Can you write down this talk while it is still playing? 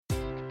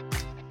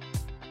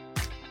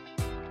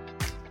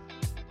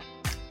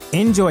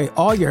Enjoy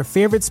all your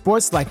favorite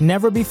sports like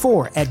never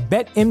before at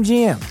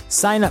BetMGM.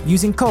 Sign up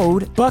using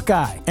code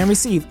Buckeye and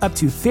receive up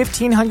to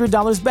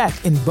 $1,500 back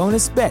in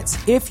bonus bets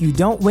if you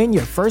don't win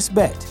your first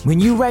bet. When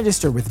you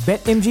register with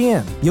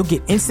BetMGM, you'll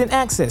get instant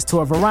access to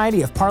a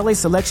variety of parlay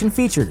selection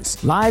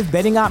features, live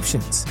betting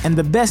options, and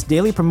the best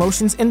daily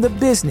promotions in the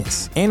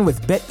business. And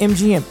with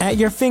BetMGM at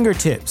your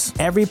fingertips,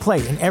 every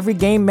play and every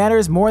game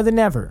matters more than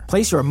ever.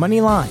 Place your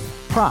money line,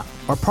 prop,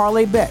 or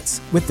parlay bets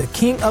with the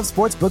king of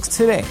sportsbooks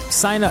today.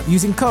 Sign up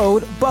using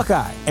code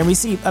Buckeye and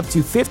receive up to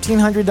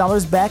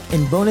 $1,500 back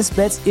in bonus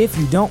bets if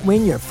you don't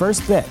win your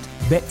first bet.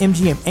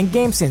 BetMGM and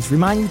GameSense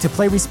remind you to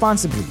play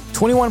responsibly.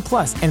 21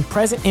 plus and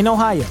present in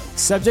Ohio,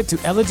 subject to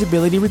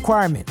eligibility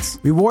requirements.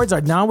 Rewards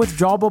are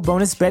non-withdrawable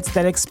bonus bets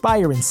that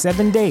expire in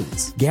 7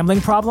 days. Gambling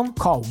problem?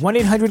 Call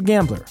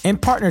 1-800-GAMBLER. In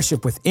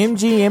partnership with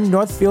MGM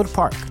Northfield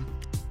Park.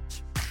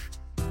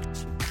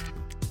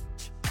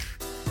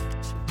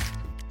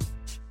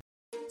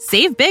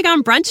 Save big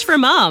on brunch for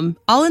mom,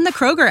 all in the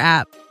Kroger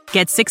app.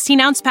 Get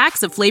 16-ounce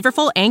packs of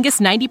flavorful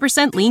Angus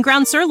 90% lean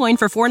ground sirloin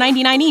for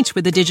 $4.99 each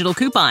with a digital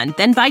coupon.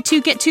 Then buy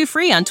 2, get 2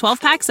 free on 12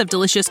 packs of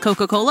delicious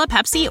Coca-Cola,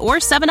 Pepsi, or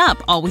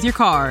 7-Up, all with your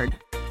card.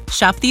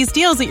 Shop these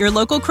deals at your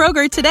local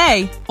Kroger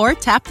today, or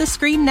tap the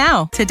screen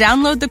now to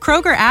download the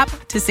Kroger app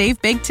to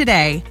save big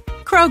today.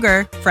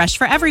 Kroger, fresh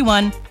for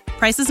everyone.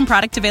 Prices and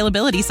product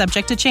availability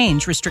subject to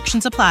change.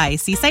 Restrictions apply.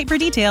 See site for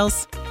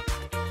details.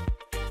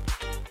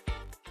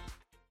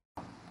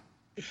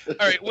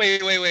 All right,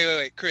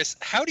 wait, Chris.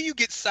 How do you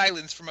get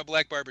silence from a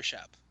black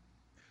barbershop?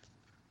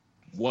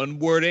 One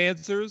word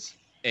answers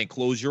and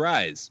close your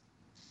eyes.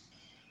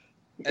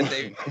 And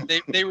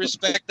they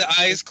respect the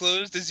eyes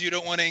closed as you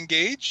don't want to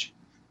engage?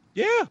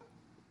 Yeah.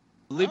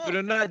 Believe it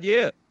or not,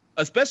 yeah.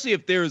 Especially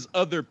if there's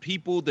other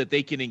people that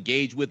they can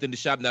engage with in the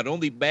shop. Now, the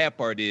only bad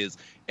part is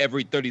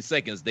every 30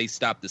 seconds they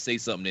stop to say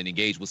something and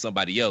engage with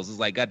somebody else. It's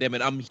like, goddamn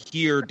it, I'm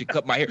here to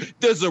cut my hair.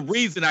 There's a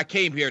reason I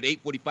came here at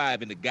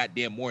 8:45 in the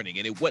goddamn morning,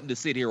 and it wasn't to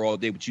sit here all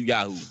day with you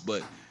yahoos.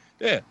 But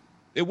yeah,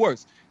 it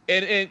works.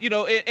 And you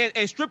know,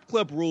 and strip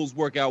club rules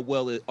work out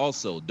well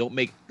also. Don't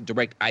make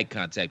direct eye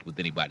contact with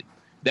anybody.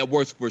 That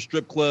works for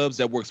strip clubs.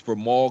 That works for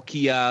mall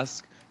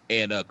kiosks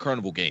and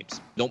carnival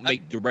games. Don't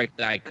make direct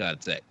eye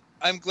contact.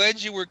 I'm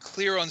glad you were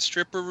clear on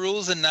stripper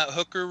rules and not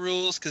hooker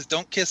rules, because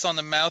don't kiss on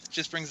the mouth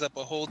just brings up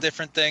a whole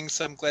different thing.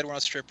 So I'm glad we're on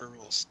stripper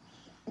rules.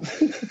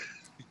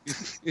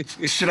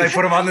 Should I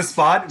put him on the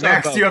spot?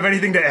 Max, do you have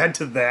anything to add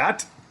to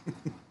that?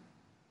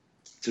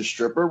 To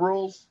stripper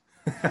rules?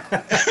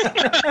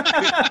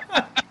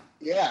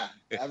 Yeah,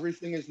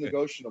 everything is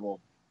negotiable.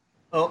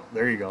 Oh,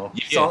 there you go.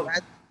 Yeah. So,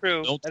 That's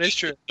true. That is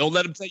true. Don't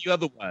let them tell you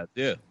otherwise.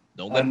 Yeah.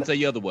 Don't let them tell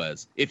you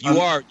otherwise. If you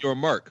are, you're a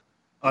merc.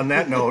 On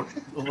that note,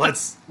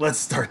 let's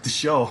start the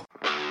show.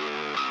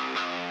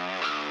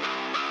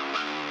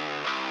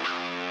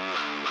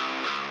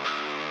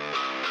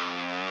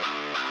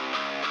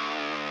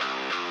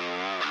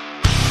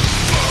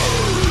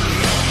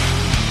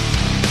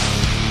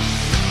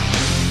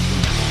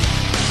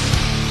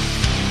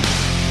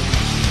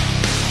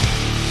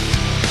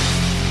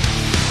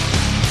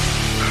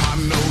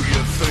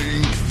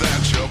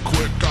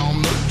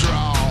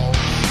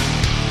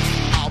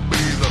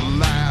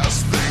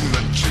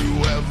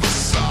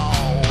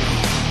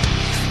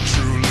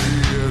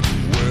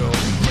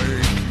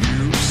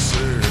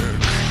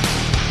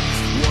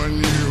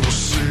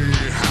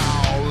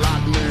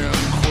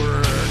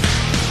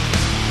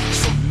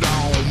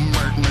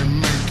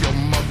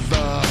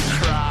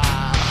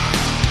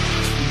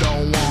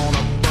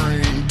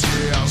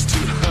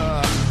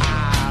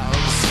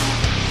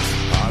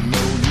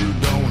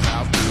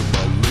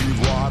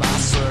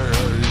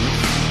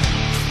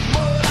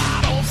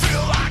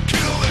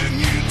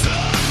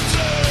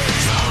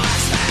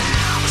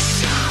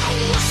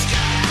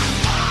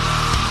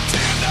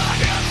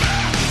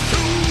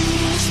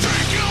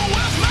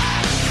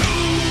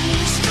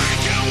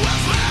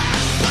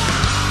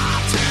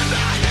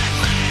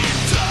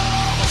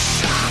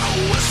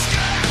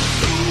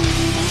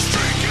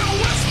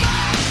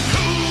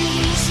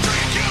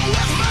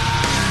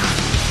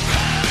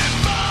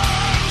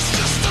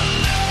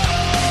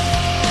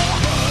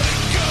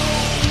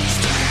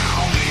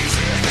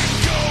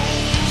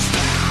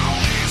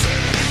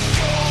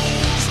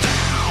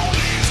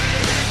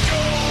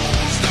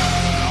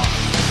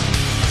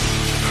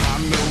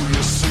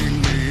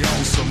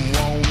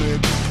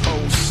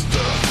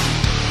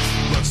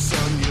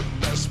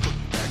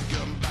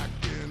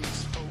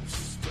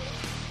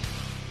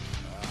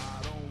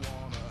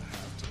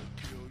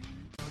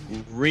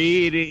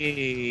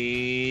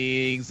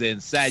 Greetings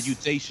and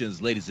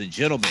salutations, ladies and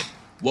gentlemen.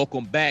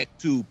 Welcome back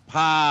to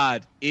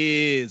Pod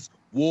is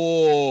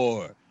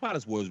War. Pod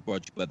is War is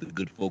brought to you by the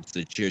good folks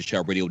at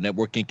Chairshot Radio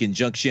Network in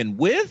conjunction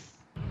with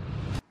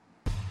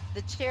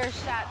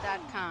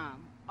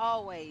TheChairShot.com.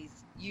 Always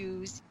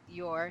use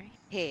your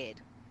head.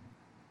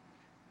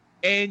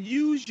 And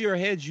use your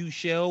heads you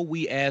shall,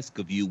 we ask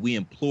of you, we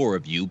implore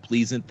of you,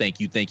 please and thank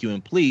you,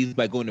 and please,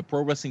 by going to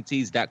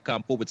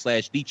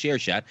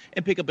ProWrestlingTees.com/TheChairShot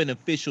and pick up an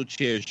official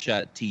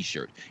Chairshot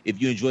t-shirt. If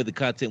you enjoy the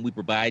content we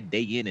provide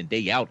day in and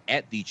day out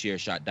at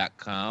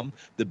TheChairShot.com,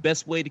 the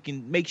best way to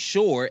make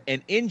sure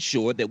and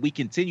ensure that we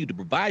continue to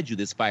provide you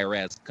this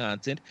fire-ass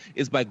content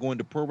is by going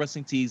to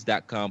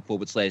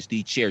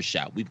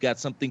ProWrestlingTees.com/TheChairShot. We've got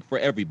something for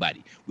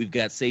everybody. We've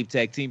got Save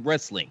Tag Team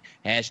Wrestling,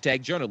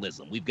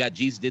 #journalism. We've got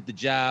Jeez Did the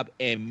Job,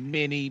 and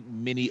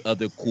many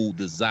other cool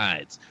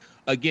designs.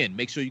 Again,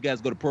 make sure you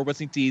guys go to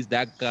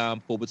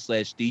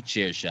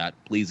ProWrestlingTees.com/TheChairShot.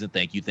 Please and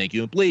thank you,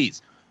 and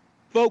please.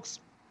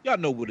 Folks, y'all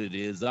know what it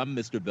is. I'm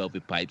Mr.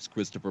 Velvet Pipes,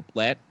 Christopher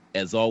Platt.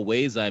 As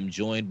always, I'm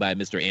joined by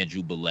Mr.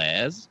 Andrew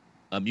Belaz.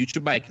 Unmute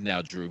your mic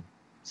now, Drew.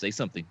 Say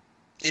something.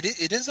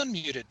 It is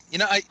unmuted. You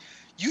know,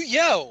 you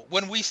yell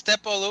when we step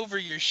all over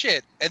your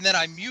shit, and then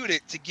I mute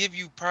it to give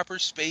you proper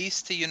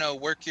space to,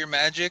 work your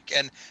magic,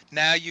 and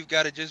now you've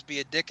got to just be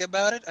a dick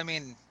about it. I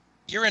mean,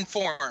 you're in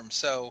form,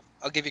 so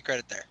I'll give you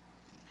credit there.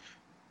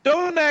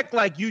 Don't act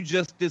like you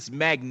just this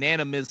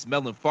magnanimous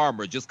melon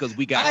farmer just because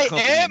we got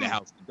company in the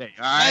house today,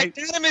 all right?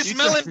 Magnanimous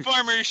melon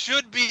farmer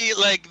should be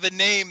like the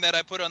name that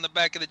I put on the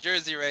back of the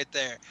jersey right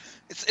there.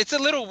 It's a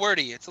little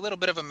wordy. It's a little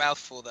bit of a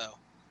mouthful, though.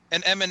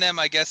 And Eminem,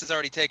 I guess, is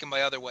already taken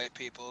by other white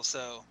people,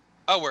 so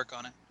I'll work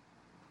on it.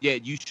 Yeah,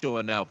 you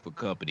showing out for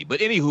company. But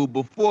anywho,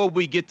 before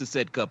we get to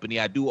said company,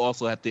 I do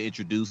also have to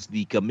introduce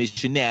the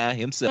commissioner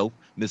himself,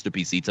 Mr.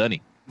 PC Tunney.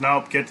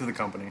 Nope, get to the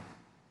company.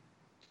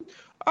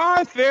 All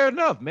right, fair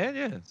enough, man.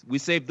 Yes. We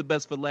saved the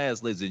best for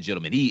last, ladies and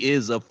gentlemen. He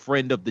is a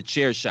friend of the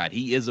Chair Shot.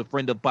 He is a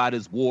friend of Pod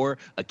is War,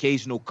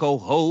 occasional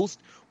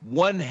co-host,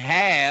 one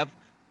half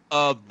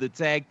of the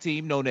tag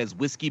team known as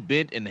Whiskey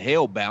Bent and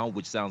Hellbound,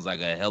 which sounds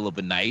like a hell of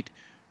a night.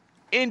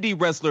 Indie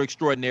wrestler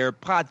extraordinaire,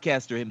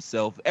 podcaster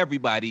himself.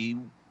 Everybody,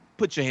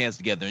 put your hands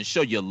together and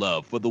show your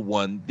love for the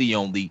one, the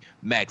only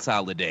Max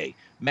Holiday.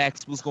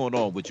 Max, what's going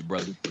on with you,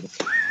 brother?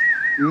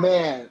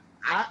 Man,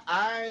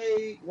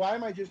 why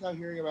am I just now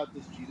hearing about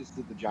this Jesus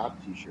Did the Job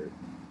t-shirt?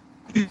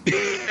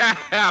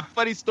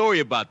 Funny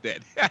story about that.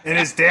 And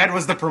his dad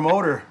was the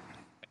promoter.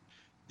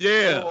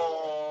 Yeah.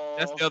 Oh.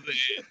 That's the other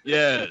end.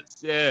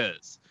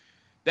 Yes.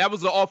 That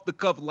was an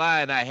off-the-cuff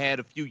line I had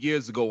a few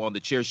years ago on the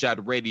Chair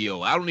Shot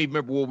Radio. I don't even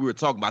remember what we were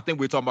talking about. I think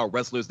we were talking about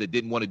wrestlers that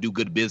didn't want to do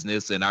good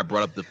business, and I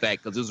brought up the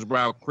fact, because it was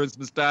around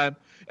Christmas time,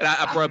 and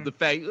I brought up the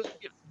fact,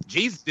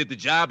 Jesus did the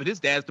job, and his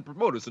dad's the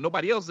promoter, so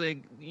nobody else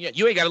ain't,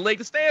 you ain't got a leg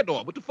to stand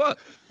on. What the fuck?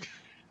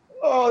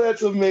 Oh,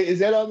 that's amazing. Is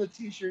that on the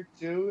t-shirt,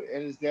 too,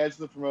 and his dad's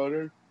the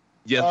promoter?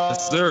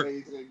 Yes, sir.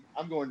 Amazing.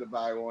 I'm going to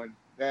buy one.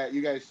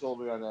 You guys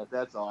sold me on that.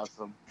 That's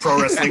awesome.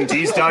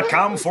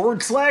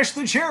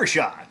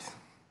 ProWrestlingTees.com/TheChairShot.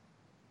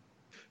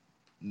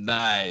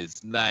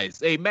 Nice.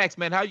 Hey, Max,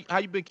 man, how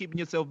you been keeping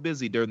yourself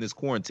busy during this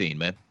quarantine,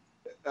 man?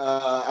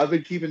 I've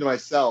been keeping to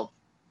myself.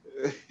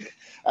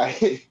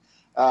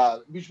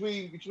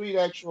 Between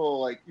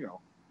actual,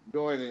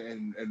 going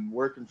and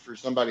working for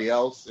somebody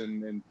else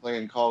and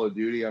playing Call of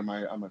Duty on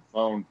my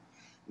phone,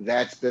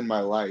 that's been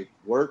my life.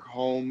 Work,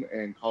 home,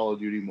 and Call of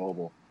Duty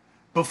mobile.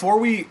 Before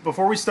we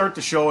start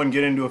the show and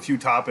get into a few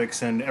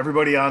topics, and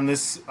everybody on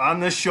this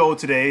show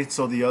today,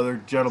 so the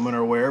other gentlemen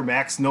are aware,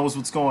 Max knows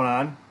what's going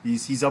on.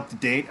 He's up to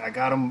date. I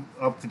got him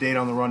up to date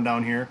on the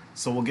rundown here,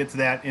 so we'll get to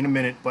that in a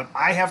minute. But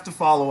I have to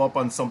follow up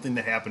on something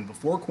that happened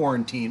before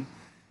quarantine,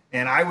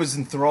 and I was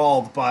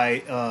enthralled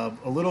by a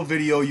little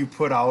video you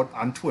put out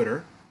on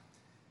Twitter,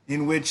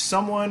 in which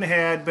someone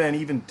had been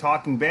even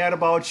talking bad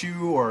about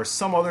you or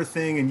some other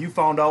thing, and you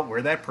found out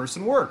where that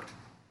person worked.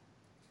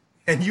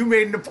 And you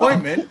made an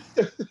appointment,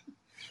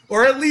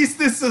 or at least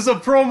this is a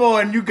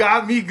promo, and you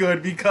got me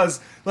good,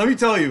 because let me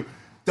tell you,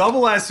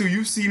 Double S, who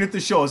you've seen at the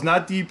show, is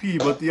not DP,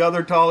 but the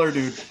other taller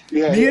dude.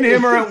 Yeah. Me and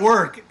him are at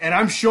work, and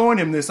I'm showing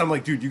him this. I'm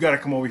like, dude, you got to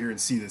come over here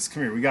and see this.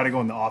 Come here. We got to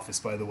go in the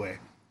office, by the way.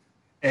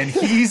 And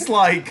he's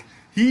like,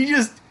 he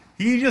just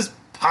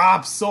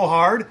pops so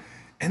hard.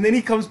 And then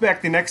he comes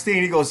back the next day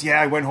and he goes, yeah,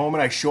 I went home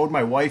and I showed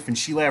my wife, and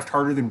she laughed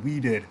harder than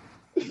we did.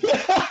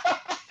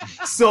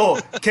 So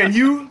can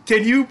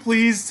you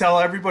please tell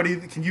everybody,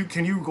 can you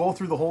go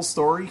through the whole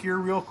story here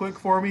real quick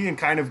for me and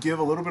kind of give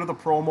a little bit of the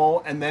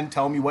promo and then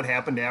tell me what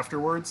happened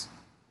afterwards?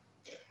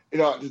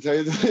 To tell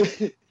you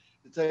the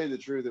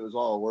truth, it was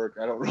all work.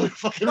 I don't really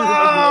fucking remember.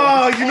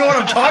 Oh, you know what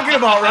I'm talking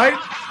about,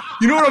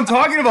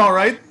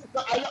 right?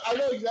 I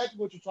know exactly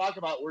what you're talking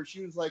about, where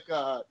she was like,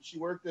 she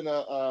worked in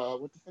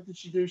what the fuck did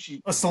she do?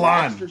 A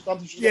salon. Or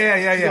something.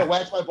 Yeah.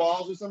 Wax my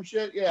balls or some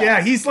shit? Yeah.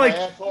 Yeah, he's like,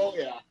 asshole,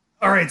 yeah.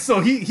 All right, so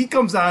he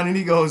comes on and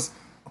he goes,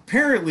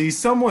 apparently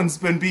someone's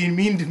been being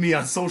mean to me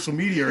on social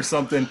media or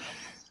something,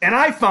 and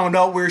I found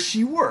out where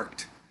she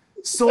worked.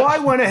 So I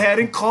went ahead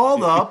and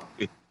called up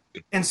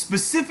and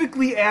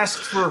specifically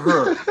asked for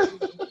her.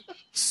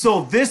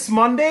 So this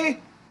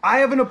Monday, I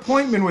have an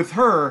appointment with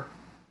her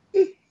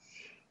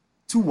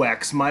to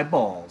wax my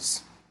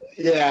balls.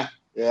 Yeah.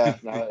 Yeah,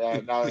 now I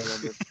remember.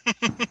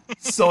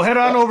 So head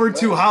on over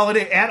to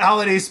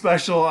Holiday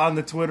Special on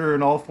the Twitter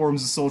and all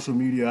forms of social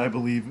media, I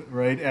believe,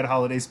 right? At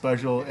Holiday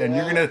Special, and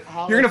you're gonna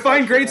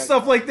find great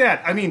stuff like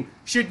that. I mean,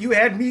 shit, you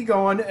had me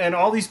going, and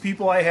all these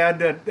people I had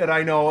that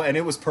I know, and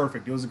it was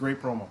perfect. It was a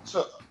great promo.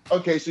 So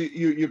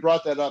you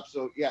brought that up.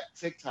 So yeah,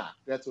 TikTok.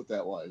 That's what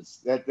that was.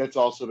 That's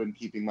also been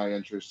keeping my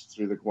interest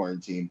through the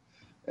quarantine,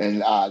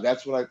 and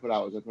that's what I put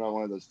out. I put out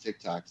one of those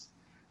TikToks.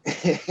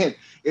 And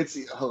it's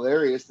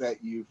hilarious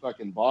that you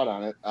fucking bought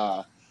on it.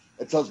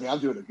 It tells me I'm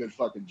doing a good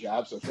fucking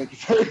job, so thank you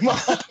very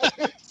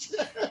much.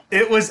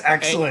 It was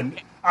excellent.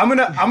 I'm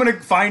gonna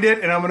find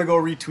it and I'm gonna go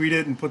retweet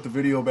it and put the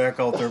video back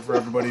out there for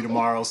everybody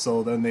tomorrow.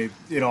 So then they,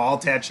 I'll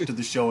attach it to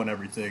the show and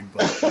everything.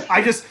 But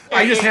I just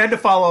had to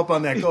follow up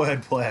on that. Go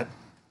ahead, Platt.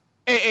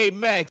 Hey,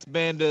 Max,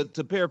 man,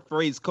 to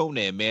paraphrase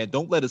Conan, man,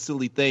 don't let a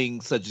silly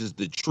thing such as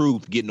the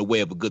truth get in the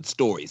way of a good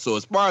story. So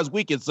as far as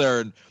we're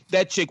concerned,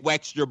 that chick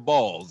waxed your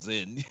balls.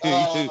 And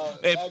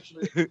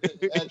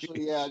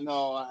actually, yeah,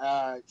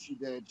 no, she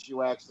did. She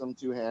waxed them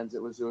 2 hands.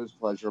 It was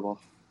pleasurable.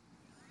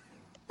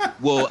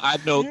 Well, I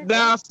know.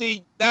 Now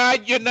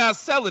you're not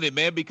selling it,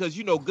 man, because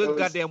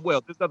goddamn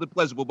well, there's nothing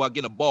pleasurable about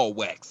getting a ball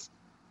waxed.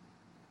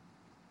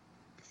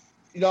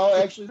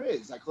 Actually there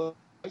is. I closed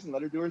and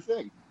let her do her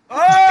thing.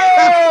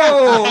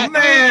 Oh,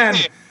 man.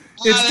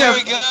 There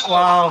we go.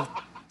 Wow.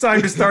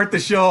 Time to start the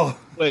show.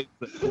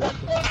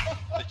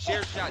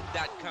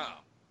 TheChairShot.com.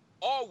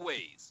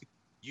 Always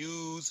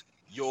use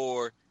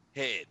your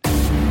head.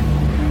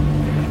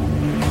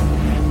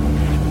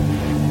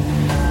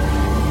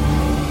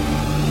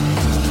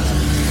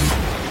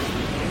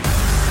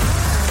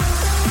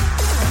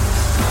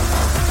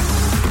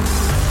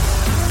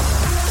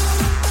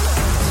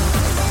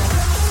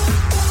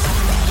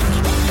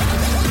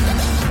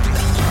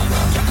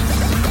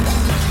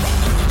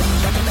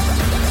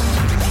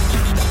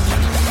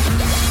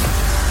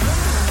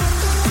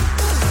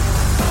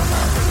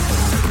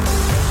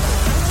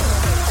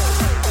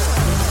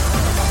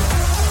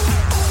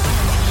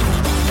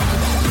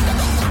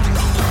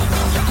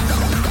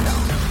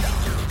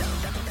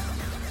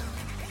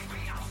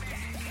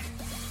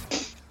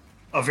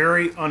 A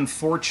very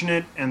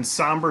unfortunate and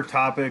somber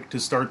topic to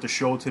start the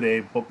show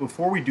today. But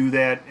before we do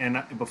that,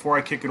 and before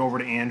I kick it over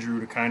to Andrew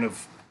to kind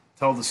of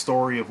tell the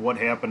story of what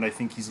happened, I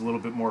think he's a little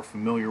bit more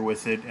familiar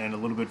with it and a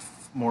little bit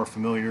more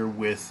familiar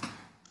with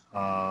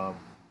a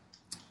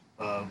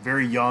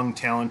very young,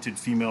 talented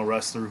female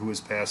wrestler who has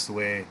passed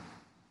away.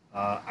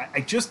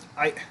 I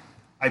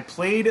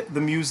played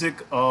the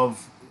music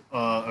of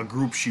a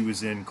group she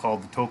was in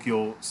called the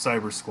Tokyo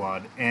Cyber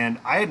Squad, and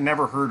I had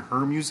never heard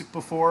her music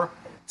before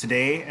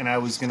today, and I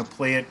was going to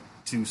play it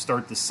to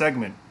start the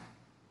segment.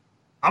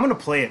 I'm going to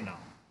play it now.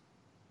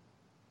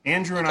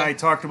 Andrew and I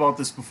talked about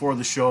this before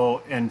the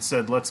show and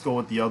said, let's go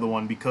with the other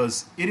one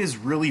because it is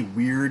really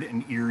weird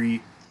and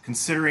eerie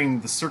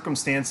considering the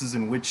circumstances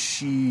in which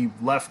she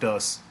left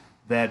us,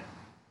 that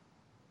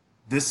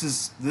this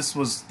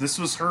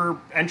was her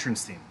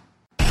entrance theme.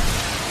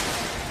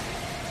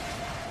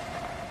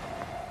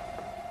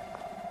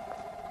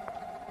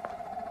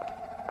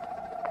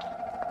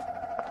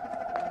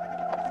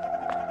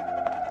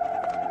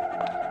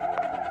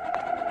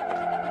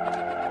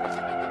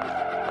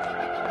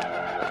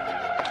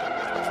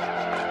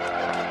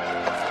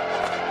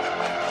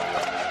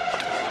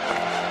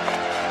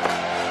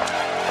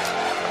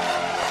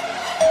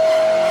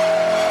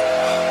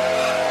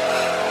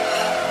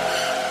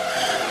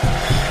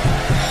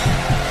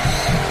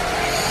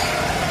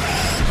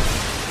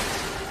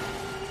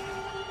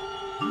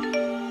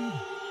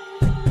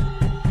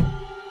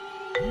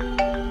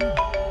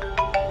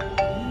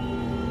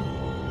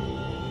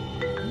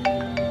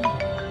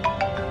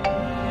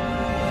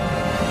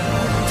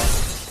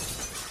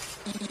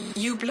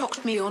 You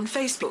blocked me on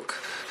Facebook,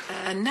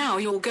 and now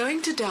you're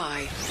going to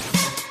die.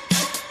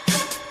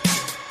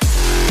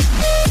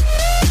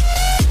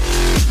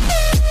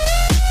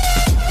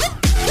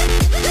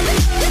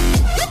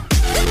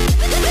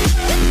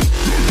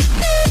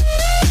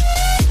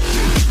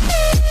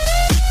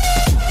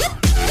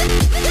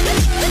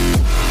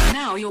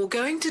 Now you're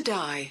going to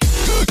die.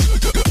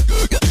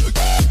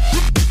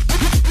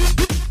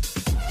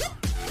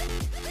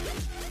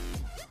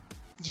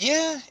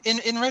 Yeah,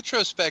 in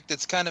retrospect,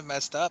 it's kind of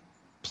messed up.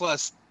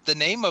 Plus, the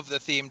name of the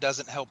theme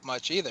doesn't help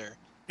much either.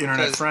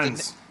 Internet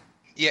Friends.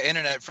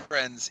 Internet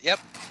Friends. Yep.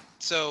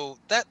 So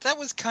that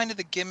was kind of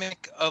the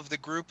gimmick of the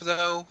group,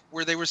 though,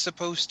 where they were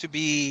supposed to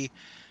be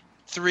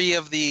 3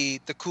 of the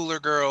cooler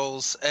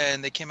girls,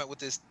 and they came up with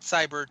this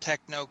cyber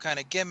techno kind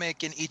of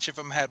gimmick, and each of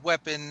them had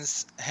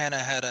weapons. Hannah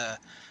had a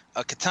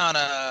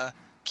katana,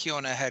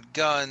 Kiona had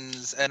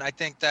guns, and I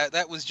think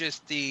that was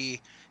just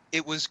it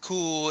was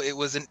cool. It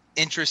was an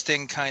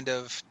interesting kind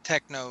of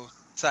techno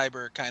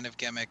cyber kind of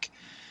gimmick.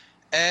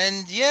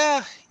 And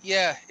yeah,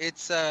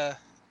 it's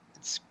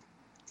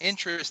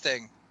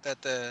interesting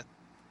that the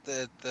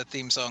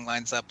theme song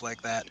lines up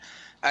like that.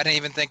 I didn't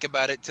even think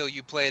about it till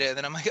you played it, and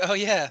then I'm like, oh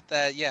yeah,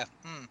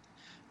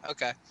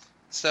 okay.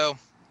 So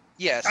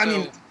yeah, I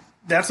mean,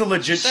 that's a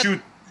legit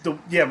shoot.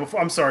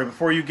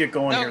 Before you get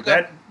going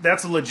here,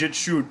 that's a legit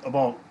shoot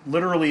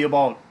literally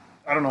about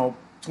I don't know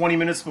 20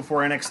 minutes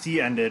before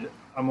NXT ended.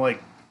 I'm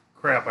like,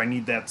 crap, I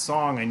need that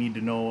song. I need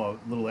to know a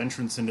little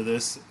entrance into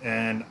this,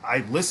 and I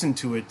listened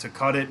to it to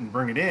cut it and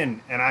bring it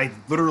in. And I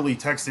literally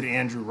texted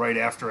Andrew right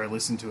after I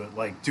listened to it,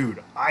 like,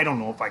 dude, I don't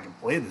know if I can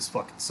play this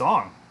fucking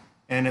song,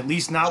 and at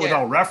least not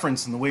without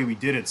reference in the way we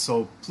did it.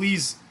 So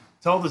please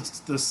tell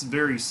this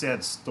very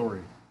sad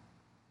story.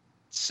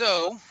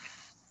 So,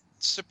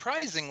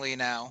 surprisingly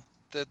now,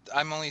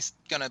 I'm only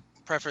going to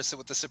preface it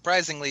with the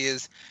surprisingly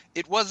is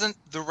it wasn't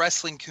the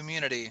wrestling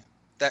community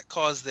that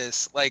caused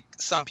this like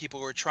some people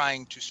were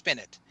trying to spin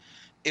it.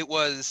 It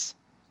was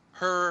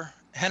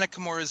Hana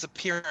Kimura's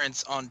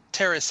appearance on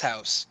Terrace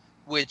House,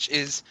 which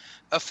is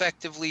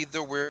effectively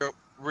the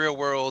real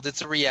world.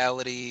 It's a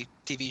reality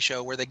TV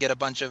show where they get a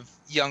bunch of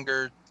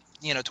younger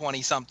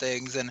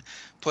 20-somethings and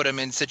put them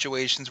in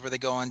situations where they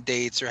go on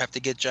dates or have to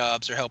get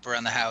jobs or help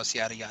around the house,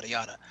 yada, yada,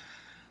 yada.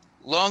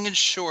 Long and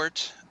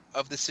short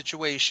of the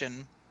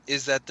situation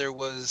is that there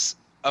was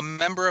a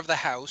member of the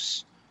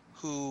house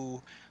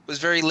who was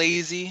very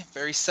lazy,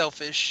 very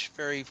selfish,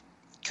 very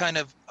kind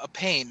of a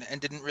pain and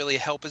didn't really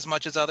help as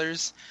much as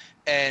others,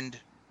 and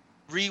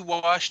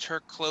re-washed her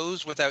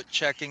clothes without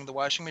checking the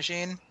washing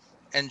machine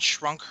and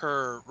shrunk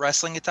her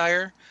wrestling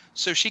attire.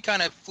 So she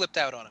kind of flipped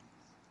out on him.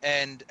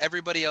 And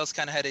everybody else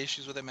kind of had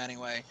issues with him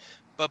anyway.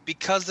 But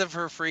because of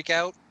her freak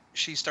out,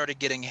 she started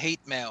getting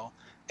hate mail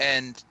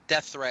and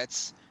death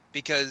threats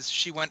because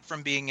she went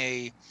from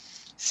being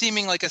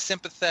seeming like a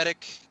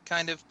sympathetic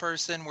kind of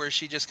person where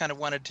she just kind of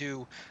wanted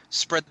to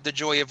spread the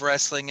joy of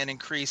wrestling and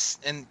increase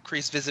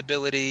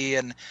visibility.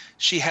 And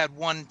she had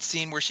one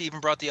scene where she even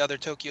brought the other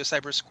Tokyo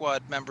Cyber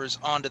Squad members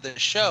onto the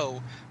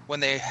show when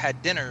they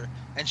had dinner.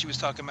 And she was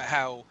talking about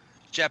how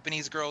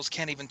Japanese girls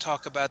can't even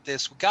talk about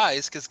this with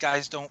guys because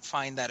guys don't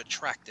find that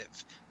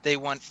attractive. They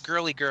want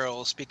girly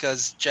girls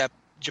because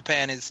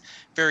Japan is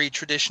very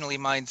traditionally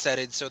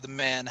mindseted, so the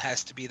man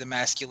has to be the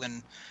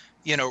masculine,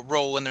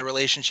 role in the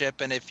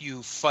relationship, and if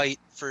you fight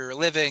for a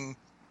living,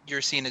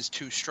 you're seen as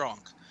too strong.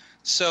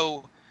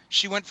 So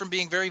she went from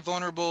being very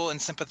vulnerable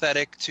and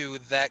sympathetic to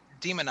that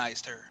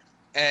demonized her,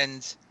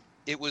 and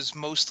it was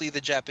mostly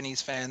the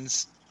Japanese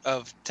fans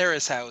of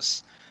Terrace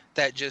House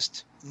that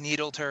just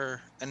needled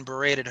her and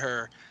berated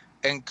her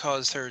and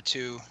caused her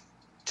to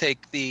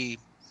take the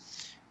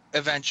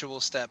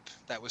eventual step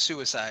that was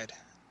suicide.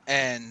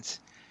 And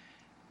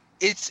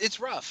it's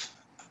rough.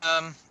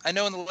 I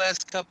know in the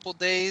last couple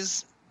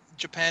days,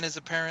 Japan has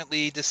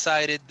apparently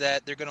decided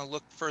that they're going to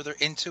look further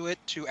into it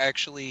to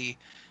actually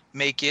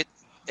make it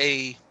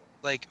a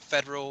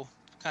federal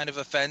kind of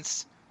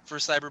offense for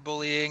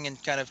cyberbullying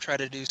and kind of try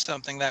to do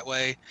something that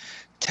way.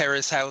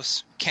 Terrace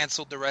House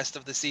canceled the rest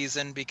of the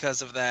season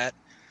because of that.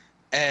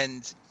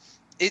 And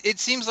it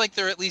seems like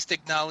they're at least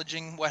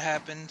acknowledging what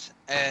happened.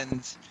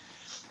 And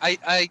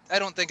I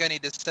don't think I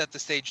need to set the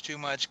stage too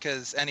much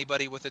because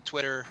anybody with a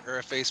Twitter or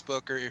a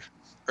Facebook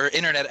or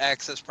internet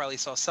access probably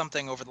saw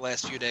something over the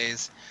last few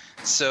days.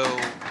 So,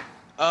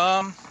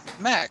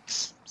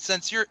 Max,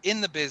 since you're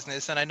in the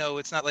business, and I know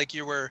it's not like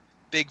you were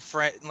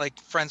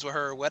friends with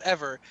her or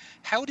whatever,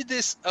 how did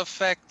this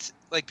affect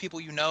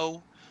people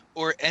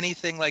or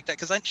anything like that?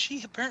 Because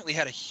she apparently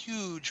had a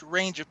huge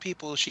range of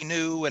people she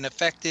knew and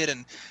affected,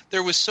 and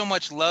there was so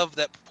much love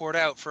that poured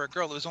out for a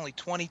girl that was only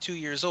 22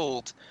 years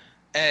old,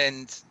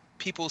 and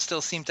people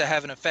still seem to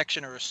have an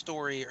affection or a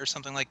story or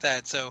something like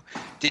that. So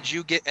did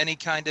you get any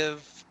kind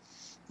of,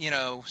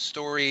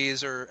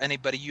 stories, or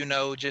anybody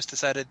just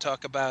decided to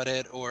talk about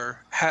it, or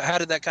how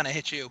did that kind of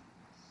hit you?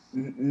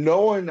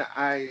 No one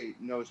I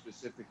know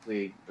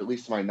specifically, at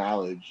least to my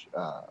knowledge,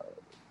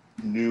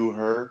 knew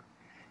her.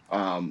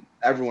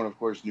 Everyone, of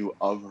course, knew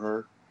of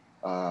her.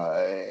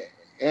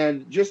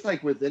 And just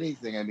like with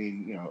anything, I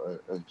mean,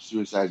 a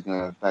suicide is going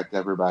to affect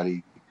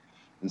everybody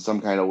in some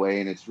kind of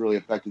way. And it's really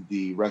affected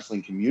the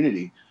wrestling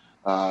community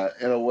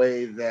in a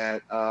way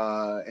that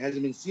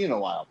hasn't been seen in a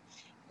while.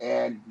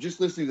 And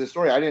just listening to the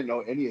story, I didn't know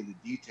any of the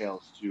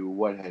details to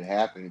what had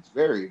happened. It's a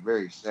very,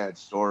 very sad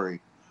story,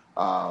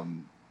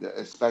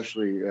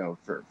 especially,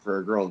 for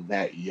a girl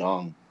that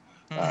young.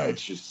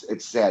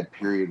 It's sad,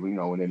 period.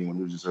 When anyone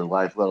loses their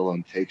life, let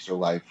alone takes their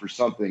life for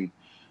something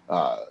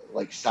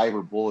like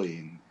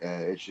cyberbullying,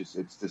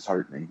 it's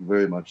disheartening,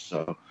 very much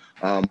so.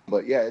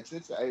 But yeah, it's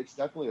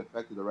definitely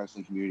affected the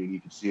wrestling community. And you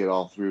can see it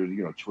all through,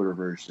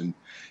 Twitterverse and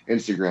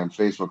Instagram,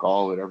 Facebook,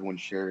 all of it.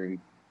 Everyone's sharing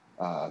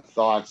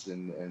thoughts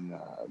and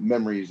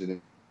memories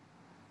and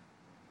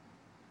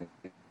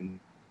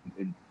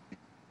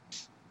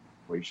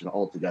situation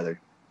all together.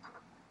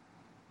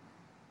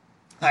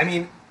 I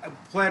mean,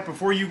 Platt,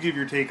 before you give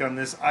your take on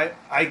this,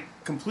 I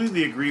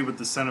completely agree with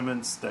the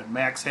sentiments that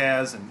Max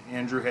has and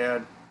Andrew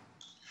had.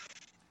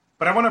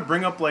 But I want to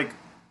bring up, I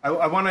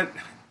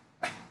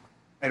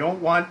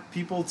don't want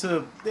people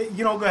to,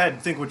 go ahead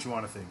and think what you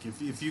want to think.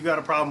 If you got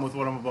a problem with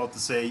what I'm about to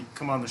say,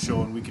 come on the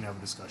show and we can have a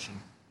discussion.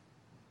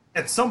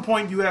 At some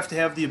point, you have to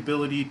have the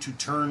ability to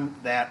turn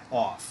that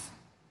off,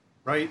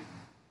 right?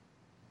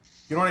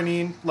 You know what I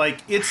mean?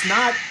 It's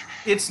not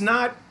it's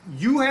not.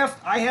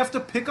 I have to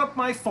pick up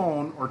my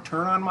phone or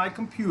turn on my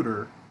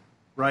computer,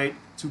 right,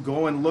 to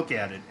go and look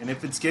at it. And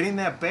if it's getting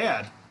that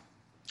bad,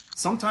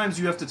 sometimes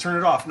you have to turn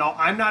it off. Now,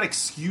 I'm not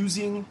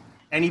excusing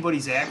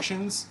anybody's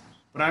actions,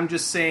 but I'm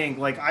just saying,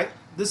 like,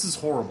 this is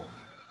horrible.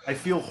 I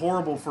feel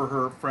horrible for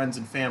her friends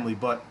and family,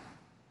 but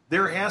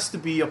there has to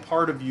be a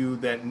part of you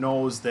that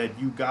knows that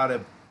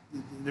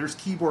there's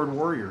keyboard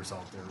warriors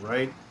out there,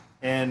 right?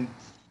 And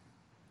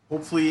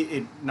hopefully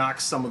it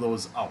knocks some of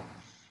those out.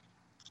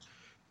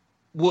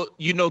 Well,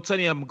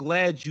 Tony, I'm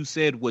glad you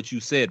said what you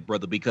said,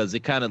 brother, because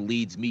it kind of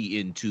leads me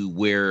into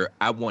where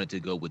I wanted to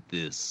go with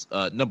this.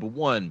 Number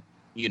one,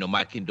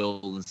 my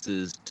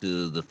condolences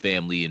to the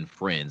family and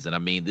friends. And I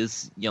mean,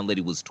 this young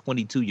lady was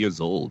 22 years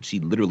old.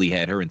 She literally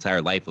had her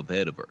entire life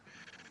ahead of her.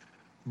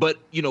 But,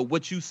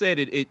 what you said,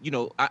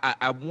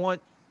 I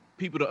want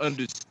people to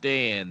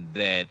understand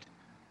that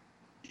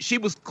she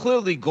was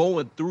clearly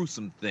going through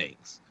some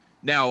things.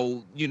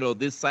 Now,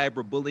 this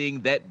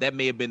cyberbullying, that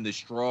may have been the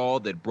straw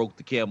that broke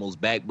the camel's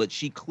back, but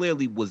she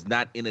clearly was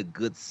not in a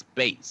good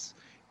space.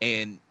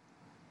 And,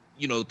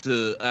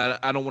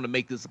 I don't want to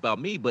make this about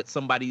me, but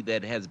somebody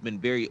that has been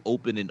very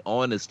open and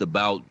honest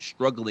about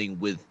struggling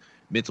with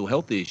mental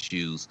health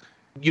issues,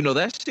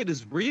 that shit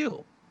is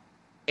real.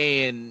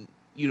 And,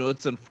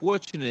 it's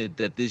unfortunate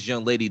that this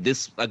young lady,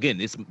 this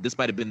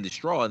might have been the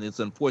straw, and it's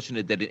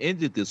unfortunate that it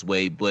ended this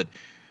way, but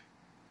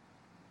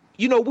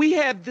we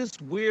have this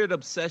weird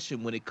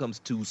obsession when it comes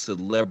to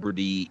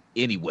celebrity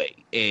anyway.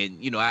 And,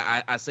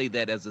 I say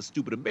that as a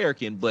stupid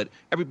American, but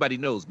everybody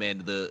knows,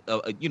 man,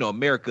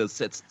 America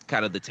sets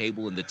kind of the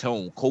table and the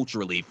tone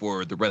culturally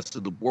for the rest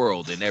of the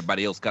world, and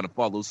everybody else kind of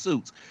follows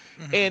suits.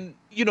 Mm-hmm.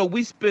 And,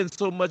 we spend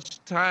so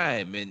much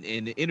time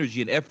and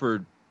energy and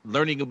effort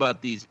learning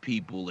about these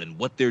people and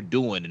what they're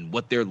doing and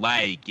what they're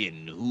like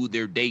and who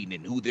they're dating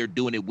and who they're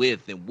doing it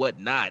with and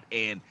whatnot.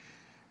 And,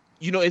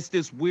 it's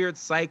this weird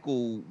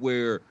cycle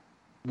where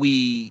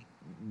we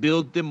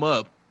build them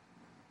up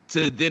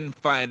to then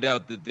find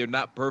out that they're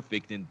not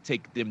perfect and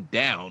take them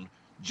down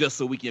just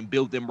so we can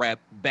build them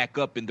back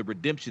up in the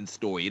redemption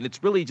story. And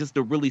it's really just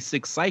a really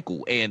sick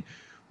cycle. And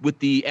with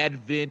the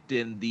advent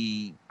and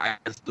the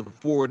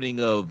forwarding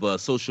of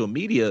social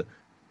media,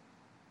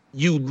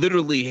 you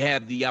literally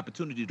have the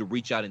opportunity to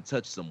reach out and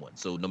touch someone.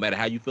 So no matter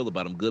how you feel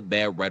about them, good,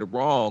 bad, right, or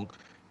wrong,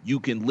 you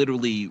can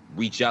literally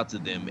reach out to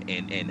them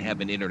and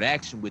have an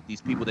interaction with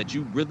these people that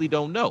you really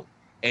don't know.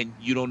 And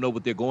you don't know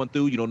what they're going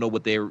through. You don't know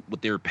what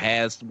their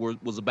past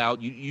was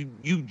about.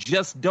 You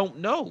just don't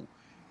know.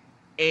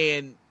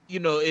 And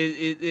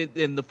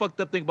and the fucked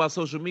up thing about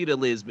social media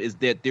is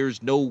that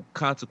there's no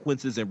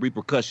consequences and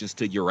repercussions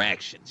to your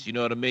actions. You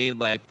know what I mean?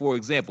 Like, for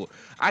example,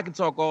 I can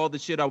talk all the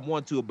shit I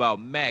want to about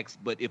Max,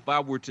 but if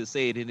I were to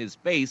say it in his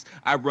face,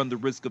 I run the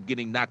risk of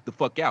getting knocked the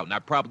fuck out, and I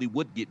probably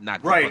would get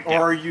knocked the fuck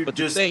out. Or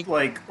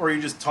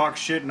you just talk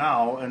shit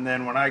now, and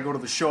then when I go to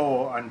the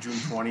show on June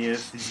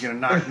 20th, he's gonna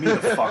knock me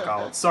the fuck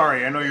out.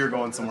 Sorry, I know you're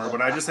going somewhere,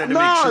 but I just had to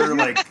make sure,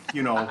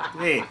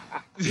 hey,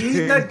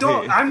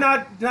 I'm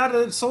not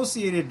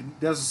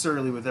associated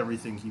necessarily with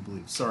everything he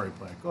believes. Sorry,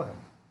 Black. Go ahead.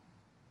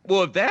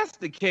 Well, if that's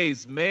the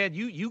case, man,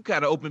 you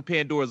kind of opened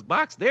Pandora's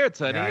box there,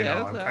 Tony. Yeah, I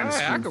know. I'm kind of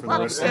screwed for the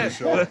rest of the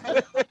show.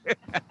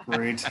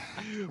 Great.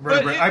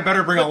 I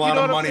better bring a lot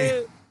of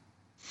money.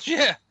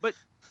 Yeah. But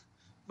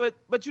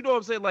you know what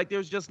I'm saying? Like,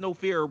 there's just no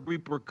fear of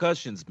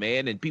repercussions,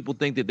 man. And people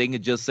think that they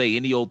can just say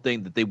any old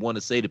thing that they want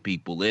to say to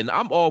people. And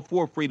I'm all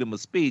for freedom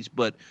of speech,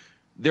 but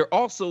they're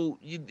also,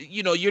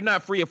 you're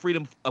not free of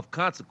freedom of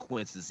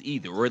consequences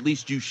either, or at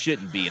least you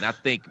shouldn't be. And I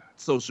think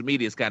social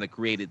media has kind of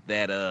created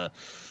that,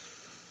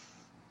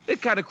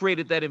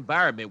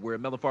 environment where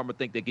Melon Farmer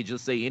think they can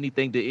just say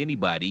anything to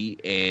anybody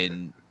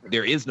and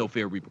there is no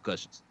fair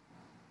repercussions.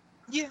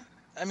 Yeah,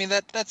 I mean,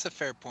 that's a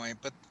fair point,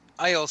 but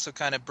I also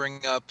kind of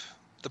bring up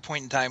the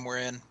point in time we're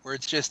in where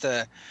it's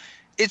a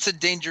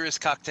dangerous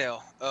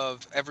cocktail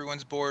of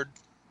everyone's bored,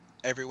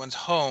 everyone's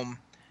home,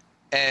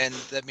 and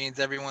that means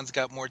everyone's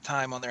got more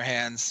time on their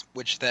hands,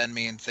 which then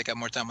means they got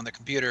more time on their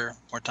computer,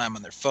 more time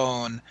on their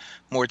phone,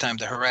 more time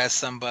to harass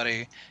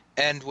somebody.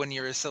 And when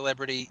you're a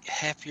celebrity,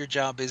 half your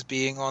job is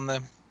being on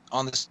the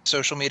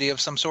social media of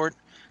some sort.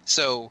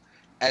 So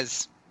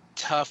as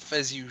tough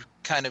as you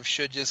kind of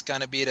should just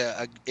kind of be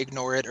to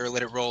ignore it or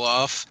let it roll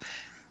off,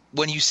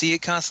 when you see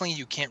it constantly,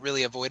 you can't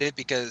really avoid it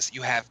because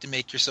you have to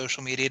make your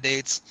social media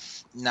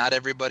dates. Not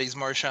everybody's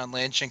Marshawn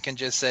Lynch and can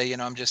just say,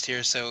 I'm just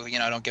here so,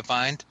 I don't get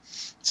fined.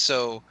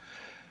 So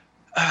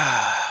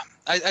I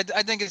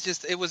think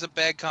it was a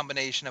bad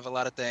combination of a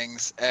lot of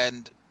things.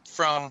 And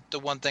from the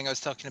one thing I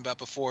was talking about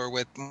before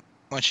with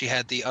when she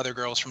had the other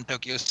girls from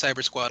Tokyo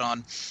Cyber Squad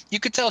on,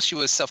 you could tell she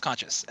was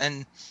self-conscious.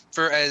 And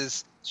for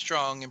as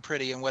strong and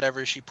pretty and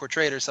whatever she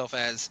portrayed herself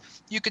as,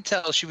 you could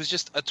tell she was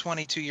just a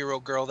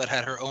 22-year-old girl that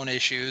had her own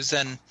issues,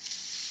 and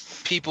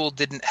people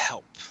didn't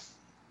help.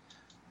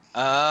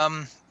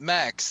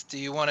 Max, do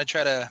you want to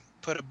try to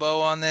put a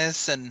bow on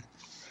this and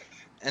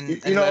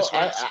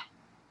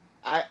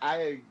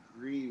I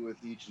agree with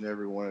each and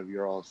every one of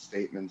your all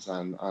statements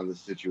on the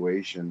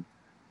situation.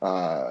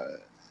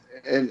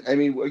 And I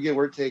mean, again,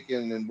 we're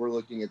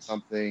looking at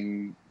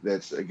something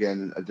that's,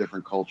 again, a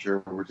different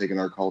culture. We're taking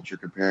our culture,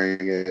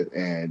 comparing it,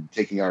 and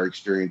taking our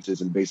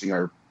experiences and basing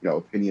our,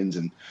 opinions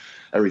and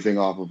everything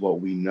off of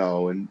what we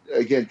know. And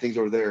again, things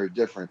over there are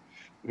different.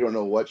 We don't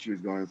know what she was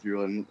going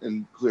through,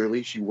 and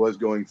clearly she was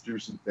going through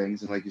some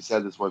things. And like you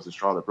said, this was the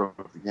straw that broke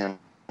the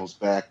camel's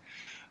back.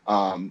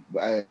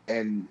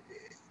 And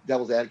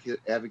devil's advocate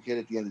at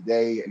the end of the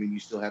day, I mean, you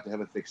still have to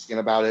have a thick skin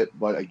about it.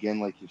 But again,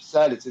 like you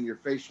said, it's in your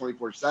face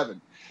 24/7.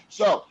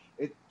 So,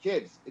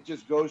 kids, it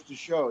just goes to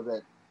show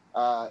that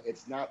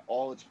it's not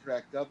all it's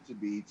cracked up to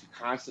be, to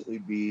constantly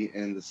be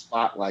in the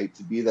spotlight,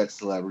 to be that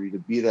celebrity, to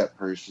be that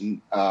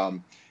person,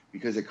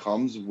 because it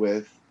comes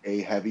with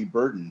a heavy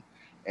burden.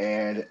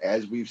 And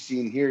as we've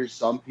seen here,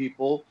 some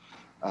people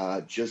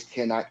just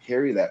cannot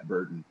carry that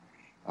burden.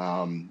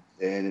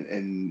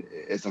 And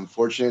as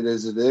unfortunate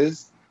as it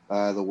is,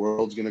 the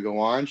world's going to go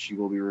on. She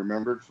will be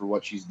remembered for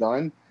what she's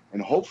done.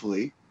 And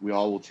hopefully we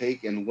all will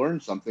take and learn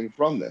something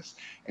from this.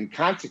 And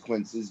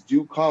consequences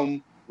do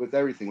come with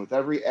everything. With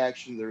every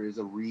action, there is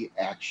a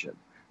reaction.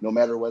 No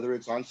matter whether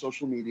it's on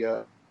social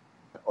media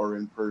or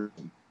in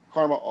person,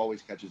 karma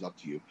always catches up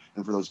to you.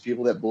 And for those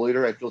people that bullied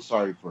her, I feel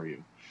sorry for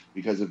you,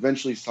 because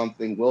eventually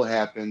something will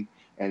happen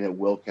and it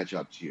will catch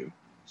up to you.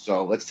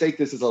 So let's take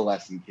this as a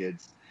lesson,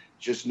 kids.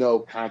 Just know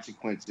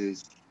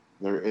consequences.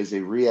 There is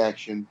a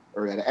reaction,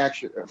 or an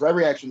action. For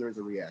every action, there is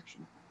a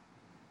reaction.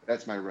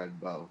 That's my red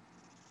bow.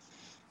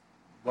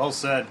 Well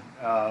said.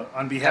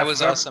 On behalf That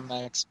was awesome,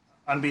 Max.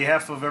 On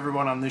behalf of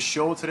everyone on this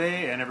show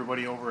today and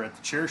everybody over at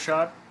the Chair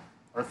Shot,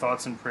 our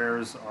thoughts and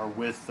prayers are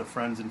with the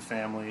friends and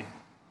family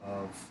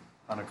of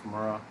Hana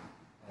Kimura,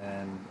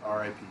 and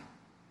R.I.P.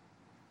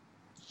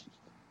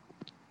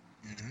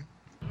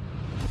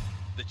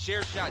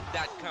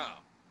 TheChairShot.com.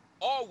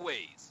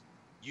 Always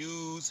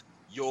use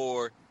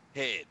your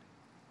head.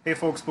 Hey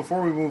folks,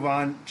 before we move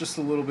on, just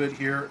a little bit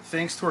here.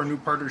 Thanks to our new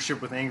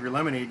partnership with Angry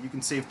Lemonade, you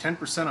can save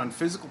 10% on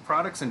physical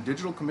products and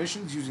digital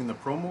commissions using the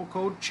promo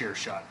code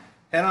ChairShot.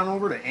 Head on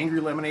over to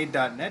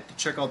angrylemonade.net to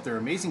check out their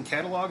amazing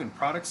catalog and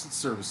products and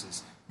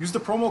services. Use the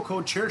promo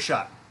code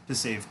ChairShot to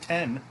save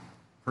 10%.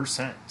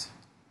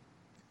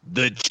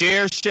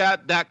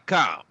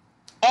 TheChairShot.com.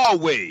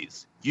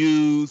 Always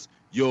use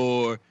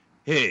your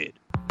head.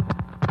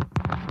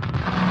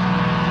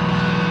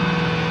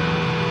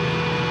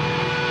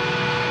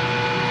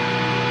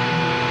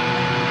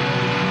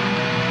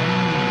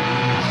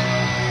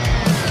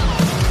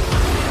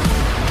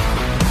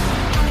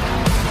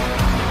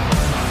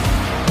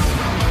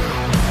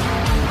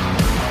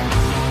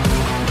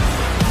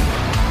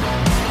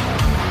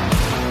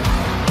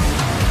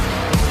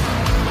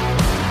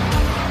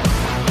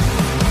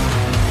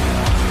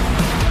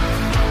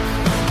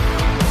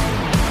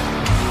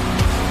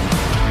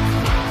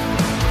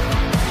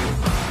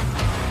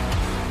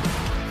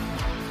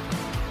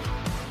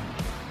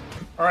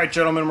 All right,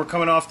 gentlemen, we're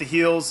coming off the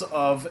heels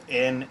of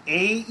an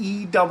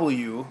AEW.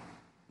 You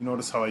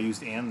notice how I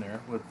used "and" there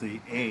with the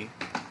A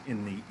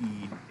in the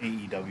E,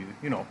 AEW.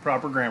 You know,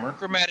 proper grammar.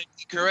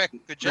 Grammatically correct.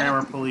 Good job.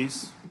 Grammar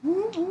police.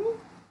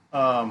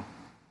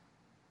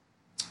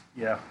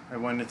 Yeah, I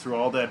went through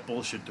all that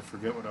bullshit to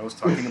forget what I was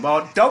talking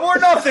about. Double or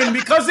nothing,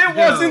 because it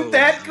wasn't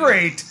that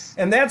great.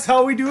 And that's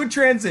how we do a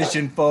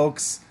transition,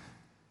 folks.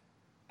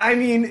 I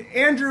mean,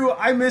 Andrew,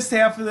 I missed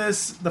half of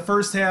this, the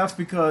first half,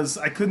 because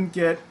I couldn't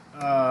get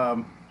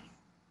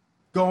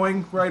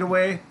going right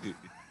away.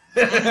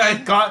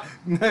 I got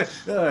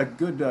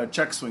good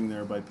check swing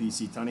there by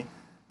PC Tunney.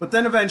 But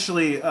then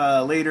eventually,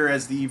 later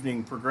as the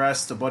evening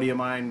progressed, a buddy of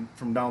mine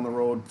from down the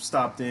road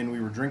stopped in. We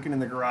were drinking in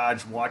the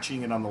garage,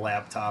 watching it on the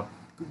laptop.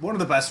 One of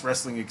the best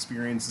wrestling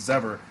experiences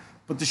ever.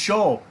 But the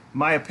show, in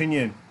my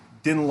opinion,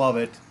 didn't love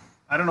it.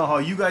 I don't know how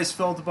you guys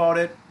felt about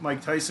it.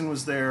 Mike Tyson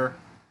was there.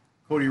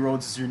 Cody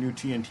Rhodes is your new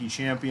TNT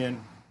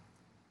champion.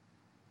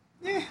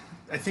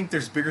 I think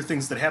there's bigger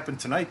things that happened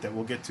tonight that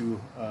we'll get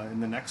to in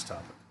the next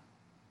topic.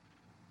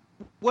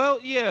 Well,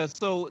 yeah,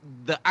 so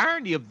the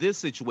irony of this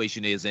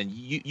situation is, and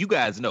you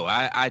guys know,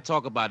 I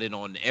talk about it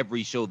on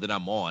every show that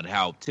I'm on,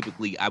 how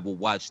typically I will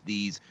watch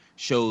these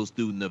shows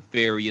through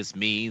nefarious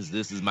means.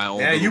 This is my own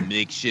little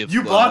makeshift.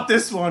 You bought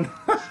this one.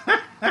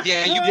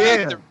 Yeah, you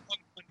bought the wrong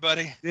one,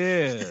 buddy.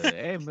 Yeah,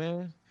 hey,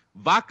 man.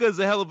 Vodka is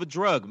a hell of a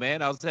drug,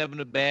 man. I was having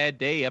a bad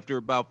day after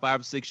about 5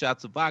 or 6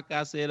 shots of vodka.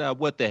 I said,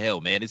 what the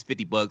hell, man? It's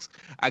 $50.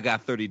 I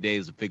got 30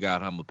 days to figure out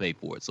how I'm going to pay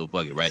for it. So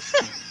fuck it, right?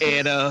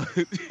 And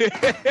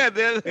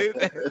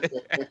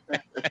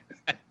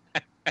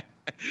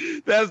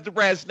that's the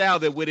rationale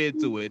that went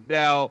into it.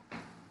 Now,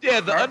 yeah,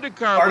 the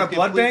undercard. Are the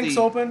blood banks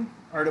open?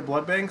 Are the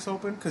blood banks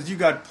open? Because you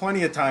got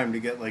plenty of time to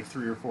get like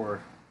 3 or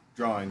 4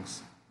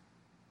 drawings.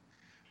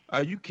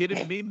 Are you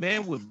kidding me,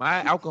 man? With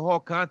my alcohol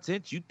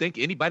content, you think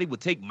anybody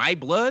would take my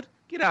blood?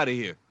 Get out of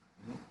here.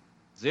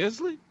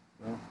 Seriously?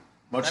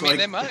 Well,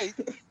 They might.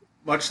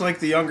 Much like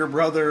the younger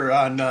brother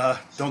on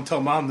Don't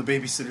Tell Mom the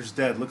Babysitter's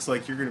Dead. Looks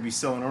like you're going to be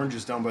selling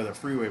oranges down by the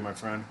freeway, my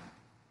friend.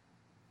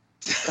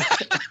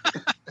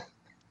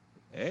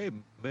 Hey,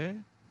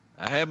 man.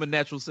 I am a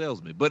natural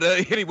salesman, but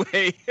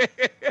anyway.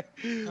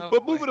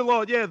 But moving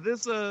along,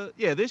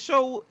 this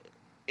show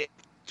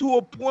to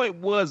a point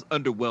was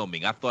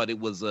underwhelming. I thought it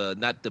was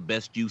not the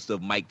best use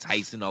of Mike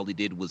Tyson. All he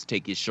did was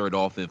take his shirt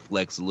off and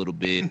flex a little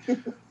bit.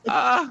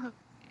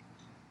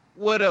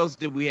 What else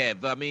did we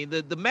have? I mean,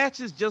 the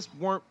matches just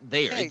weren't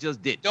there. Hey, it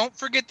just didn't. Don't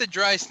forget the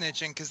dry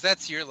snitching, because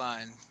that's your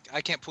line. I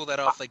can't pull that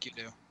off like you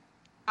do.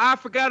 I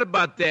forgot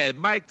about that.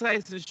 Mike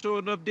Tyson sure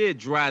enough did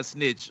dry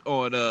snitch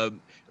on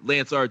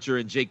Lance Archer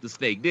and Jake the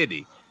Snake, did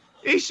he?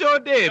 He sure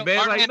did,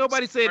 man. Like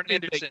nobody said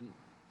anything.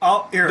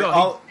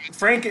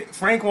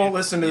 Frank won't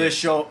listen to this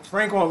show.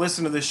 Frank won't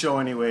listen to this show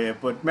anyway.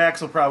 But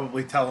Max will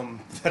probably tell him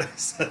that I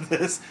said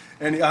this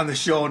and on the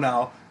show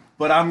now.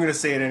 But I'm going to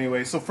say it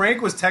anyway. So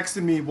Frank was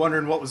texting me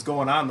wondering what was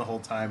going on the whole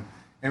time.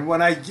 And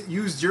when I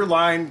used your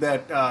line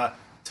that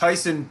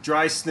Tyson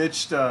dry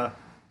snitched on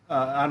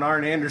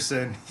Arn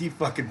Anderson, he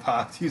fucking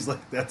popped. He was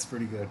like, that's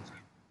pretty good.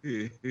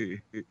 Well,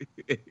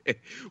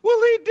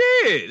 he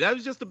did. That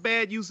was just a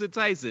bad use of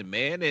Tyson,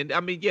 man. And I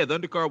mean, yeah, the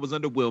undercard was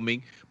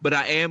underwhelming. But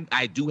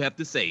I do have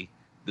to say,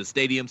 the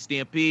Stadium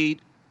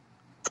Stampede,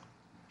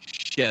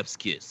 chef's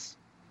kiss.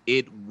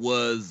 It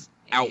was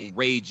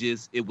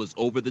outrageous. It was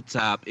over the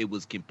top. It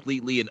was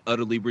completely and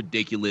utterly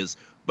ridiculous,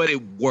 but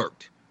it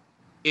worked.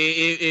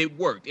 It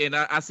worked. And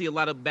I see a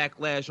lot of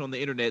backlash on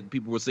the internet.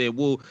 People were saying,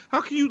 well,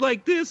 how can you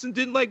like this and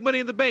didn't like Money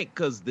in the Bank?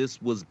 Because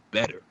this was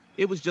better.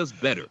 It was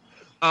just better.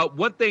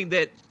 One thing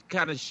that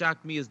kind of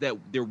shocked me is that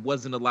there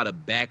wasn't a lot of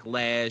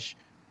backlash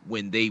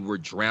when they were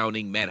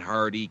drowning Matt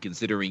Hardy,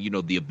 considering,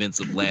 the events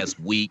of last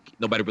week.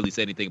 Nobody really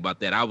said anything about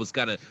that. I was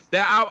kind of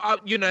that.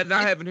 And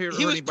I haven't heard.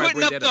 He was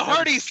putting up the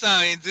Hardy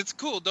signs. It's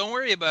cool. Don't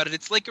worry about it.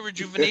 It's like a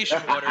rejuvenation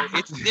water.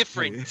 It's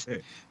different. There's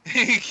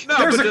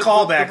a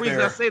callback the reason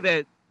there. I say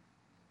that.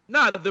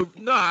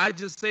 I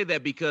just say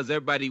that because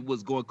everybody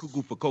was going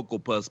cuckoo for Cocoa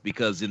Puffs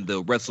because in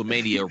the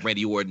WrestleMania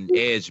Randy Orton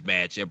Edge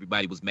match,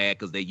 everybody was mad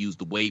because they used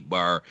the weight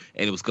bar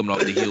and it was coming off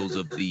the heels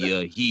of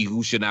the He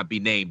Who Should Not Be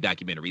Named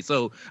documentary.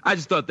 So I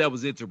just thought that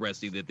was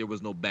interesting that there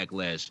was no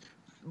backlash.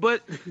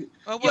 But the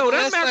that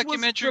last match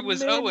documentary was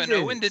tremendous.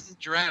 Owen. Owen didn't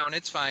drown.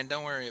 It's fine.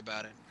 Don't worry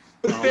about it.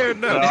 Fair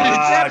enough.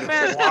 God, That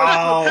match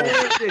wow.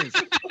 was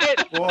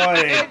tremendous. Boy,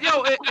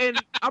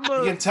 And I'm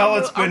you can tell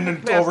it's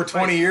been over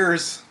 20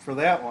 years for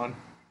that one.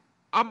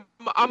 I'm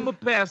a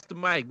pass the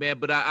mic, man,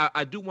 but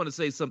I do want to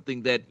say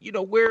something that,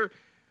 we're,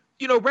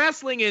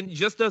 wrestling and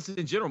just us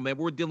in general, man,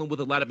 we're dealing with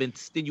a lot of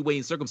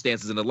extenuating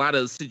circumstances and a lot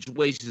of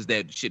situations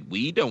that,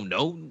 we don't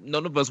know.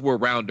 None of us were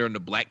around during the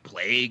Black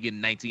Plague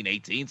in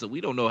 1918, so we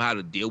don't know how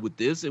to deal with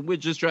this, and we're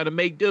just trying to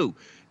make do.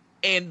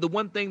 And the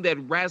one thing that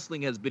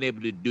wrestling has been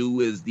able to do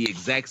is the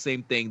exact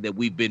same thing that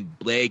we've been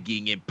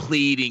begging and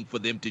pleading for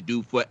them to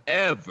do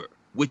forever,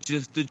 which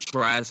is to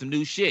try some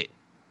new shit.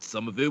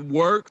 Some of it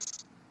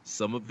works.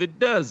 Some of it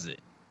doesn't.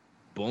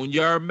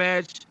 Boneyard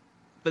match,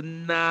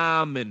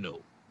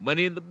 phenomenal.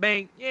 Money in the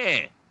Bank,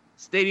 yeah.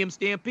 Stadium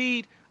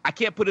Stampede, I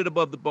can't put it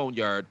above the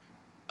Boneyard.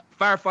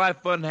 Firefly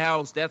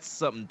Funhouse, that's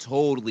something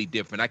totally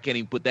different. I can't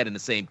even put that in the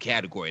same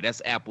category.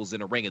 That's apples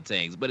and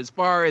orangutans. But as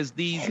far as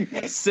these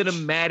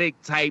cinematic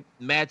type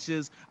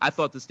matches, I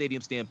thought the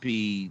Stadium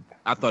Stampede,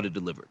 I thought it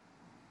delivered.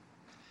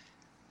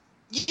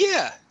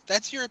 Yeah,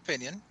 that's your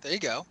opinion. There you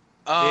go.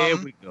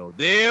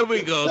 There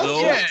we go.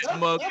 Those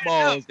smug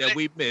balls that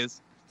we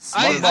missed.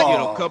 Smug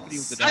balls. Company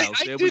was in the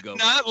house. I There we did go.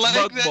 not like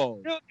Smug that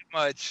balls. too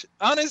much.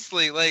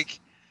 Honestly,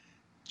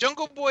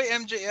 Jungle Boy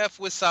MJF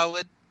was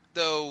solid,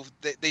 though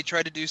they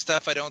tried to do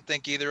stuff I don't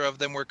think either of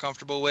them were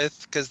comfortable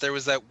with, because there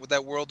was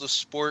that World of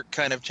Sport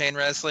kind of chain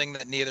wrestling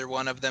that neither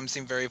one of them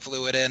seemed very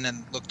fluid in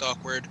and looked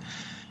awkward.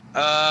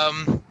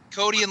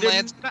 Cody and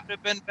Lance could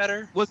have been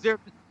better.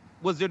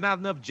 Was there not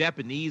enough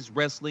Japanese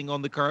wrestling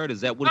on the card? Is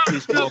that what it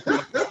pissed you off?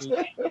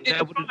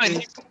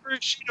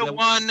 Kushida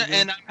won,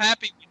 and I'm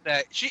happy with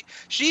that. She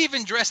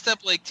even dressed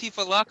up like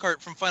Tifa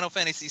Lockhart from Final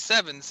Fantasy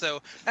VII,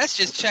 so that's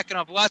just checking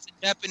off lots of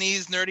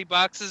Japanese nerdy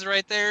boxes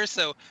right there.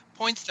 So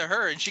points to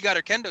her, and she got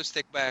her kendo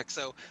stick back.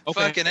 So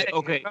fucking A.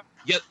 Okay.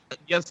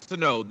 Yes or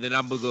no? Then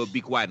I'm gonna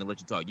be quiet and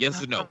let you talk.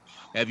 Yes or no?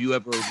 Have you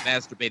ever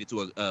masturbated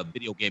to a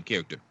video game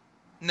character?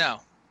 No.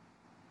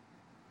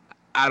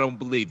 I don't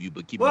believe you,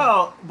 but keep.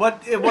 Well,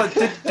 but it was.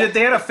 Did they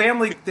had a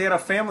Family? They had a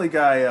Family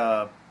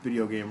Guy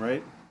video game,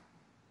 right?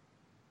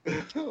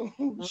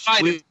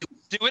 Why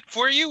do it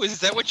for you?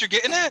 Is that what you're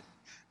getting at?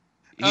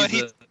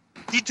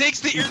 He takes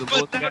the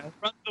earbuds out and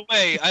runs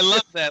away. I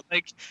love that.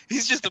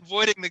 He's just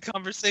avoiding the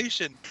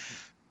conversation.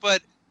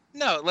 But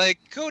no,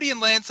 Cody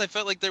and Lance, I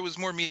felt like there was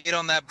more meat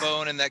on that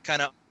bone, and that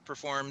kind of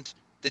performed.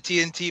 The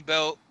TNT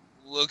belt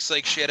looks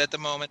like shit at the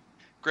moment.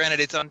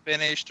 Granted, it's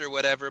unfinished or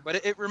whatever,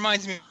 but it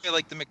reminds me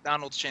of the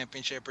McDonald's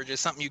championship or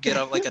just something you get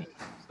out a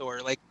store.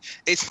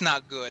 It's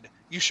not good.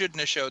 You shouldn't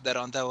have showed that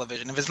on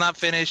television. If it's not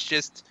finished,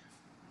 just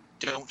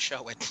don't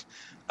show it.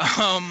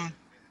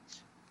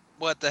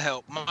 What the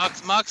hell?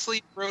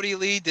 Moxley, Brody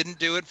Lee didn't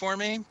do it for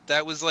me.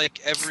 That was like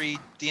every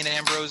Dean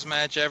Ambrose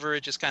match ever.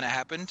 It just kind of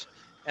happened.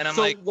 And I'm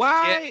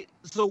why?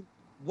 So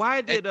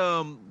Why did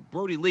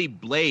Brody Lee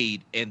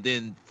blade and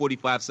then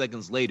 45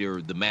 seconds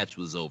later the match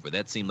was over?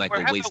 That seemed like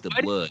a waste of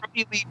blood.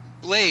 Brody Lee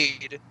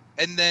blade,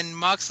 and then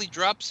Moxley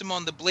drops him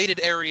on the bladed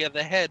area of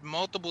the head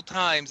multiple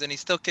times, and he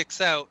still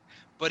kicks out,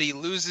 but he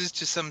loses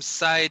to some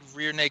side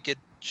rear naked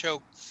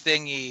choke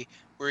thingy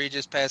where he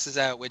just passes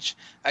out, which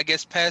I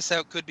guess pass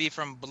out could be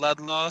from blood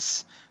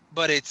loss,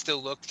 but it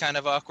still looked kind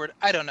of awkward.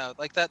 I don't know.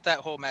 Like that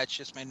whole match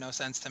just made no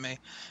sense to me.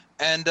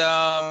 And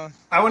I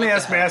want to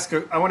ask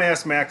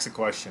Max a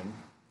question.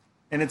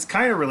 And it's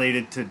kind of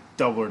related to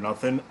Double or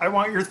Nothing. I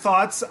want your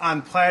thoughts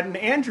on Platt and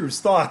Andrew's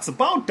thoughts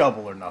about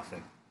Double or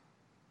Nothing.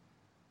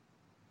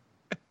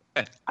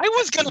 I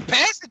was going to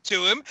pass it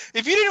to him.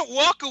 If you didn't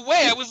walk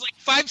away, I was like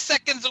 5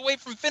 seconds away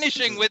from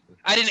finishing with,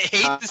 I didn't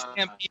hate the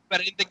Stampede,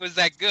 but I didn't think it was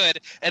that good.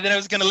 And then I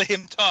was going to let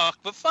him talk.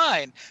 But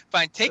fine.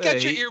 Take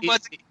out your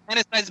earbuds and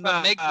fantasize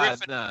about Meg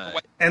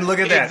Griffin. And look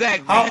at that.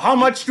 Exactly. How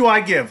much do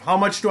I give? How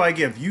much do I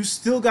give? You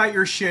still got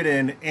your shit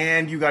in,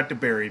 and you got to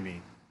bury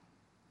me.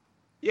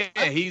 Yeah,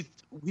 he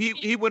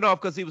went off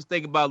because he was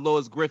thinking about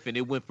Lois Griffin.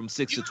 It went from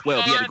 6 to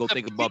 12. He had to go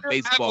think about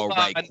baseball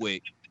right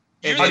quick.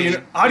 How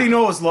do you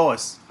know it was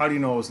Lois? How do you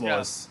know it was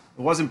Lois? Yeah.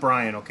 It wasn't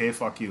Brian, okay?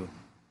 Fuck you.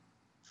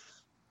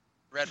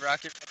 Red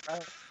Rocket.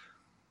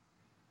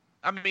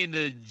 I mean,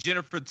 the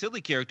Jennifer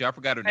Tilly character, I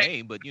forgot her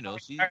name, but,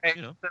 she,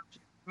 right.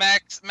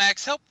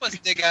 Max, help us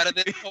dig out of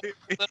this.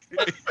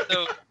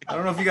 I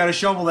don't know if you got a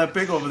shovel that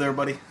big over there,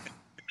 buddy.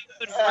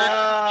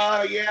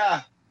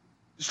 Yeah.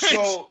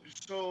 So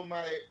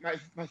my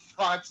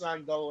thoughts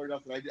on Double or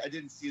Nothing. I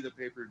didn't see the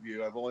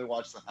pay-per-view. I've only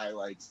watched the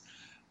highlights.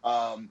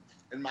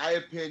 In my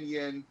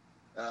opinion,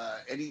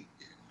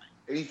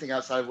 anything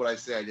outside of what I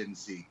say, I didn't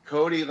see.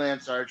 Cody,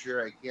 Lance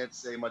Archer, I can't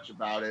say much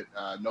about it.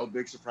 No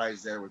big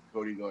surprise there with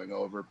Cody going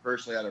over.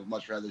 Personally, I'd have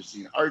much rather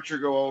seen Archer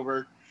go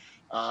over.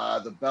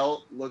 The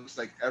belt looks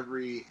like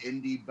every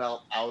indie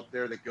belt out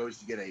there that goes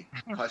to get a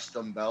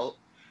custom belt.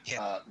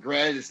 Yeah.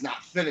 Granted, it's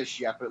not finished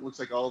yet, but it looks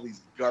like all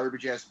these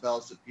garbage-ass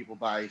belts that people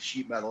buy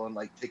sheet metal and,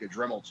 take a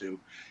Dremel to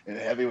and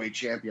a heavyweight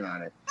champion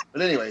on it.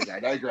 But anyways,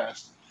 I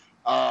digress.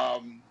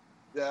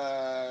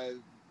 The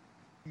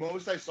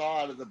most I saw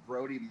out of the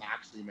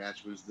Brody-Moxley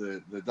match was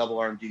the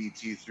double-arm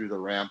DDT through the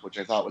ramp, which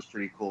I thought was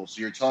pretty cool.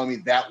 So you're telling me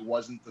that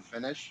wasn't the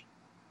finish?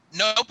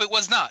 Nope, it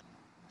was not.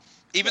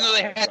 Even though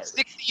they had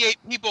 68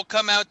 people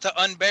come out to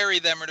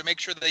unbury them or to make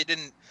sure that they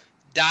didn't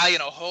die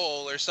in a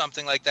hole or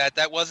something like that,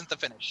 that wasn't the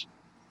finish.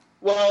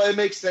 Well, it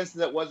makes sense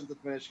that wasn't the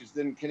finish because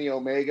then Kenny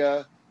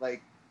Omega,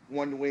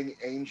 one-wing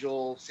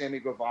angel Sammy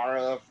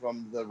Guevara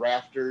from the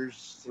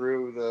rafters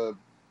through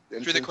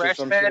the crash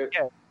pad?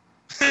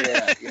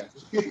 Yeah.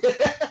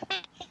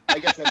 I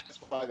guess that's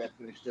why that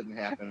finish didn't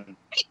happen.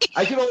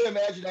 I can only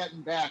imagine that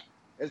in back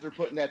as they're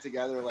putting that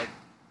together,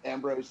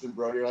 Ambrose and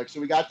Brody are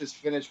so we got this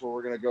finish where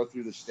we're going to go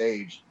through the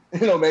stage.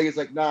 And Omega's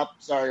like, nope,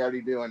 sorry,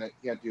 already doing it.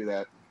 Can't do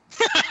that.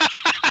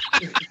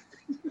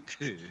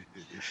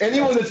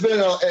 Anyone that's been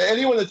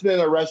in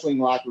a wrestling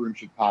locker room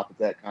should pop at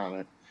that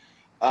comment.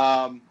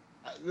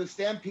 The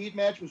Stampede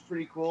match was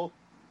pretty cool.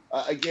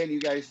 Again, you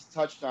guys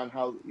touched on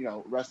how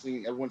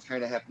wrestling. Everyone's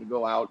kind of having to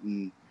go out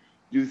and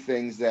do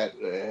things that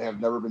have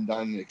never been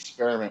done in an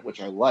experiment,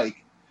 which I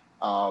like.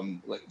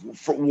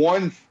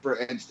 For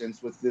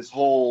instance, with this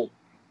whole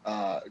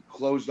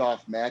closed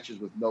off matches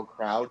with no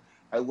crowd,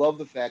 I love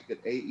the fact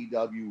that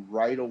AEW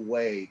right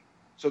away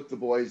took the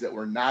boys that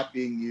were not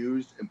being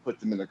used and put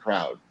them in the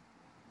crowd.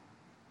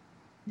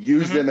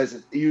 Use them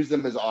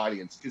as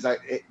audience because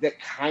that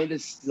kind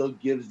of still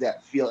gives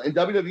that feel. And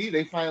WWE,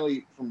 they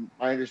finally, from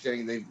my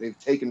understanding, they've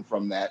taken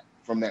from that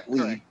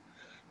league, right.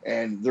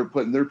 And they're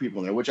putting their people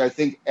in there, which I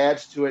think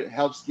adds to it,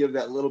 helps give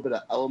that little bit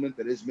of element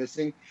that is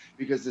missing.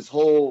 Because this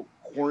whole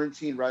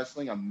quarantine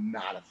wrestling, I'm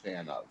not a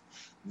fan of.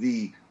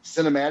 The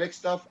cinematic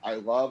stuff, I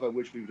love. I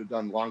wish we would have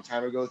done a long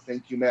time ago.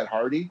 Thank you, Matt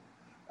Hardy.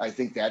 I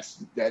think that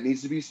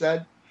needs to be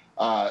said.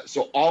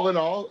 So all in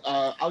all,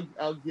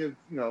 I'll give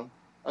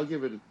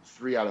it a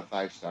 3 out of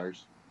 5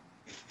 stars.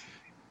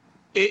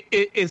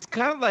 It's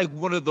kind of like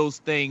one of those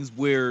things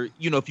where,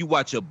 if you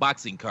watch a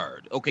boxing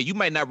card, okay, you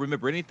might not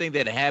remember anything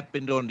that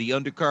happened on the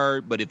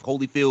undercard, but if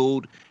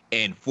Holyfield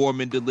and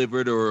Foreman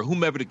delivered or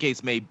whomever the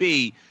case may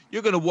be,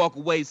 you're going to walk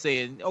away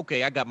saying,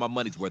 okay, I got my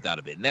money's worth out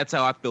of it. And that's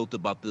how I felt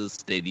about the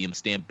Stadium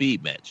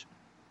Stampede match.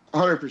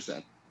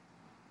 100%.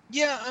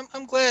 Yeah,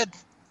 I'm glad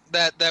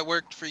that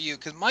worked for you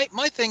because my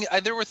thing,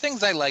 there were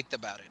things I liked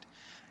about it.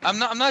 I'm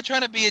not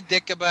trying to be a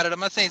dick about it. I'm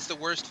not saying it's the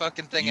worst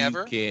fucking thing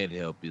ever. You can't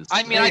help yourself.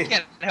 I mean, I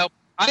can't help.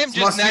 I am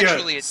just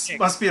naturally a dick.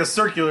 Must be a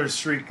circular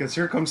streak because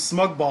here comes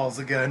Smug Balls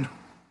again.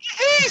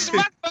 Hey,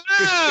 Smug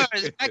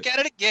Balls! Back at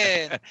it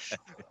again.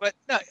 But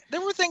no,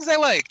 there were things I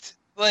liked.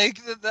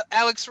 Like the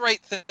Alex Wright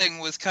thing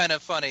was kind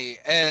of funny,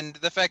 and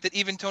the fact that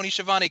even Tony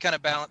Schiavone kind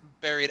of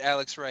buried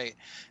Alex Wright,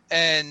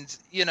 and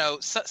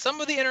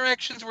some of the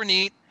interactions were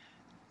neat.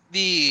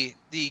 The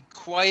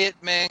quiet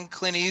man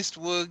Clint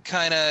Eastwood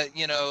kind of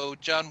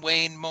John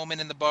Wayne moment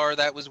in the bar,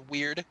 that was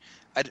weird.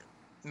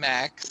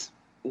 Max,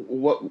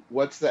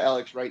 what's the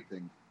Alex Wright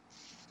thing?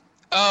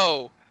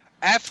 Oh,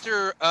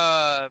 after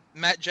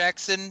Matt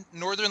Jackson,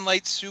 Northern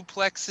Lights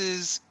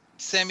suplexes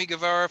Sammy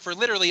Guevara for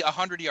literally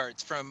 100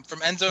 yards from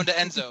end zone to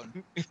end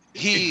zone.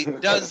 He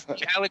does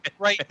the Alex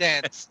Wright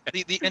dance,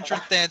 the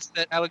entrance dance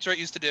that Alex Wright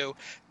used to do,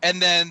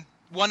 and then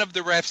one of the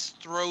refs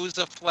throws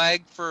a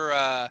flag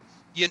for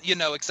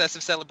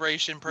excessive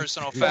celebration,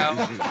 personal foul,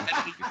 and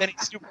then he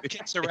super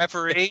kicks a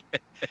referee.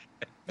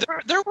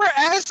 There were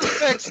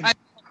aspects.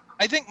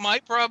 I think my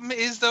problem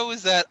is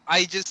that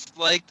I just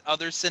liked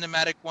other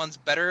cinematic ones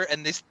better,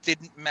 and this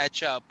didn't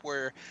match up.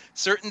 Where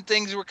certain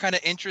things were kind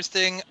of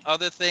interesting,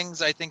 other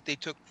things I think they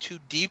took too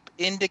deep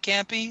into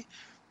campy,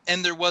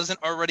 and there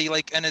wasn't already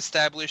like an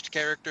established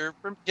character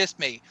for just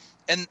me.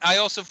 And I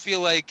also feel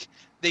like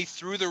they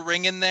threw the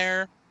ring in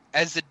there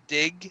as a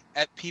dig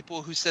at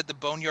people who said the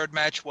Boneyard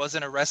match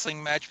wasn't a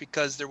wrestling match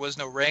because there was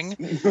no ring.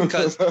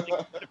 Because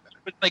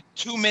like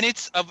 2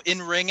 minutes of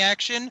in-ring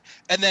action,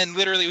 and then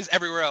literally it was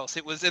everywhere else.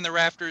 It was in the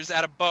rafters,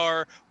 at a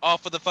bar,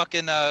 off of the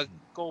fucking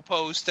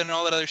goalpost, and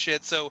all that other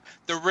shit. So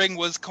the ring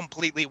was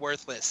completely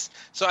worthless.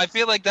 So I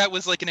feel like that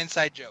was like an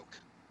inside joke.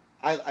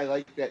 I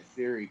like that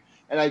theory.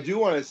 And I do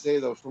want to say,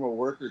 though, from a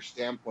worker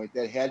standpoint,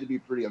 that had to be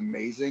pretty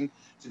amazing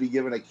to be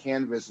given a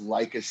canvas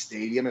like a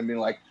stadium and being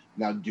like,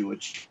 now do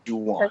what you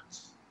want.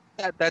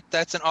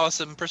 That's an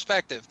awesome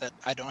perspective that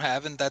I don't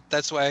have, and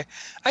that's why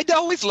I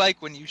always like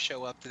when you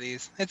show up to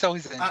these. It's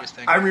always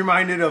interesting. I'm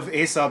reminded of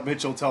Aesop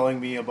Mitchell telling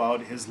me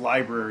about his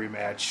library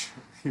match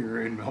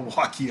here in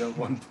Milwaukee at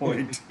one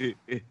point. Did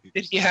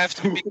he have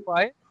to be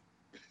quiet?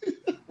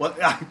 Well,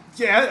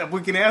 yeah,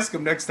 we can ask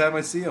him next time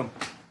I see him.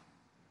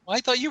 Well,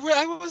 I thought you were.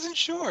 I wasn't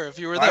sure if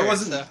you were there. I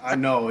wasn't. So. I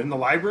know in the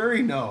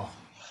library. No.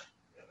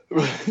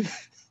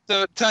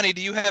 So, Tony,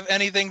 do you have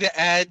anything to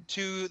add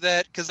to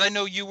that? Because I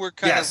know you were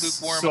kind of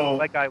lukewarm. So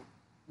like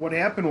what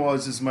happened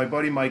was my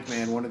buddy Mike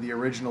Man, one of the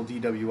original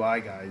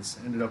DWI guys,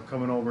 ended up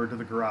coming over to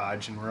the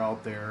garage, and we're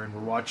out there, and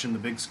we're watching the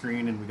big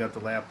screen, and we got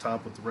the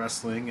laptop with the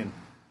wrestling, and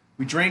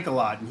we drank a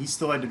lot, and he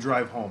still had to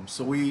drive home.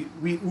 So we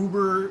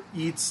Uber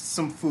Eats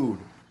some food.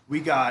 We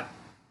got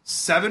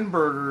 7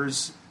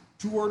 burgers,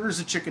 2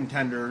 orders of chicken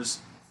tenders,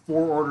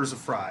 4 orders of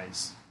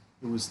fries.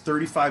 It was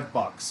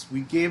 $35.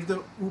 We gave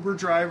the Uber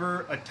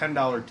driver a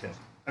 $10 tip.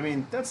 I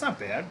mean, that's not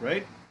bad,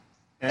 right?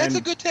 And that's a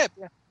good tip.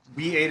 Yeah.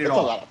 We ate it that's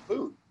all. That's a lot of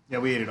food. Yeah,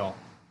 we ate it all.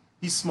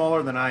 He's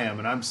smaller than I am,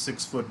 and I'm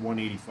 6 foot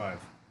 185.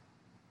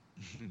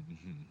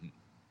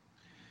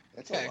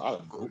 That's a lot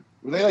of food.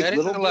 Were they like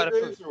little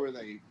burgers, or were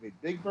they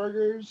big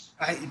burgers?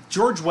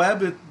 George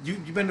Webb. You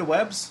been to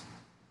Webb's?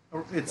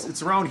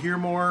 It's around here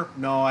more.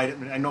 No,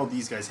 I know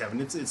these guys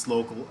haven't. It's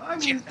local. I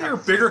mean, they're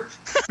bigger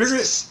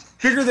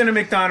than a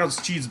McDonald's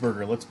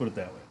cheeseburger. Let's put it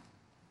that way.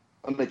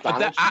 A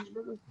McDonald's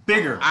cheeseburger?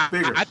 Bigger.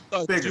 I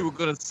thought you were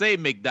gonna say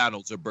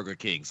McDonald's or Burger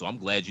King, so I'm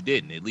glad you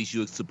didn't. At least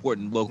you're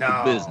supporting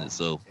local business.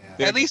 So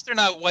at least they're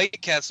not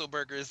White Castle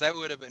burgers. That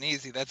would have been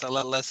easy. That's a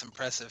lot less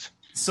impressive.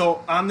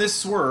 So on this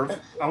swerve,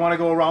 I want to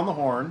go around the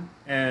horn,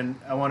 and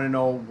I want to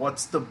know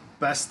what's the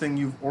best thing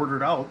you've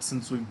ordered out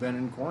since we've been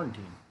in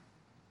quarantine.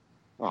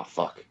 Oh,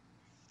 fuck.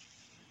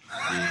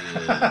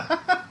 yeah.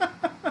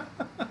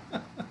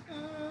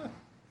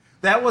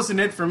 That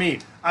wasn't it for me.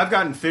 I've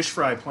gotten fish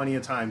fry plenty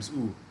of times.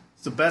 Ooh,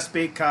 it's the best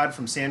baked cod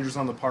from Sanders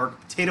on the Park.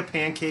 Potato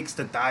pancakes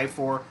to die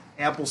for.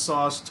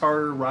 Applesauce,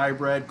 tartar, rye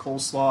bread,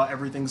 coleslaw.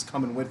 Everything's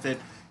coming with it.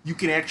 You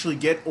can actually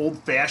get old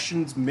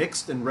fashions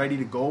mixed and ready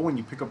to go when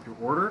you pick up your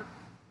order.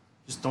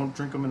 Just don't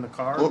drink them in the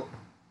car. Well,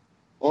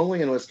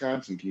 only in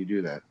Wisconsin can you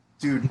do that.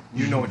 Dude,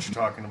 you know what you're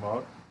talking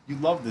about. You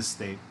love this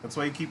state. That's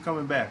why you keep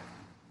coming back.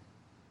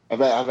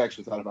 I've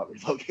actually thought about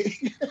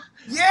relocating.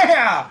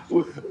 Yeah.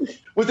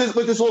 With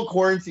this whole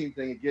quarantine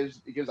thing, it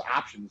gives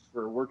options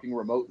for working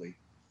remotely.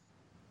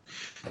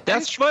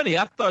 That's funny.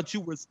 I thought you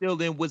were still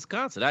in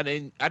Wisconsin. I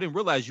didn't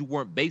realize you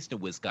weren't based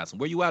in Wisconsin.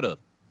 Where you out of?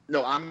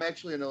 No, I'm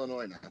actually in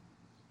Illinois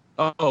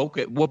now. Oh,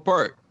 okay. What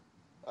part?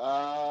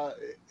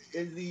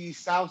 In the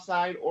South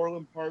Side,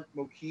 Orland Park,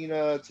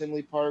 Mokina,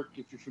 Tinley Park,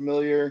 if you're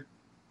familiar.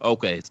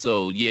 Okay,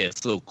 so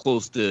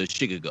close to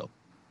Chicago.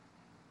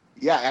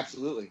 Yeah,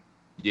 absolutely.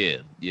 Yeah.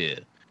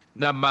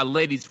 Now my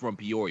lady's from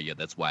Peoria.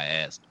 That's why I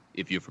asked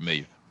if you're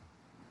familiar.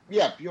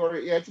 Yeah,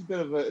 Peoria. Yeah, it's a bit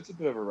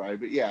of a ride,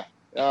 but yeah.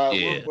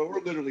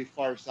 We're literally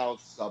far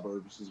south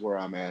suburbs is where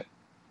I'm at.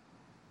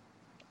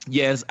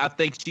 Yes, I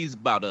think she's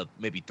about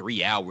maybe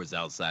 3 hours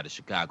outside of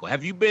Chicago.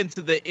 Have you been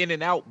to the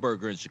In-N-Out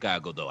Burger in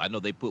Chicago, though? I know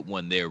they put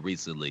one there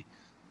recently.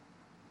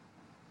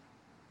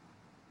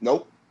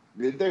 Nope.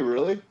 Did they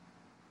really?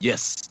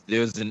 Yes,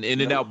 there's an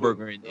In-N-Out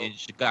Burger in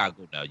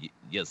Chicago now.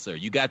 Yes, sir.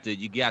 You got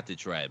to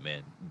try it,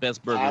 man.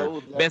 Best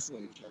burger, best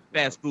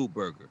fast food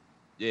burger.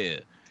 Yeah.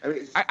 I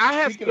mean, I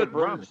have good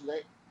ramen.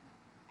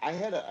 I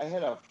had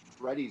a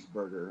Freddy's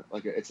burger.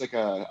 It's like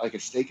a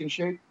steak and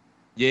shake.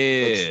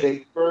 Yeah. Like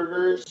steak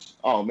burgers.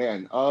 Oh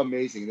man,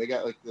 amazing. They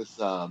got like this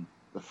the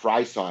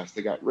fry sauce.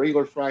 They got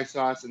regular fry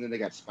sauce, and then they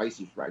got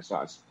spicy fry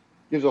sauce.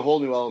 Gives a whole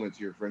new element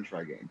to your French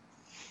fry game.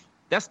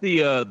 That's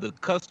the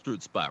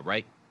custard spot,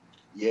 right?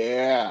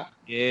 Yeah.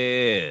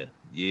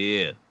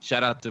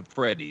 Shout out to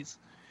Freddy's.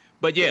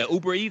 But yeah,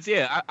 Uber Eats.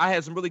 Yeah, I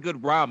had some really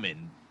good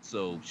ramen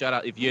So shout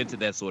out if you're into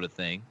that sort of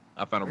thing.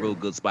 I found a real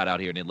good spot out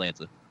here in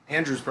Atlanta.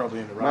 Andrew's probably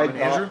into ramen.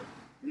 Andrew?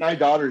 My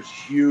daughter's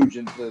huge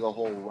into the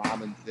whole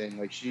ramen thing.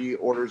 Like, she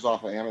orders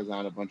off of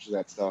Amazon a bunch of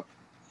that stuff.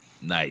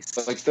 Nice.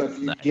 But, like, stuff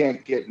you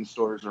can't get in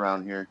stores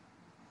around here.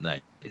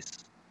 Nice.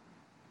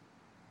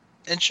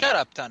 And shut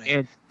up,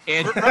 Tony.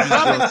 And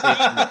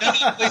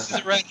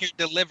places around here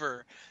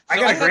deliver. I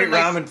got a great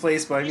ramen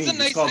place by me.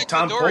 It's called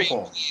Tom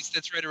Popo. Place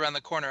that's right around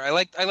the corner. I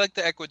like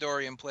the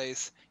Ecuadorian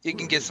place. You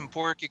can get some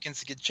pork. You can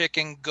get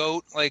chicken,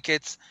 goat. Like,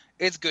 it's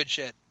good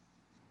shit.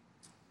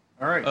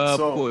 All right. Of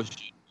course.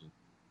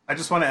 I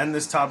just want to end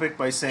this topic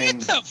by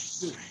saying,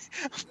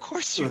 of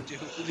course you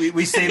do.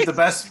 We saved the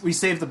best. We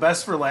saved the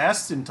best for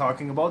last in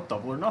talking about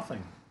Double or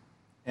Nothing,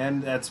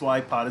 and that's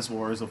why Pot is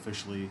War is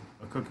officially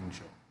a cooking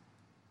show.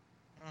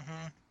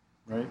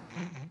 Right?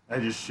 I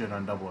just shit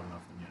on Double or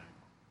Nothing. Yeah.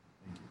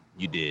 Thank you.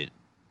 You did.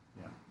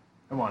 Yeah.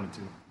 I wanted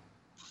to.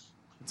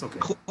 It's okay.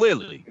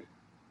 Clearly.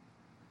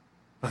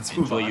 Let's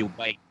move on. Enjoy your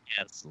White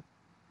Castle.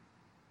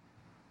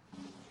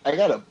 I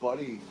got a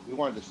buddy. We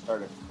wanted to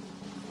start a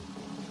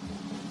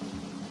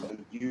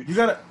You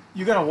got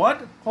a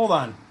what? Hold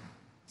on.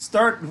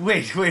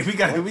 Wait. We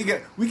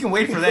can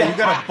wait for that. You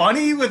got a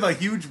bunny with a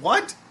huge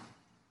what?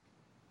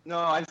 No,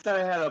 I said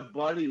I had a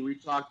buddy. We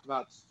talked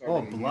about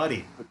starting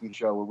a cooking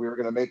show where we were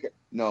going to make it.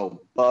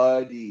 No,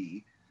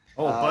 buddy.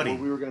 Buddy.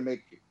 Where we were going to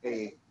make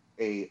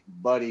a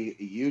buddy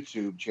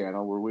YouTube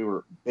channel where we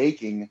were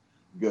baking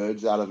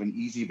goods out of an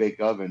easy bake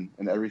oven,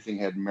 and everything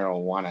had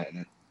marijuana in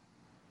it.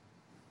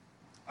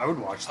 I would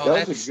watch that.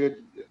 That was a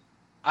good.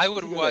 I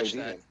would watch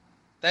that.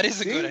 That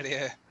is a good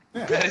idea.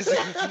 Yeah. That is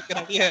a good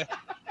idea.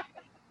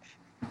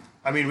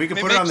 I mean, we could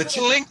put it on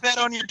the link that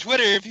on your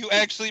Twitter if you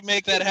actually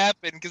make that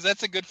happen, because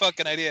that's a good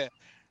fucking idea.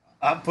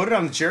 Put it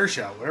on the chair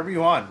shot, whatever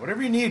you want,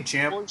 whatever you need,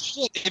 champ. Oh,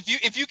 shit.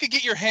 If you could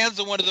get your hands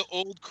on one of the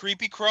old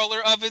creepy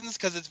crawler ovens,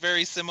 because it's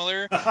very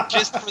similar,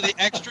 just for the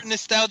extra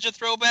nostalgia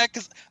throwback,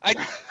 because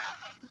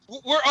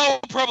we're all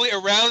probably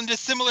around a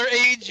similar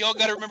age. Y'all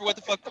got to remember what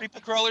the fuck creepy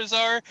crawlers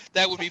are.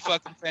 That would be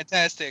fucking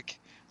fantastic.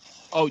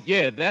 Oh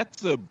yeah,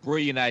 that's a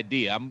brilliant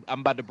idea. I'm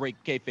about to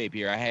break kayfabe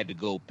here. I had to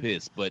go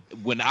piss, but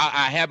when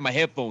I have my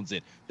headphones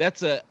in,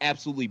 that's a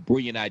absolutely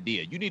brilliant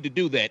idea. You need to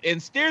do that and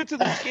steer to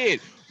the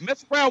kid.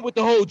 Mess around with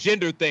the whole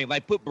gender thing,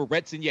 like put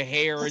barrettes in your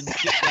hair and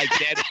shit like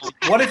that.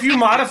 What if you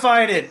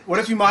modified it? What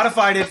if you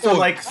modified it for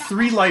like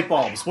 3 light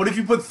bulbs? What if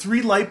you put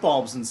 3 light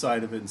bulbs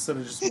inside of it instead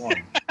of just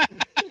 1?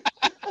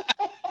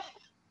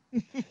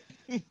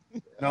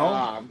 No,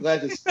 I'm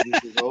glad this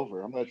is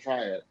over. I'm gonna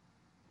try it.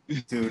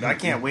 Dude, I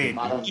can't wait.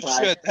 You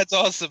should. That's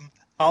awesome.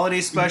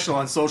 Holiday special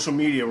on social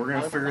media. We're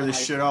gonna figure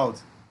this shit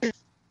out.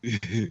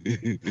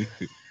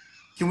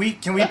 Can we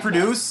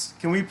produce?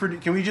 Can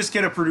we just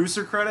get a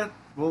producer credit?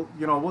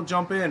 We'll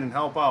jump in and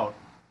help out.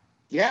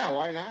 Yeah,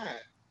 why not?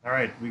 All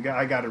right,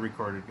 I got it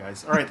recorded,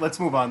 guys. All right, let's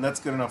move on. That's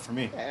good enough for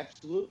me.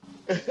 Absolutely.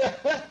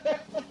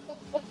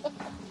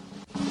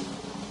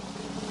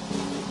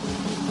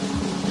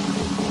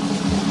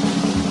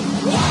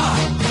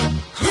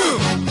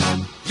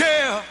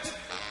 Yeah.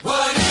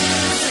 What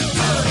is it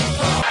good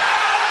for?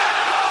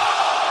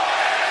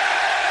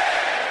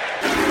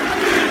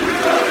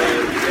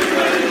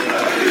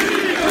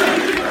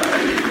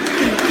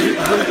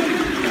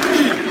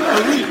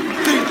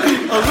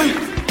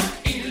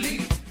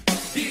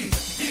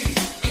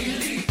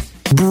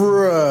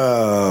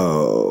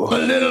 Bro. A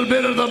little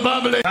bit of the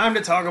bubbly. Time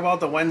to talk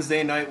about the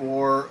Wednesday Night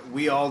War.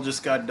 We all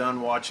just got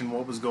done watching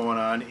what was going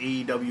on.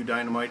 AEW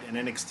Dynamite and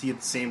NXT at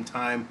the same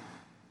time.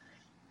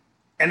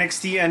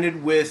 NXT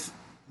ended with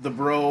the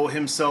bro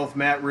himself,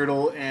 Matt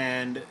Riddle,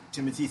 and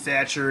Timothy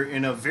Thatcher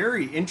in a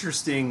very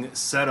interesting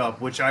setup,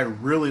 which I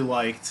really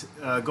liked.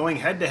 Going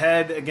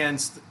head-to-head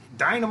against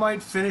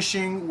Dynamite,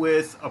 finishing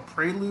with a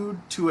prelude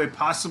to a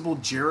possible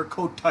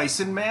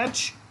Jericho-Tyson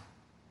match.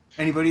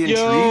 Anybody intrigued?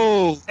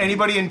 Yo!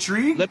 Anybody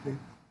intrigued?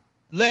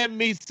 Let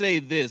me say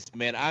this,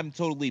 man. I'm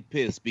totally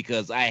pissed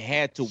because I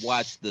had to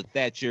watch the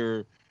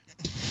Thatcher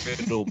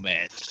Riddle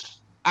match.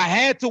 I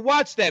had to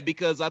watch that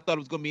because I thought it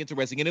was going to be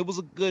interesting, and it was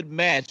a good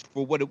match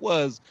for what it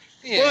was.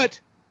 Yeah. But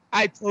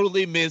I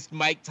totally missed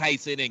Mike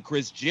Tyson and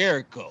Chris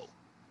Jericho,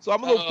 so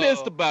I'm a little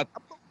pissed about.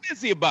 I'm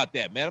busy about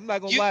that, man. I'm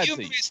not going to lie to you.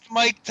 You missed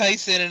Mike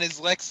Tyson and his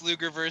Lex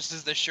Luger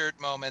versus the shirt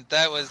moment.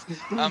 That was.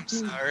 I'm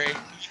sorry.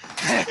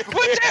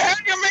 What the hell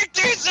you make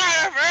these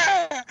out of?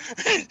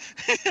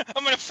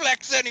 I'm gonna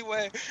flex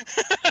anyway.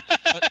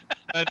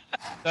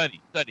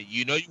 Sonny,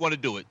 you know you want to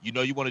do it. You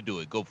know you want to do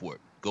it. Go for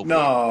it. Go for it.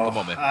 Come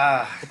on, man.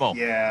 Come on.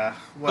 Yeah.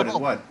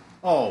 What?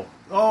 Oh,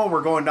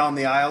 we're going down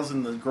the aisles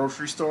in the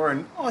grocery store,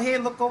 and hey,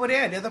 look over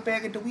there. There's a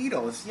bag of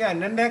Doritos. Yeah,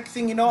 and the next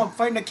thing you know, I'm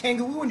fighting a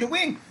kangaroo in the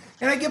ring.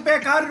 And I get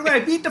back out of the way. I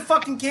beat the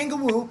fucking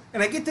kangaroo,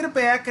 and I get to the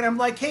back, and I'm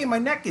like, hey, my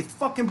neck is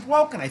fucking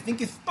broken. I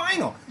think it's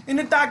spinal. And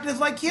the doctor's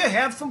like, here,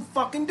 have some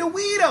fucking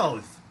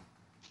Doritos.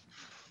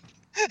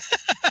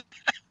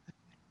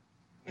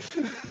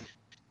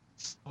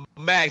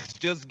 Max,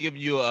 just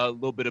giving you a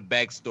little bit of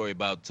backstory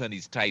about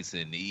Tony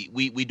Tyson.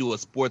 We do a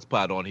sports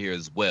pod on here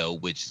as well,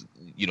 which,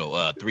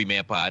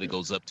 three-man pod. It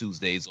goes up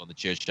Tuesdays on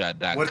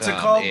thechairshot.com. What's it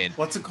called? And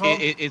What's it called?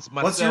 It's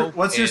myself.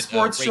 What's your and,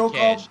 sports Ray show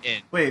Cash, called?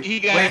 And Wait, he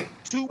got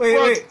two wait.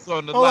 brothers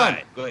on the Hold line.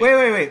 on. Go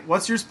ahead. Wait.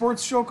 What's your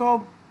sports show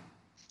called?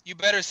 You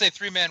better say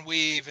three-man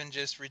weave and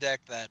just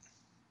redact that.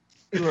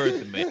 You heard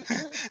the man.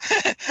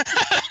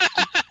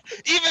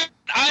 Even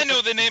I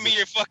know the name of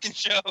your fucking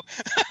show.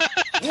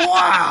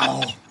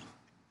 Wow.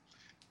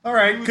 All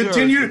right, You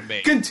continue heard the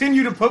man.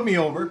 continue to put me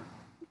over.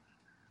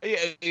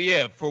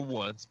 Yeah, for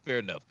once, fair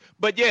enough.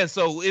 But yeah,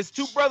 so it's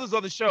two brothers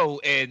on the show,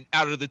 and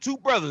out of the two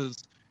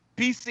brothers,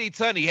 PC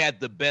Tunney had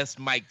the best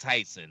Mike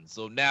Tyson.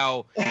 So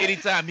now,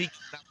 anytime he gets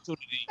an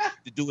opportunity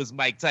to do his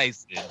Mike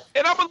Tyson,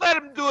 and I'm gonna let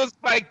him do his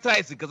Mike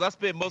Tyson because I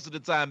spend most of the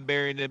time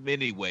burying him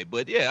anyway.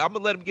 But yeah, I'm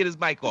gonna let him get his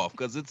mic off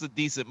because it's a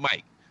decent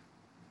mic.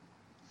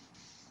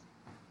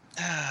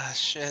 Ah,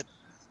 shit.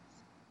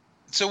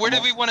 So where do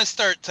we want to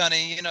start,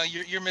 Tunney?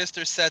 Your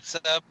Mr. sets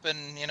up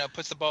and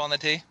puts the ball on the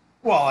tee.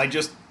 Well, I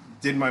just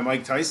did my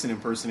Mike Tyson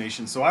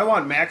impersonation, so I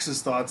want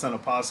Max's thoughts on a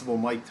possible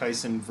Mike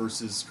Tyson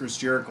versus Chris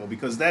Jericho,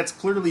 because that's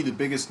clearly the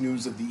biggest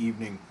news of the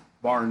evening,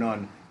 bar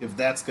none, if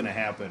that's going to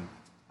happen.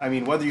 I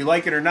mean, whether you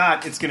like it or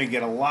not, it's going to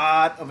get a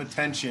lot of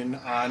attention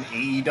on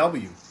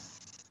AEW.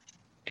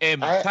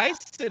 And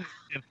Tyson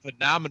in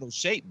phenomenal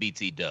shape,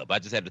 BT Dub. I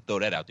just had to throw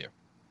that out there.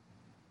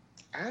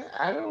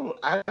 I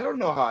don't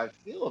know how I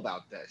feel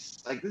about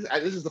this. Like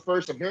this is the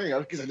first I'm hearing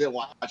of because I didn't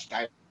watch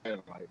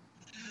Dynamite.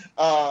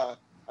 I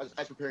was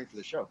preparing for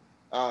the show.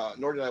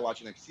 Nor did I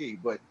watch NXT.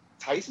 But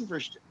Tyson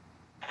versus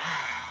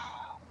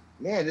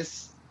man,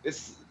 this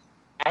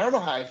I don't know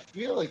how I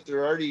feel. Like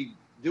they're already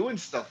doing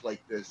stuff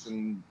like this,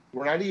 and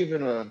we're not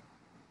even a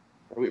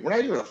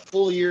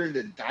full year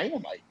into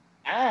Dynamite.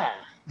 I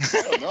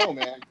don't know,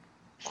 man.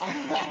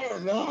 I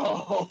don't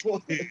know.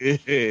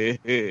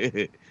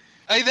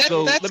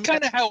 That's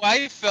kind of how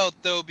I felt,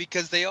 though,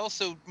 because they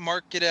also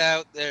market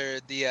out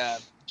the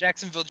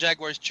Jacksonville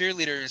Jaguars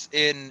cheerleaders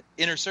in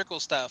Inner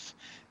Circle stuff,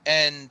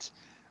 and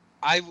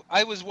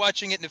I was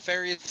watching it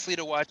nefariously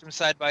to watch them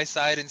side by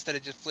side instead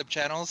of just flip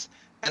channels,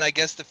 and I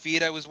guess the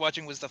feed I was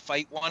watching was the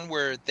fight one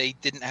where they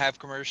didn't have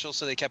commercials,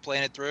 so they kept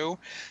playing it through.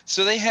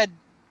 So they had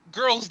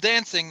girls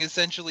dancing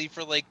essentially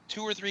for like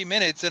 2 or 3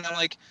 minutes, and I'm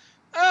like,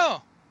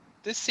 oh,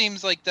 this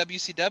seems like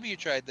WCW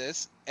tried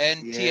this,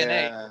 and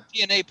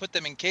TNA put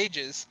them in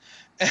cages,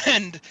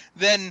 and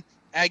then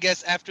I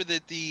guess after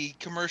the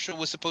commercial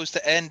was supposed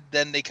to end,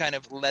 then they kind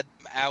of let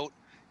them out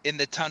in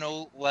the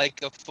tunnel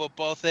like a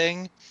football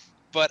thing.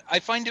 But I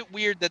find it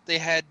weird that they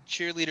had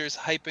cheerleaders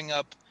hyping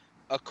up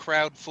a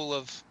crowd full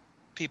of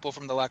people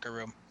from the locker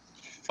room.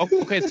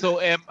 Okay, so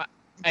am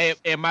I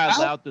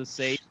allowed to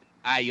say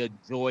I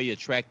enjoy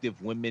attractive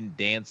women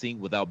dancing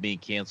without being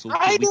canceled?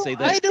 Can we say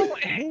that? I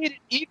don't hate it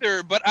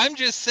either, but I'm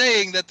just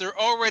saying that they're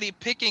already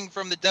picking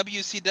from the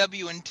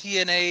WCW and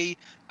TNA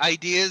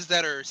ideas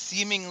that are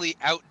seemingly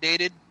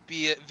outdated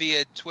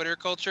via Twitter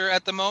culture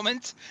at the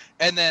moment.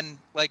 And then,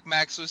 like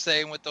Max was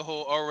saying, with the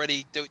whole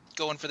already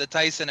going for the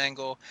Tyson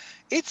angle,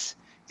 it's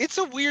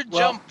a weird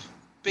jump,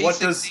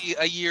 basically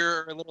a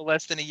year or a little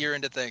less than a year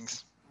into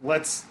things.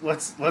 Let's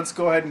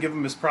go ahead and give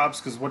him his props,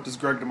 because what does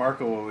Greg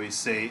DeMarco always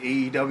say?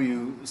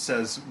 AEW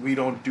says we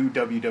don't do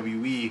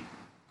WWE.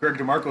 Greg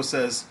DeMarco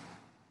says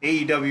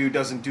AEW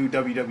doesn't do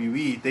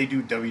WWE, they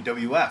do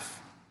WWF.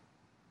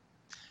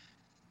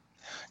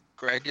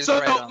 Greg is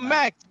right on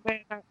Max,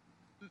 man,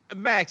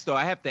 Max, though,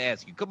 I have to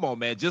ask you, come on,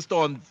 man, just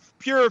on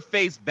pure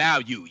face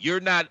value, you're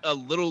not a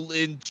little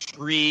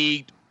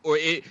intrigued, or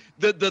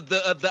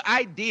the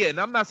idea, and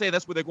I'm not saying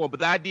that's where they're going, but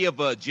the idea of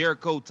a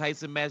Jericho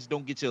Tyson match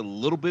don't get you a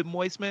little bit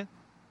moist, man?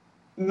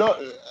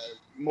 No,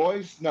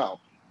 moist, no.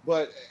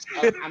 But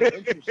I'm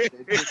interested.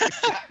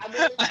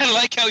 I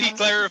like how he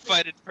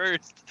clarified it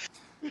first.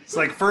 It's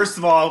like, first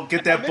of all,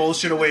 get that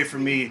bullshit away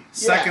from me.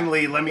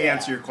 Secondly, let me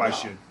answer your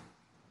question.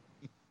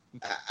 No.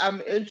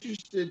 I'm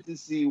interested to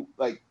see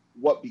like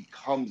what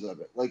becomes of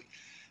it. Like,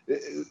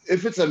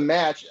 if it's a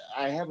match,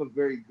 I have a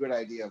very good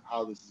idea of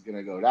how this is going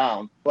to go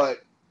down.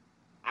 But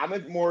I'm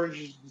more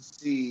interested to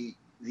see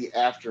the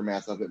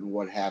aftermath of it and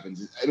what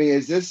happens. I mean,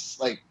 is this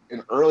like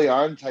an early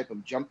on type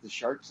of jump the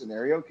shark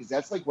scenario? Because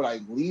that's like what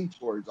I lean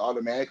towards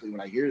automatically when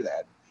I hear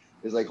that.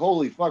 Is like,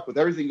 holy fuck, with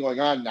everything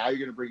going on, now you're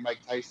going to bring Mike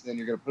Tyson in,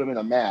 you're going to put him in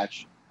a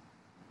match.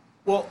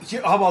 Well,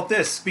 how about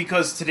this?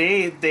 Because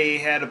today they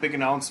had a big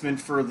announcement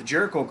for the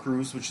Jericho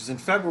Cruise, which is in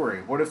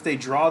February. What if they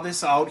draw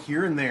this out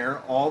here and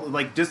there?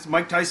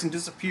 Mike Tyson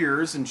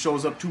disappears and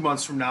shows up 2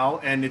 months from now,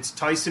 and it's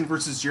Tyson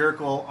versus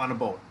Jericho on a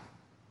boat.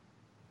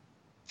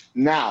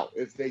 Now,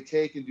 if they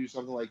take and do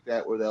something like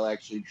that where they'll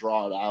actually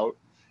draw it out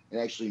and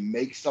actually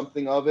make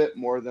something of it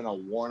more than a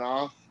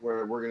one-off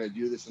where we're going to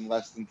do this in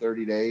less than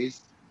 30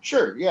 days,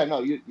 sure, yeah,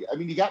 no, you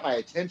got my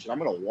attention. I'm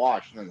going to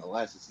watch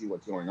nonetheless to see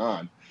what's going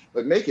on.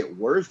 But make it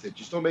worth it.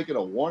 Just don't make it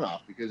a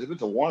one-off, because if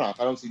it's a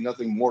one-off, I don't see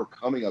nothing more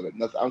coming of it.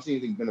 I don't see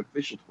anything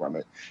beneficial from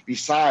it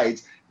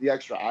besides the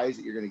extra eyes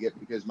that you're going to get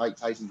because Mike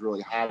Tyson's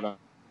really hot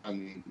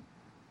on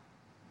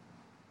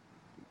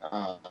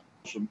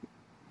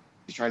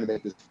he's trying to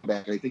make this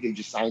comeback. I think he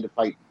just signed to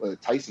fight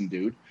Tyson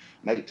dude.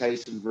 Mike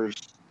Tyson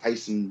versus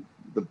Tyson.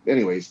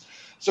 Anyways,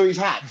 so he's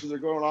hot. So they're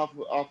going off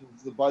of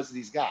the buzz that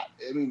he's got.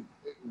 I mean,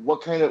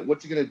 what's it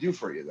going to do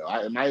for you though?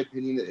 In my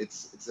opinion,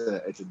 it's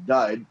a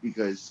dud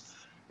because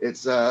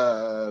it's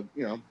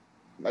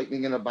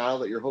lightning in a bottle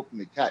that you're hoping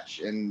to catch.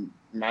 And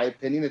in my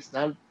opinion, it's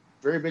not a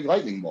very big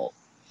lightning bolt.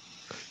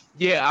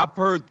 Yeah, I've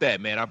heard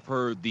that, man. I've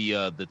heard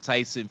the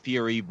Tyson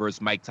Fury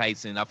versus Mike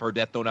Tyson. I've heard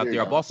that thrown out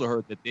there. I've also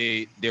heard that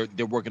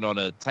they're working on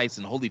a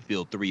Tyson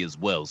Holyfield 3 as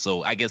well.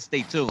 So I guess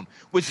stay tuned.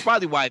 Which is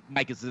probably why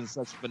Mike is in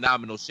such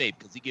phenomenal shape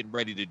because he's getting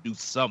ready to do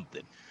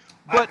something.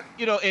 But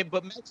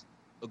Max,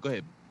 go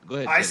ahead.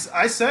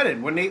 I said it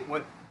when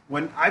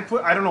I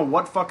don't know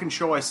what fucking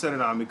show I said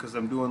it on because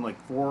I'm doing like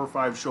 4 or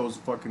 5 shows a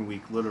fucking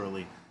week,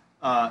 literally.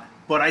 But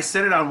I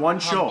said it on one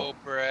show.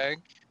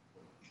 Brag.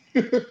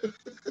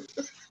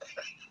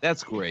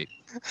 That's great.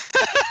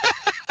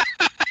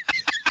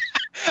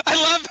 I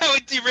love how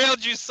it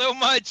derailed you so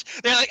much.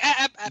 They're like,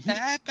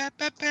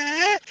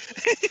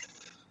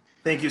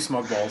 Thank you,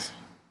 Smug Balls.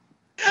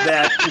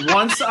 That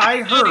once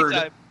I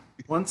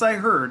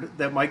heard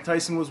that Mike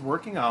Tyson was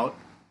working out,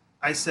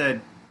 I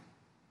said,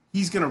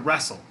 he's going to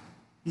wrestle.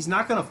 He's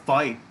not going to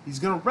fight. He's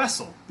going to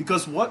wrestle.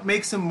 Because what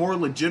makes him more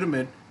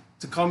legitimate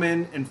to come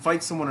in and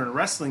fight someone in a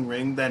wrestling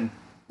ring than,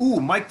 ooh,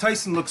 Mike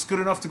Tyson looks good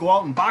enough to go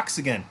out and box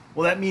again.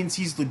 Well, that means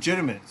he's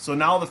legitimate. So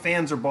now the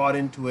fans are bought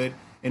into it.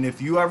 And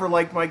if you ever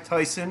like Mike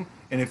Tyson,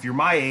 and if you're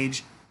my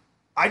age,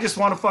 I just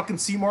want to fucking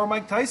see more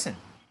Mike Tyson.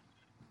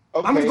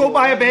 Okay, I'm going to go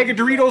buy a bag of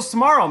Doritos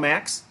tomorrow,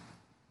 Max.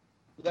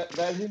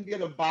 Let him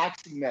get a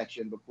boxing match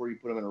in before you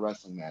put him in a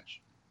wrestling match.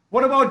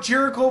 What about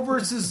Jericho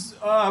versus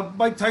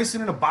Mike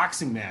Tyson in a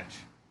boxing match?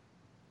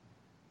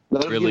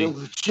 Let him get a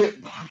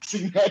legit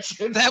boxing match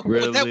in. That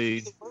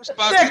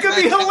could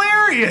be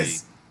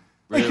hilarious.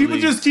 Like, people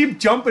just keep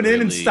jumping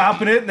in and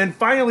stopping it, and then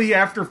finally,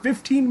 after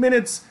 15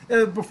 minutes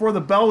before the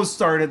bell was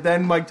started,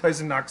 then Mike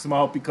Tyson knocks him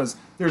out because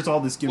there's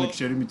all this gimmick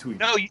shit in between.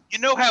 No, you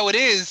know how it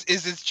is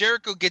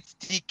Jericho gets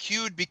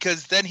DQ'd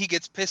because then he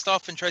gets pissed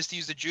off and tries to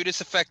use the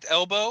Judas effect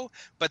elbow,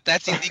 but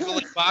that's illegal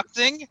in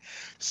boxing.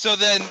 So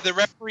then the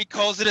referee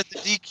calls it at the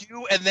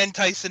DQ, and then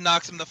Tyson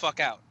knocks him the fuck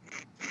out.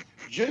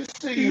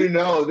 Just so you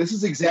know, this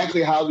is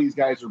exactly how these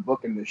guys are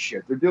booking this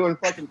shit. They're doing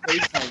fucking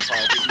FaceTime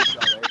calls with each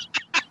other.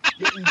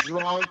 Getting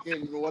drunk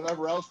and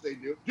whatever else they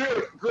do.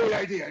 Dude, great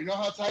idea. You know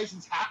how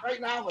Tyson's hot right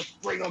now? Let's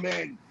bring him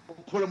in. We'll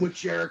put him with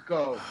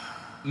Jericho.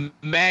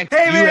 Max, you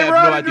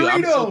have no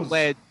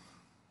idea.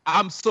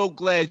 I'm so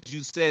glad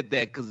you said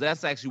that because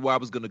that's actually where I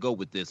was going to go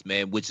with this,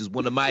 man, which is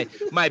one of my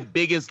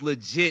biggest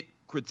legit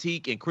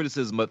critique and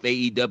criticism of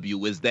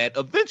AEW is that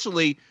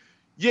eventually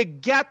you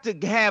got to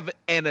have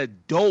an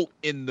adult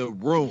in the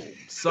room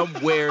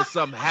somewhere,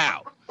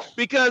 somehow.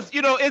 Because,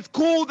 it's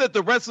cool that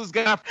the wrestlers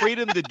got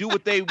freedom to do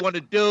what they want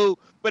to do,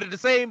 but at the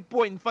same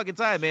point in fucking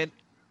time, man,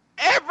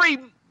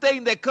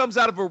 everything that comes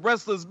out of a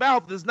wrestler's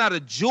mouth is not a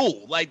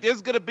jewel. Like,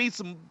 there's going to be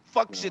some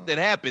fuck shit that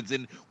happens,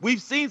 and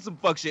we've seen some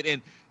fuck shit,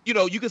 and,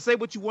 you can say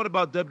what you want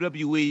about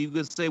WWE, you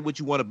can say what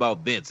you want about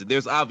Vince, and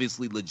there's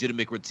obviously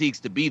legitimate critiques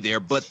to be there,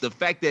 but the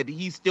fact that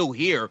he's still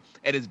here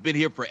and has been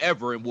here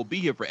forever and will be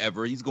here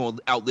forever, he's going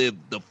to outlive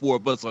the 4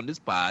 of us on this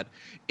pod,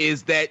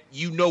 is that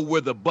where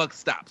the buck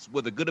stops.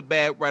 Whether good or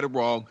bad, right or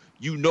wrong,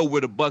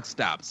 where the buck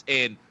stops.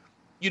 And,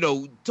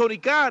 Tony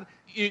Khan,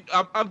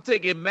 I'm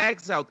taking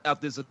Max out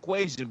this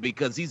equation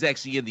because he's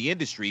actually in the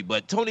industry,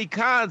 but Tony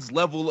Khan's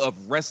level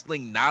of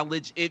wrestling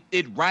knowledge,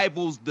 it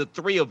rivals the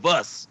 3 of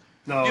us.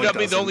 No,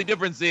 the only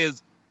difference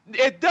is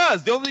it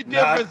does. The only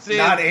difference is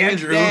not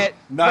Andrew. Andrew.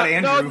 No,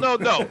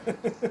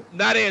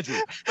 not Andrew.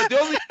 But the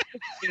only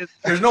difference is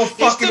there's no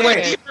fucking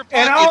way.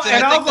 And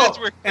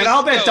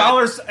I'll bet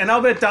dollars to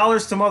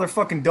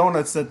motherfucking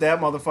donuts that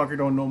motherfucker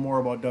don't know more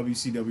about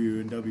WCW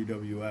and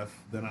WWF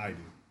than I do.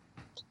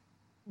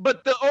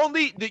 But the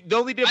only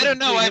difference. I don't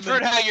know. I've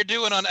heard how you're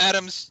doing on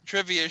Adam's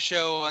trivia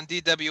show on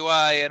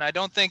DWI, and I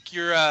don't think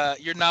your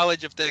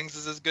knowledge of things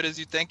is as good as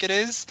you think it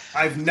is.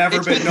 I've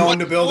never been known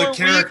to build a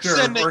character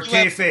or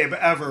kayfabe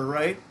ever,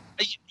 right?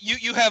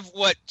 You have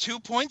 2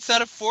 points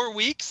out of 4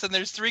 weeks, and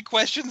there's 3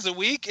 questions a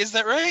week. Is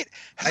that right?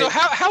 So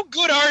how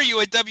good are you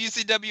at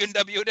WCW and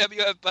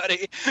WWF,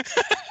 buddy?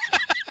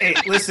 Hey,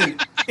 listen,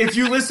 if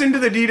you listen to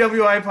the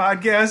DWI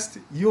podcast,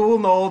 you'll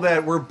know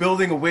that we're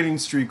building a winning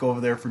streak over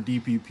there for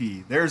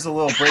DPP. There's a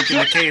little break in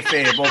the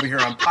kayfabe over here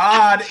on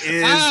Pod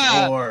is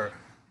War.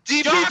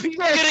 DPP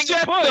getting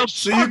a push.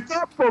 So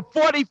up for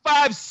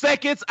 45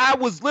 seconds. I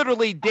was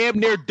literally damn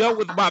near done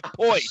with my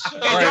point. All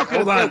right,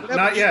 hold on.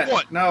 Not yet.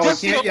 No, I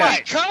can't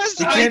yet. Because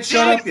you can't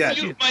shut up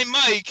yet. Mute my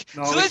mic.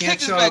 No, so let's take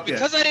this back.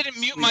 Because I didn't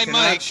mute my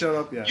mic, shut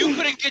up yet. You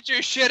couldn't get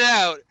your shit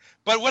out.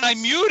 But when I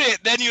mute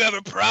it, then you have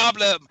a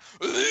problem.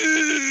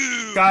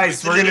 Ooh,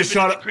 guys, we're gonna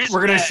shut up.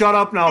 We're gonna shut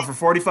up now for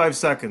 45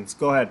 seconds.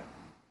 Go ahead.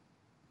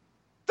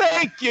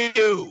 Thank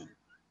you.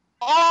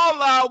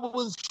 All I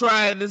was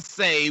trying to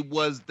say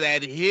was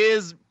that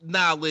his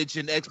knowledge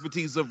and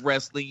expertise of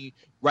wrestling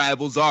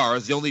rivals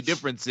ours. The only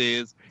difference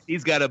is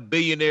he's got a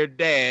billionaire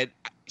dad,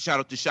 shout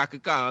out to Shaka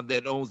Khan,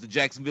 that owns the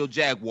Jacksonville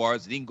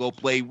Jaguars, and he can go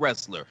play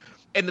wrestler.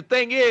 And the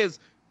thing is,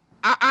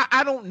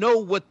 I don't know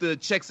what the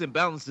checks and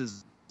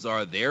balances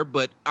are there,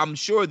 but I'm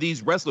sure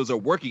these wrestlers are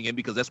working him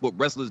because that's what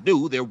wrestlers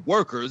do. They're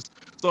workers.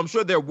 So I'm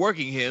sure they're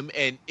working him.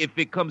 And if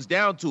it comes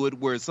down to it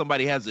where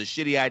somebody has a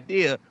shitty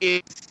idea,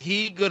 is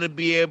he going to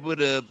be able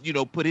to,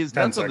 put his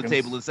nuts on the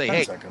table and say,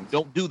 hey,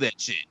 don't do that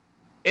shit?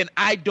 And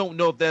I don't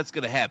know if that's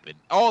going to happen.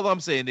 All I'm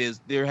saying is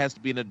there has to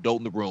be an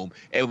adult in the room.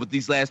 And with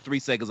these last 3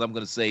 seconds, I'm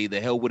going to say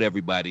the hell with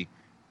everybody.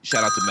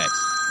 Shout out to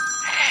Max.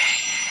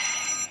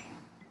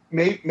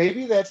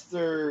 Maybe that's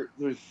their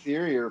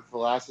theory or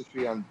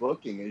philosophy on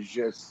booking is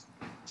just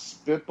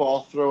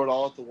spitball, throw it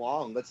all at the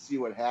wall, and let's see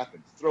what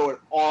happens. Throw it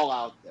all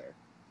out there,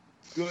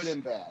 good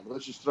and bad.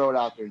 Let's just throw it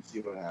out there and see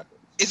what happens.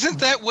 Isn't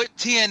that what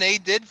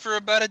TNA did for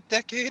about a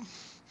decade?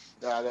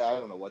 I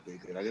don't know what they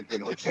did. I didn't pay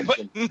no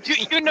attention.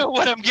 But you know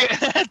what I'm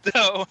getting at,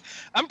 though.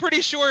 I'm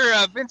pretty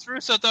sure Vince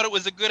Russo thought it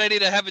was a good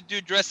idea to have a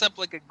dude dress up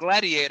like a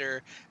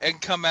gladiator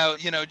and come out,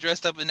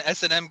 dressed up in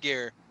S&M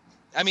gear.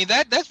 I mean,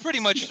 that's pretty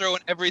much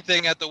throwing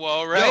everything at the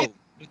wall, right?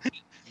 No,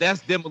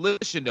 that's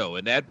Demolition, though,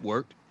 and that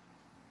worked.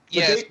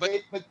 Yes,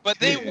 but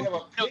they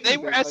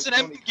were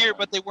S&M gear,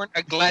 but they weren't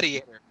a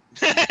gladiator.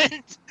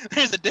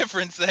 There's a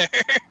difference there.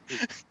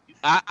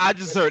 I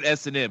just heard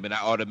S&M, and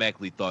I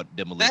automatically thought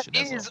Demolition.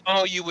 That is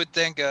all you would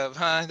think of,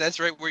 huh? That's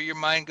right where your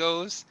mind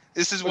goes.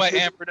 This is why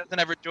Amber doesn't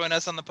ever join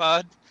us on the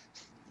pod.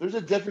 There's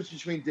a difference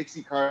between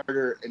Dixie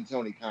Carter and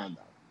Tony Khan,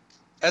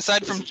 though.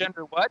 Aside from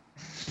gender what?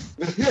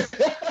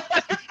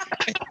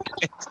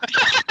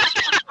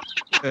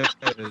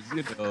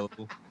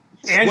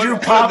 Andrew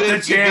popped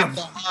the jam.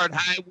 The hard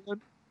high one.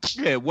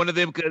 Yeah, one of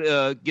them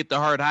could get the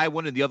hard high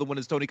one, and the other one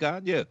is Tony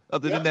Khan. Yeah.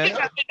 Other than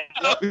that.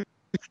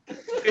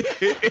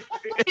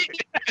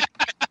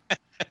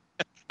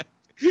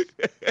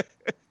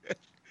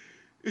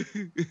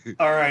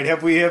 All right.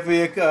 Have we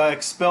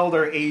expelled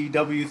our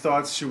AEW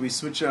thoughts? Should we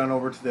switch on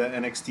over to the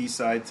NXT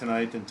side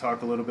tonight and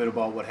talk a little bit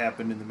about what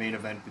happened in the main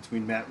event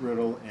between Matt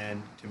Riddle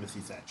and Timothy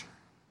Thatcher?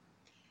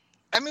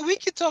 I mean, we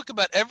could talk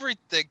about everything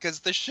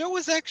because the show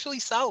was actually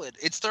solid.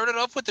 It started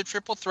off with the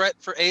triple threat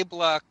for A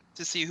Block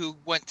to see who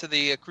went to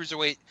the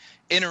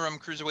interim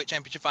cruiserweight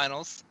championship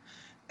finals,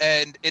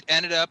 and it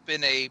ended up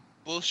in a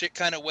bullshit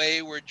kind of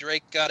way where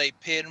Drake got a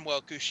pin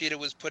while Kushida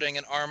was putting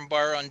an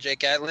armbar on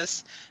Jake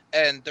Atlas,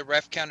 and the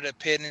ref counted a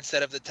pin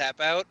instead of the tap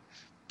out.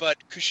 But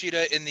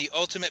Kushida, in the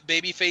ultimate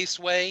babyface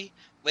way,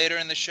 later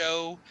in the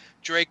show,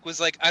 Drake was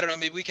like, I don't know,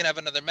 maybe we can have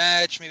another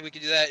match, maybe we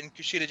could do that. And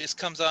Kushida just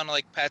comes on,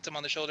 like, pats him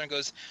on the shoulder and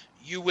goes,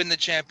 you win the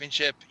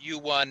championship, you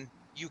won,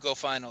 you go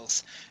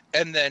finals.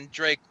 And then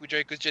Drake was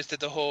just at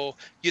the whole,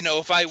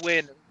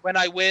 when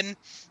I win,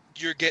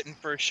 you're getting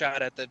first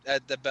shot at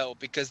the belt,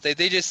 because they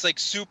just like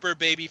super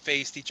baby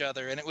faced each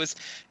other, and it was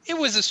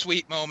a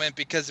sweet moment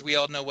because we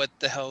all know what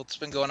the hell's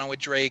been going on with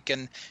Drake,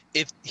 and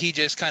if he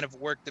just kind of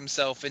worked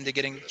himself into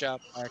getting the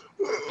job back.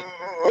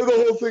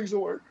 The whole thing's a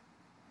work.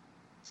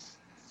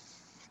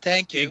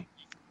 Thank you.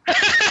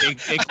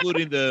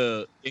 including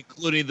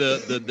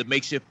the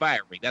makeshift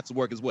fire ring. That's a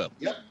work as well.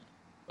 Yep.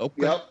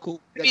 Okay. Yep.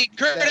 Cool. I mean,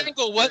 Kurt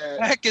Angle was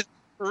back as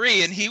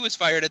free, and he was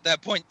fired at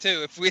that point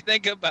too. If we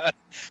think about it.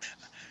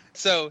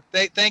 So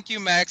thank you,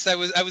 Max. I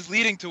was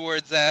leading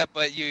towards that,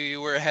 but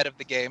you were ahead of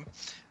the game.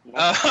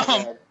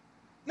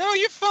 No,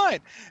 you're fine.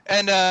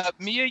 And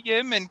Mia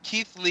Yim and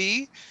Keith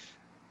Lee.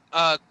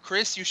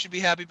 Chris, you should be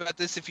happy about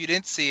this if you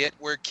didn't see it,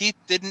 where Keith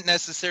didn't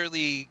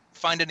necessarily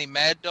find any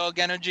Mad Dog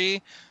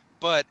energy,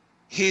 but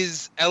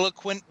his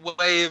eloquent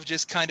way of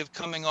just kind of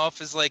coming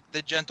off as like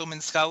the gentleman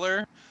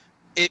scholar,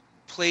 it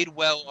played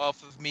well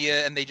off of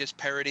Mia, and they just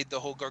parodied the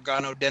whole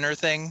Gargano dinner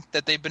thing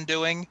that they've been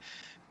doing.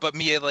 But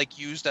Mia like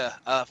used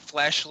a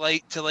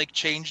flashlight to like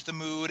change the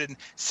mood and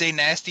say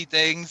nasty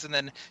things, and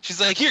then she's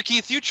like, "Here,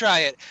 Keith, you try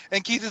it."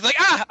 And Keith is like,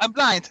 I'm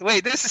blind.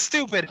 Wait, this is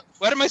stupid.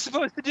 What am I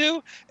supposed to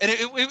do?" And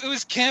it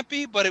was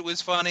campy, but it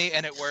was funny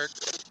and it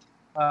worked.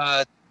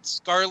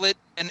 Scarlett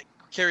and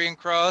Karrion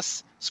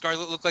Kross.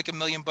 Scarlett looked like $1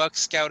 million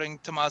scouting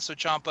Tommaso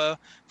Ciampa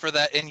for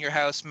that In Your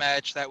House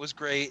match. That was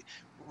great.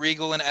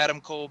 Regal and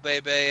Adam Cole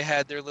Bebe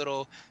had their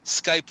little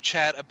Skype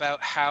chat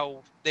about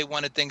how they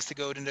wanted things to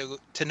go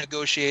to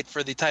negotiate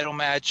for the title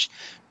match.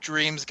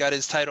 Dreams got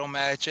his title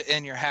match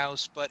In Your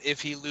House, but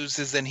if he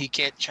loses, then he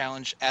can't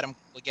challenge Adam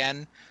Cole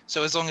again.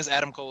 So as long as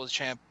Adam Cole is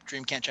champ,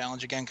 Dream can't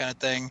challenge again, kind of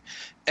thing.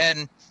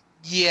 And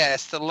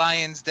yes, the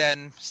Lion's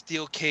Den,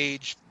 Steel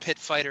Cage, Pit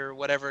Fighter,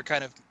 whatever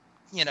kind of,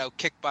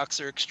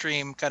 kickboxer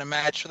extreme kind of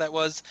match that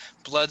was,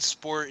 blood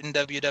sport in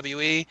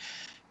WWE.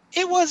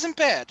 It wasn't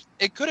bad.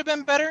 It could have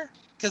been better,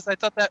 because I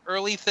thought that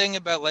early thing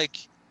about like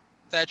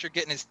Thatcher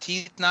getting his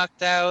teeth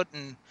knocked out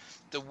and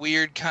the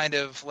weird kind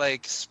of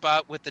like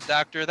spot with the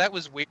doctor, that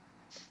was weird.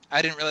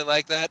 I didn't really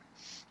like that.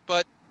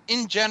 But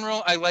in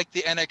general, I like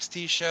the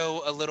NXT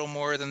show a little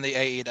more than the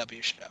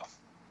AEW show.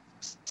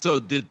 So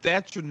did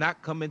Thatcher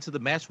not come into the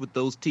match with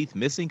those teeth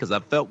missing? Because I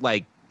felt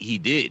like he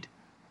did.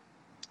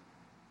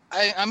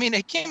 I mean,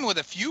 it came with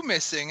a few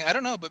missing. I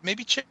don't know, but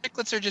maybe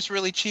chiclets are just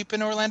really cheap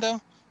in Orlando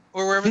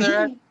or wherever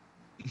they're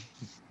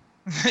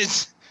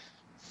at.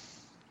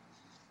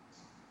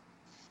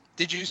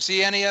 Did you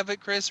see any of it,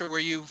 Chris, or were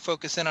you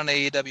focusing on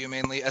AEW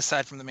mainly,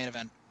 aside from the main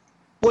event?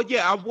 Well,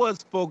 yeah, I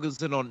was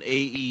focusing on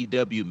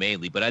AEW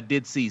mainly, but I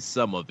did see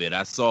some of it.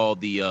 I saw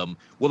the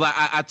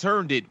I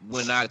turned it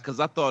because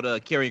I thought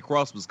Karrion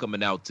Kross was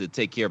coming out to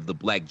take care of the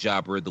Black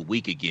Jobber of the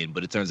Week again,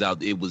 but it turns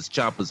out it was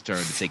Ciampa's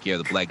turn to take care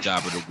of the Black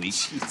Jobber of the Week.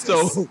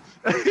 So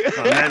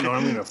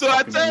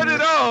I turned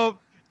it off,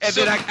 and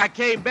then I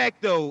came back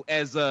though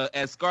as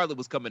Scarlett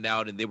was coming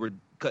out, and they were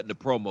cutting the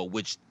promo,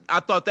 which I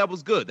thought that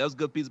was good. That was a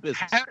good piece of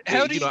business.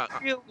 How do you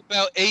feel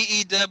about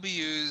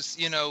AEW's,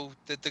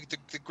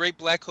 the Great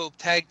Black Hope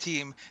tag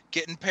team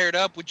getting paired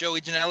up with Joey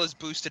Janela's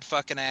boosted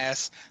fucking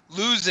ass,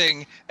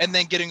 losing, and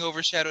then getting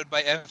overshadowed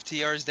by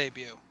FTR's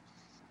debut?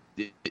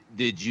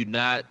 Did you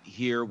not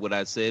hear what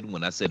I said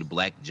when I said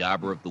Black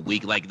Jobber of the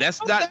Week? Like,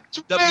 that's not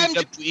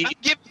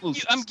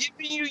WWE. I'm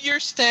giving you your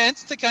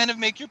stance to kind of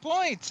make your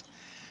point.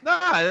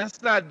 Nah,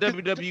 that's not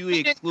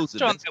WWE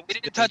exclusive. We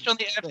didn't touch on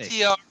the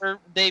FTR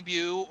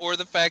debut or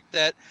the fact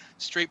that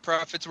Street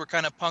Profits were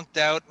kind of punked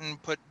out and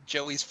put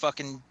Joey's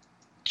fucking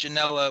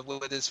Janela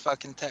with his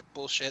fucking tech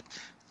bullshit.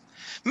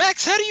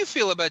 Max, how do you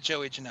feel about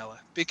Joey Janela?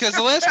 Because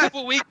the last couple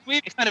of weeks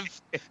we've kind of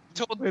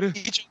told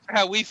each other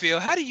how we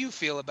feel. How do you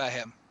feel about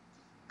him?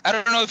 I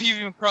don't know if you've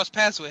even crossed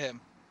paths with him.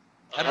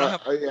 I don't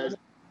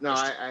know.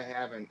 I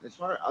haven't.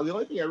 The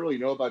only thing I really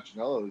know about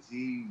Janela is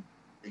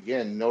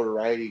again,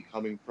 notoriety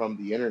coming from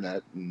the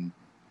internet, and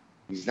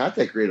he's not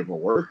that great of a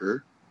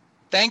worker.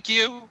 Thank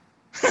you.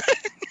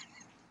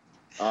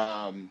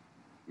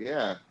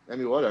 Yeah, I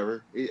mean,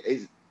 whatever.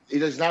 He's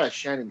not a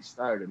shining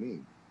star to me.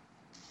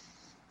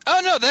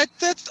 Oh no,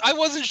 that's. I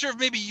wasn't sure if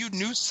maybe you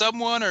knew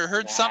someone or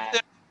heard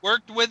something,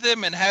 worked with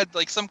him, and had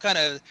like some kind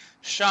of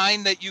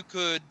shine that you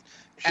could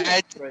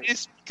add to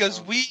this.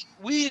 Because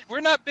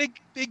we're not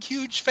big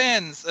huge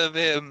fans of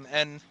him,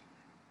 and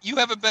you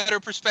have a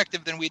better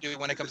perspective than we do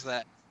when it comes to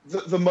that.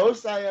 The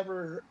most I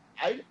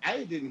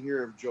didn't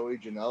hear of Joey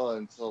Janela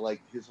until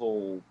like his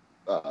whole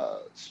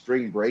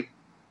spring break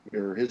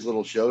or his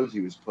little shows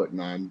he was putting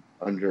on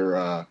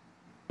under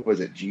was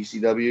it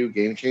GCW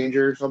Game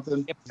Changer or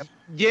something?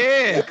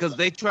 Yeah, because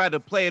they tried to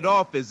play it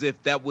off as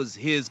if that was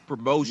his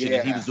promotion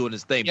and he was doing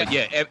his thing. But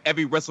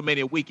every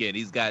WrestleMania weekend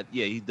he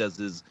does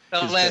his.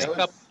 The last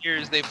couple of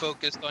years they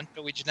focused on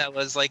Joey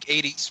Janela's like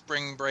 80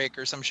 spring break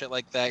or some shit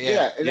like that.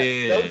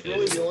 That was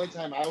really the only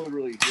time I would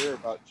really hear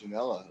about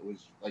Janela. It was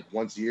like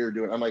once a year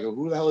doing. I'm like,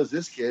 who the hell is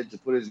this kid to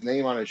put his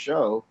name on a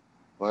show?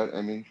 But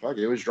I mean, fuck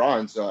it, was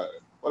drawn, so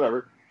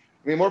whatever.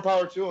 I mean, more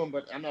power to him,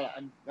 but I'm not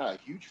a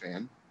huge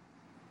fan.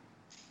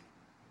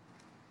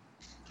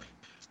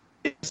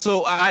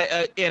 So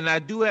I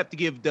do have to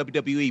give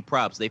WWE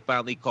props. They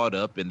finally caught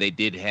up, and they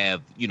did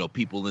have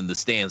people in the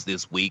stands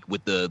this week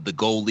with the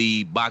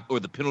goalie box or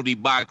the penalty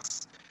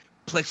box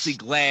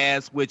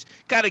plexiglass, which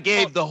kind of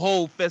gave the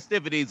whole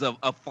festivities of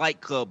a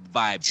Fight Club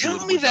vibe.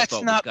 Tell me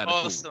that's not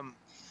awesome.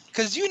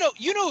 Because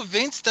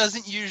Vince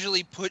doesn't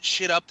usually put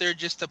shit up there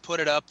just to put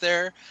it up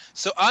there.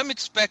 So I'm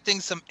expecting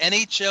some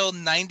NHL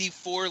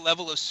 94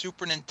 level of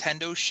Super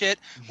Nintendo shit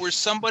where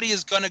somebody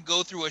is going to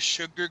go through a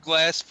sugar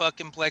glass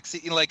fucking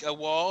plexi, like a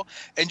wall,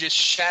 and just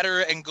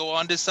shatter it and go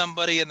onto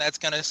somebody, and that's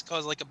going to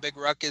cause like a big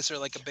ruckus or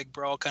like a big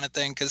brawl kind of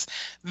thing. Because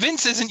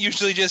Vince isn't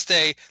usually just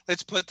a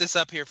let's put this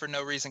up here for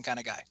no reason kind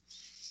of guy.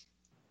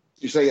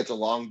 You say it's a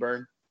long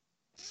burn?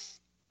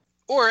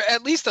 Or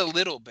at least a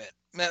little bit.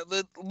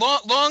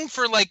 Long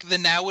for like the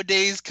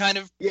nowadays kind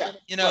of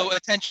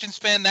attention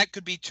span. That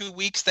could be 2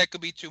 weeks, that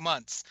could be 2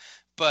 months,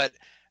 but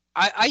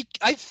I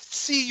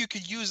see you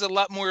could use a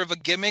lot more of a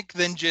gimmick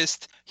than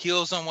just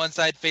heels on one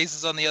side,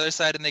 faces on the other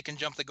side, and they can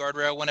jump the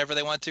guardrail whenever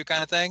they want to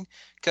kind of thing,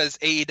 because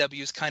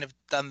AEW's kind of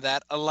done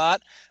that a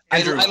lot.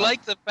 I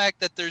like the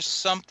fact that there's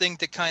something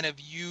to kind of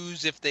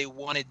use if they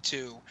wanted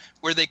to,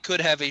 where they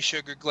could have a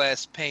sugar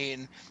glass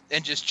pane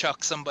and just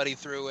chuck somebody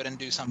through it and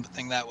do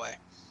something that way.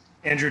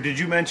 Andrew, did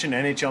you mention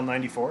NHL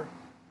 94?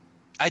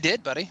 I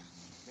did, buddy.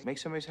 Make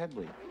somebody's head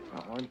bleed.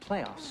 We're in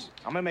playoffs.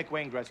 I'm going to make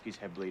Wayne Gretzky's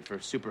head bleed for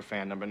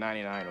superfan number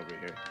 99 over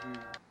here.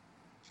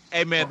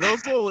 Hey, man,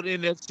 those old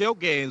NHL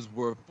games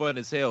were fun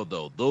as hell,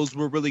 though. Those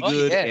were really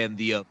good, and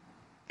the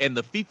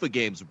FIFA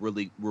games were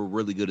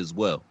really good as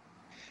well.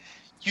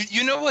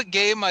 You know what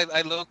game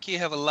I low-key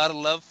have a lot of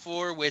love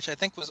for, which I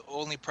think was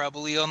only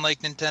probably on like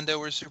Nintendo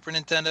or Super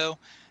Nintendo?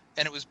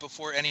 And it was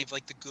before any of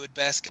like the good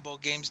basketball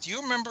games. Do you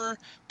remember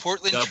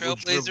Portland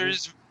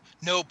Trailblazers?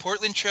 No,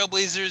 Portland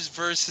Trailblazers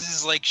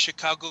versus like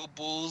Chicago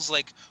Bulls,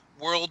 like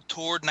World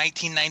Tour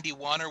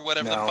 1991 or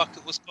whatever the fuck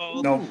it was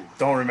called. No,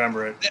 don't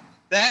remember it.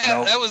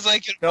 That was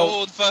like an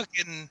old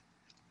fucking.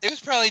 It was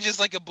probably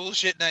just like a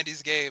bullshit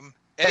 90s game.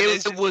 And it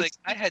was like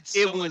I had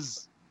so much.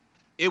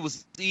 It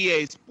was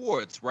EA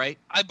Sports, right?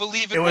 I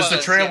believe it was the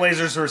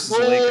Trailblazers versus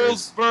the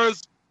Lakers.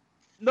 Bulls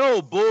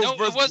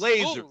versus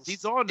Blazers. Bulls.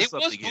 He's on to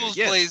something here. Bulls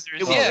Blazers.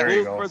 It was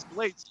Bulls versus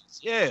Blazers.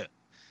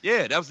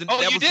 Yeah. That was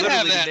literally the name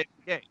of the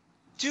game.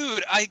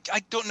 Dude, I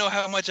don't know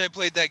how much I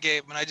played that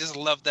game, and I just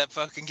loved that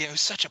fucking game. It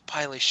was such a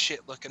pile of shit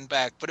looking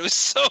back, but it was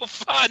so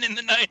fun in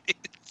the 90s.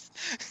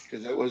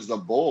 Because it was the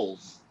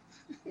Bulls.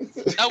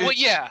 Well,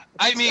 yeah.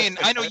 I mean,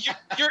 I know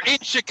you're in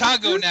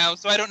Chicago now,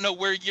 so I don't know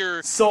where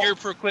your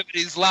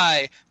proclivities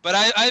lie. But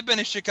I've been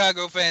a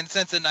Chicago fan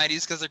since the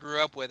 '90s because I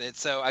grew up with it.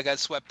 So I got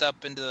swept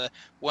up into the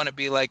want to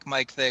be like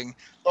Mike thing.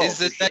 Is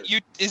that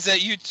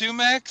you too,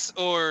 Max?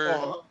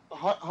 Or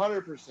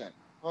 100%,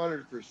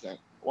 100%.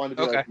 Want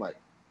to be like Mike.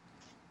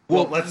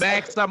 Well,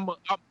 Max,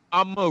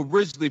 I'm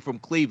originally from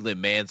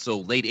Cleveland, man. So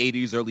late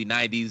 '80s, early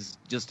 '90s.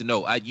 Just to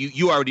know,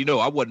 you already know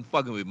I wasn't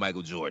fucking with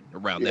Michael Jordan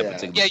around that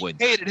particular point.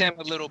 Yeah, you hated him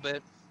a little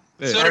bit.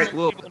 Yeah. So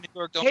people in New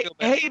York don't feel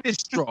bad. Hate is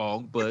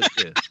strong, but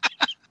yeah.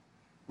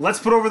 Let's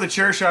put over the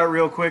chair shot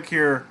real quick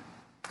here.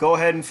 Go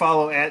ahead and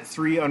follow at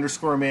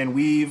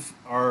 3_manweave,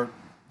 our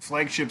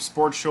flagship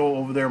sports show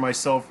over there.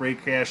 Myself, Ray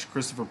Cash,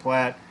 Christopher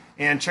Platt.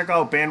 And check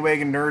out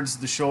Bandwagon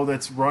Nerds, the show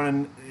that's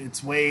running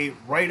its way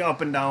right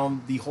up and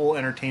down the whole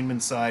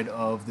entertainment side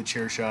of the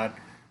chair shot.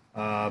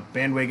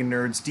 Bandwagon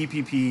Nerds,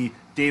 DPP,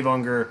 Dave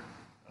Unger,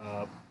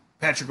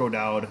 Patrick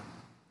O'Dowd,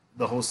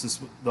 the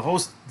host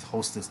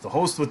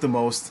with the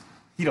most.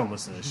 He don't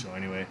listen to the show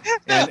anyway.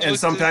 And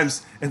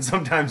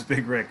sometimes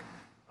Big Rick.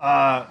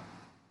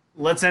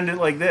 Let's end it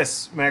like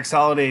this. Max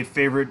Holiday,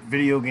 favorite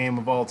video game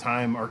of all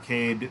time,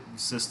 arcade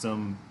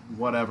system,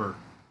 whatever.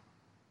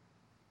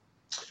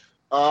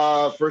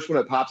 First one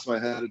that pops in my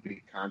head would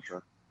be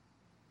Contra.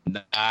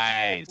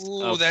 Nice.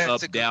 Ooh, up,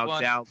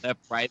 down, down, left,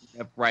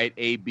 right,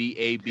 A,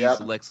 B, yep.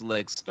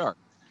 select, start.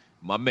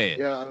 My man.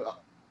 Yeah,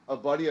 a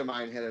buddy of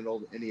mine had an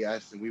old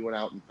NES, and we went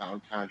out and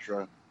found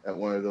Contra at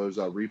one of those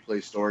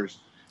replay stores.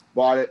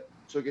 Bought it,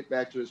 took it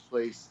back to his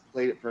place,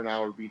 played it for an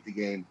hour, beat the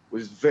game.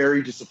 Was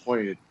very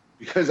disappointed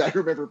because I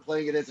remember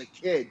playing it as a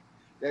kid.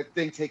 That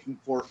thing taking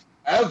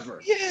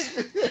forever. Yeah.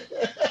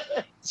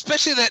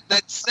 Especially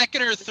that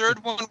second or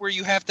third one where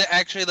you have to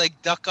actually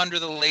like duck under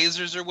the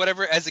lasers or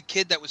whatever. As a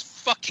kid, that was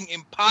fucking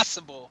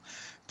impossible.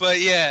 But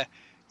yeah,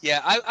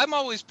 I'm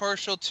always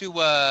partial to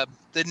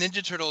the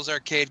Ninja Turtles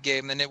arcade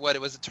game. It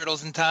was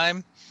Turtles in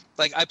Time.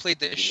 Like I played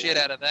the shit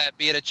out of that,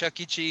 be it a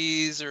Chuck E.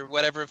 Cheese or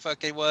whatever the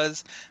fuck it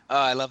was.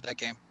 I love that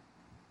game.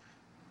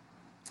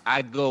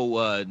 I go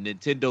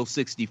Nintendo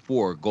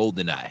 64,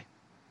 GoldenEye.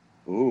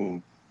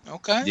 Ooh.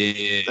 Okay.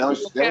 Yeah.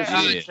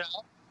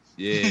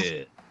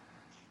 Yeah.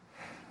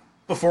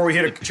 Before we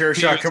hit a chair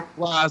shot,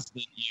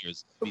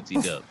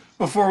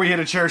 before we hit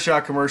a chair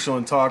shot commercial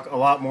and talk a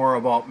lot more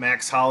about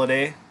Max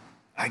Holiday,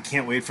 I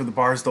can't wait for the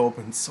bars to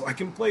open so I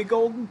can play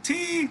Golden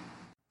Tee.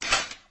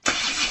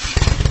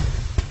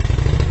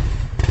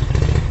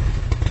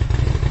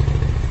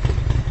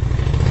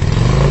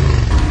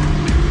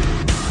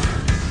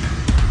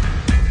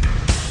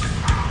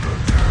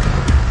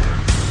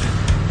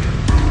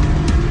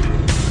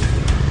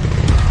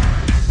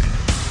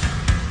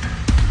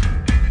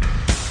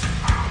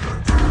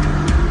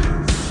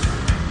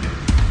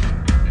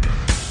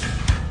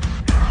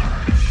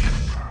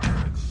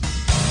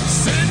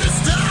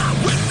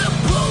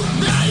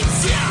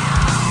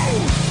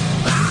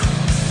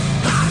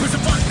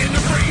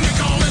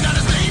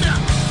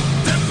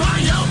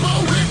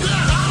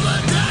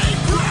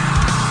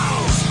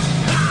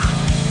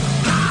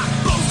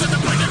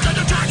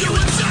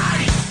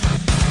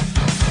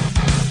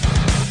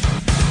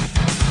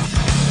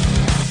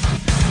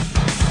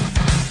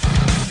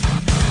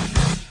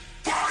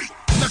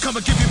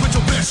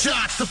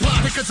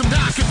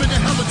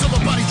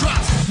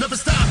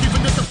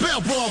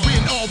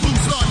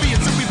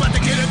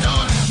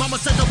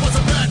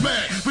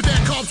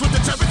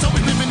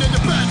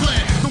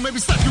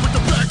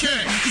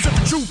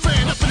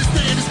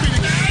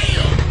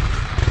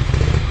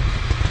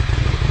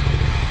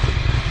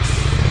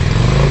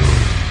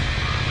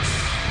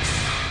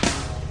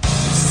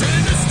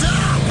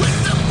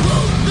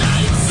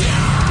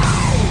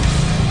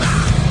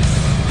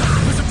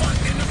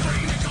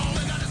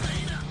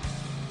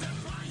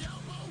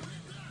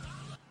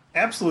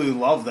 Absolutely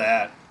love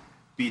that,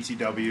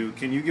 BTW.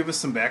 Can you give us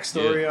some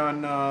backstory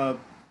on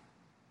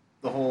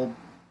the whole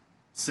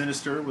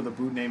Sinister with a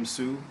boot named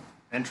Sue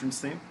entrance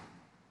theme?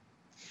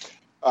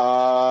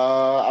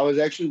 I was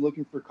actually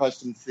looking for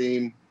custom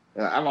theme.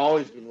 I've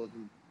always been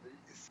looking.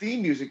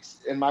 Theme music,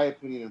 in my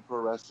opinion, in pro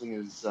wrestling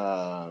is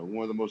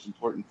one of the most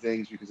important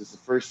things because it's the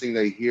first thing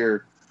they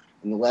hear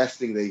and the last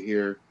thing they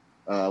hear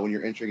when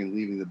you're entering and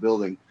leaving the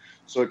building.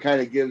 So it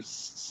kind of gives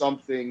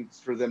something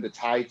for them to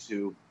tie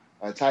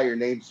your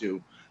name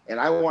to. And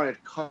I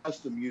wanted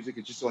custom music.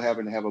 It just so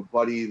happened to have a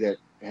buddy that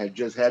had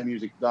just had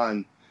music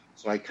done.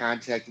 So I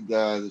contacted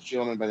the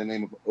gentleman by the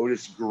name of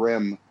Otis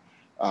Grimm,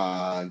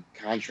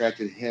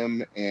 contracted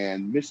him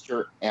and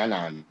Mr.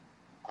 Anon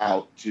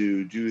out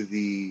to do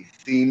the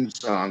theme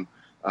song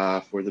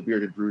for the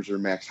Bearded Bruiser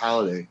Max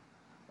Holiday,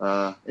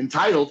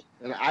 entitled,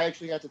 and I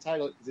actually got to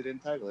title it because it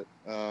didn't title it,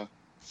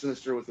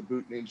 Sinister with a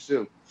Boot Named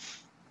Sue.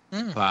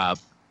 Bob,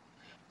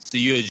 so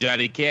you're a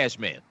Johnny Cash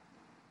man?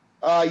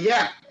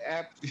 Yeah,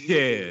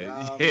 absolutely.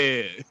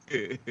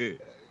 Yeah.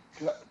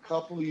 A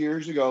couple of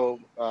years ago,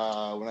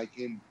 when I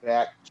came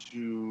back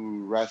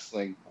to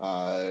wrestling,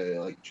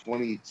 like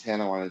 2010,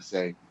 I want to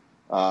say,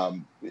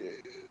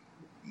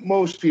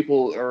 most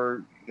people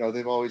are,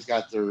 they've always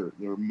got their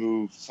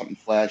move, something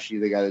flashy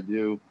they got to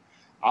do.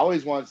 I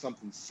always wanted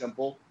something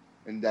simple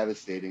and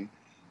devastating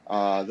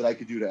that I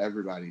could do to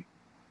everybody.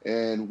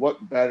 And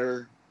what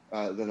better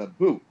than a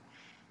boot,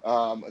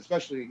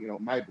 especially,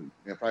 my boot,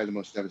 probably the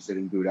most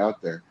devastating boot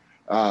out there.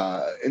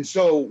 And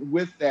so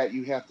with that,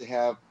 you have to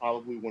have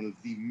probably one of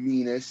the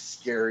meanest,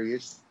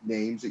 scariest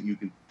names that you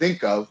can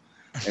think of.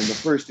 And the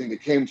first thing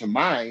that came to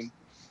mind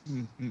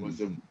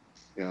was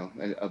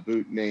a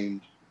boot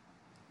named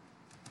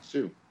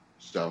Sue.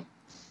 So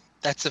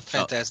that's a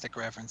fantastic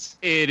reference.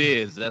 It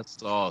is.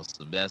 That's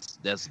awesome.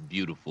 That's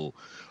beautiful.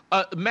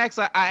 Max,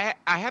 I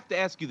have to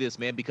ask you this,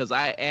 man, because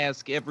I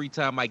ask every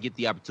time I get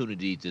the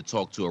opportunity to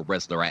talk to a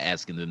wrestler, I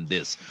ask them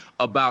this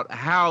about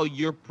how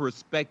your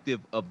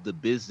perspective of the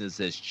business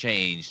has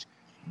changed,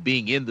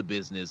 being in the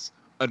business,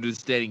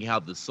 understanding how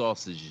the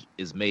sausage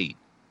is made.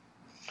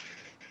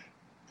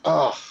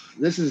 Oh,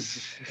 this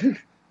is.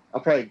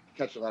 I'll probably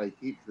catch a lot of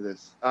heat for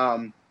this.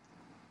 I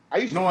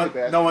used to play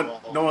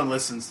basketball. No one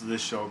listens to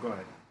this show. Go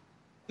ahead.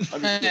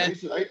 I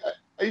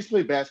used to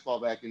play basketball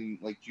back in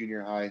like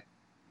junior high.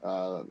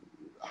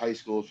 High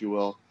school, if you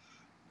will,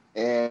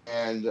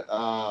 and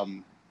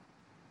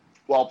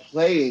while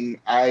playing,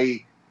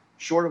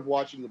 short of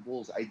watching the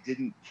Bulls, I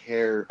didn't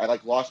care. I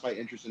lost my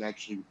interest in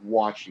actually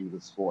watching the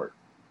sport.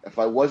 If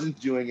I wasn't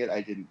doing it, I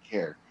didn't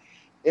care.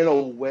 In a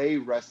way,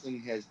 wrestling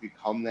has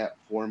become that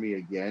for me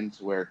again,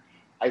 to where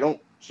I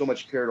don't so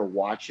much care to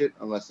watch it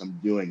unless I'm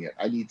doing it.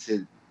 I need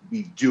to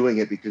be doing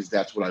it because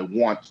that's what I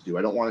want to do.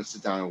 I don't want to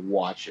sit down and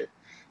watch it.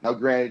 Now,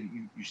 granted,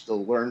 you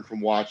still learn from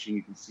watching.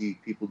 You can see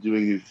people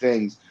doing new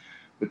things,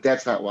 but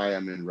that's not why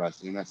I'm in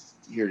wrestling. I'm not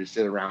here to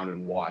sit around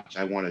and watch.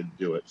 I want to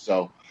do it.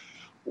 So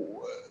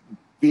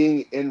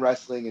being in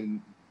wrestling,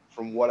 and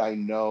from what I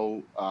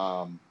know,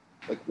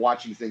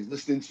 watching things,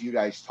 listening to you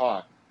guys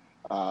talk,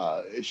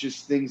 it's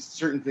just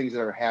certain things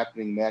that are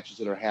happening, matches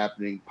that are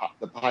happening,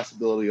 the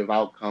possibility of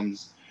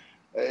outcomes.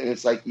 And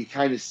it's like you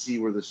kind of see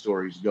where the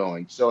story's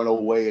going. So in a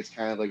way, it's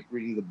kind of like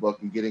reading the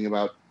book and getting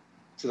about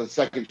to the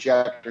second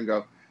chapter and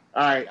go,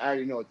 all right, I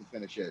already know what the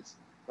finish is.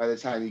 By the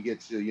time you get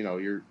to,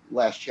 your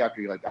last chapter,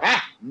 you're like,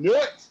 knew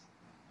it!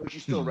 But you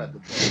still read the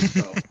book.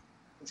 So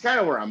it's kind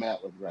of where I'm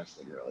at with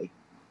wrestling, really.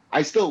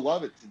 I still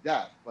love it to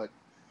death, but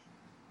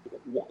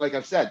like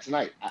I've said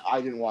tonight, I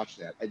didn't watch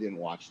that. I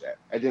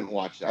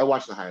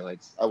watched the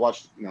highlights. I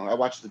watched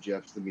the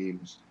GIFs, the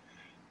memes,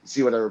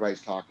 see what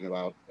everybody's talking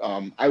about.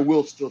 I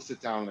will still sit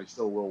down and I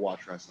still will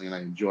watch wrestling and I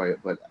enjoy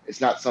it, but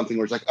it's not something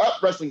where it's like,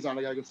 wrestling's on,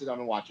 I gotta go sit down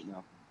and watch it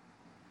now.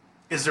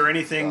 Is there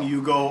anything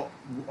you go,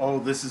 oh,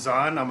 this is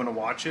on, I'm going to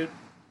watch it?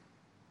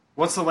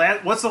 What's the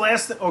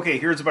last, okay,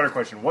 here's a better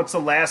question. What's the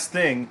last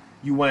thing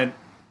you went,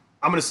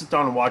 I'm going to sit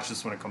down and watch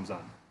this when it comes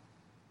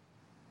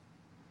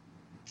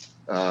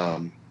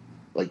on?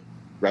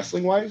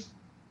 Wrestling-wise?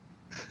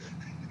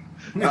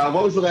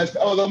 What was the last,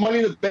 the Money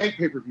in the Bank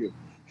pay-per-view,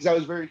 because I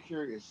was very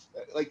curious.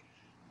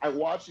 I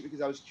watched it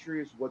because I was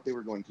curious what they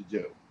were going to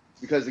do.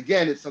 Because,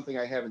 again, it's something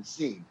I haven't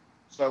seen.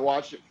 So I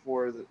watched it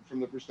from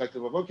the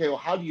perspective of, okay, well,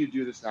 how do you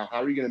do this now?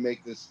 How are you going to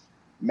make this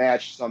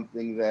match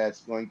something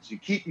that's going to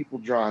keep people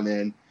drawn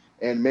in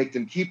and make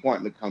them keep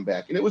wanting to come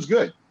back? And it was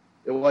good.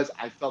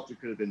 I felt there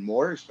could have been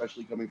more,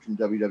 especially coming from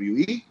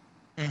WWE.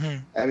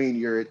 Mm-hmm. I mean,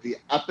 you're at the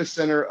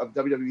epicenter of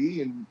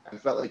WWE, and I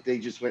felt like they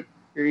just went,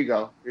 here you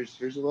go. Here's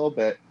a little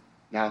bit.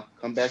 Now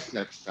come back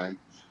next time.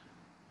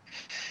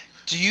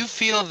 Do you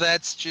feel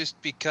that's just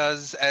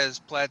because, as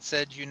Platt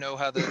said,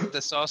 how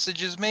the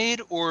sausage is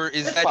made, or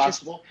is that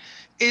possible?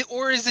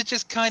 Or is it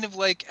just kind of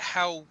like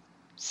how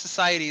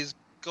society has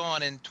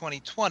gone in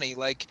 2020?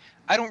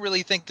 I don't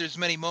really think there's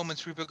many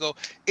moments where people go,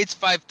 it's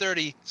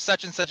 5:30,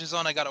 such and such is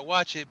on, I gotta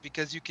watch it,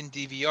 because you can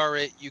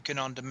DVR it, you can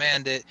on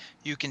demand it,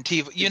 you can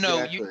TV.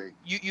 Exactly.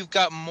 You've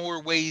got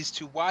more ways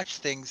to watch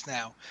things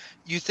now.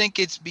 You think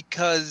it's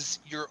because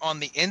you're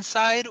on the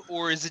inside,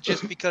 or is it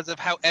just because of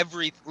how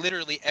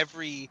literally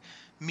every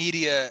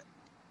media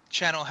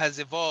channel has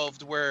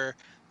evolved? Where,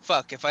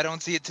 fuck, if I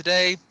don't see it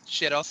today,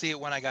 shit, I'll see it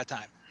when I got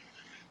time.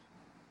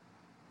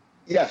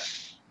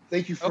 Yes.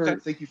 Thank you for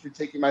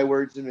taking my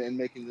words and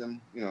making them,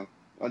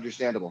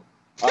 understandable.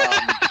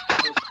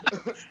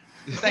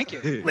 Thank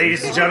you.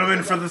 Ladies and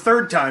gentlemen, for the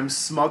third time,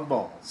 Smug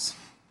Balls.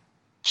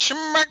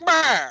 Smug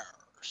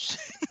Balls.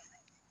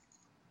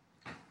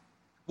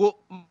 Well,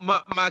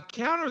 my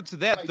counter to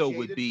that, though,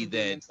 would be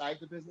that... Inside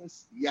the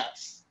business?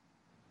 Yes.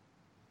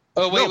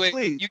 Oh,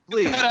 wait. You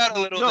cut out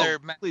a little there,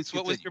 Matt. Please,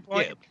 what was your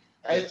point?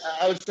 Yeah.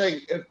 I was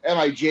saying, am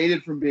I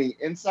jaded from being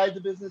inside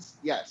the business?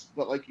 Yes.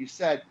 But like you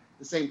said, at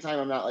the same time,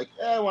 I'm not like,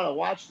 I want to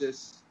watch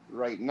this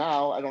right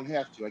now. I don't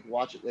have to. I can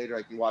watch it later.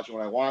 I can watch it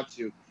when I want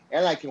to.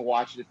 And I can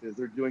watch it if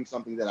they're doing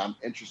something that I'm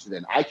interested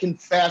in. I can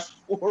fast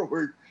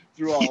forward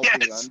through all the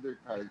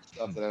undercard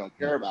stuff that I don't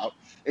care about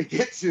and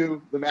get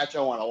to the match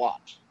I want to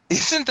watch.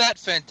 Isn't that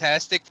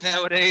fantastic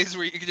nowadays,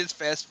 where you can just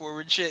fast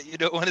forward shit you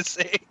don't want to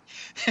say?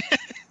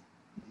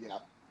 Yeah,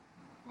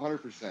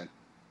 100%.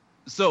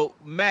 So,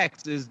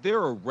 Max, is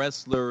there a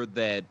wrestler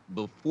that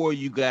before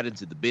you got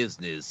into the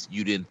business,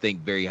 you didn't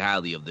think very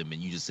highly of them,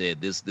 and you just said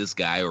this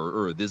guy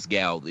or this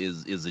gal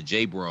is a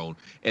J-Bron,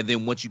 and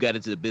then once you got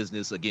into the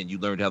business, again, you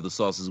learned how the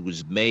sausage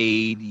was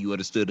made, you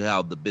understood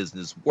how the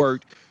business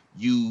worked,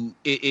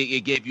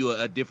 it gave you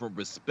a different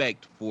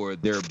respect for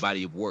their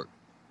body of work?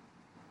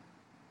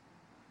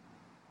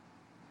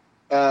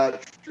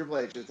 Triple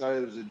H, I thought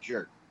he was a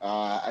jerk.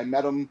 I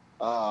met him,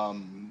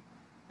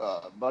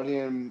 buddy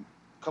him.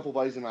 Couple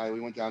buddies and I, we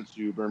went down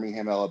to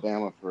Birmingham,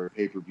 Alabama for a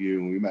pay-per-view,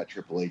 and we met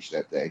Triple H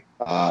that day,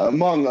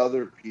 among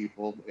other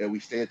people. We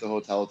stayed at the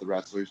hotel with the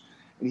wrestlers,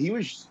 and he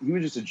was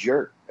just a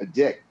jerk, a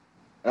dick.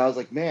 And I was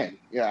like, man,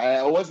 yeah,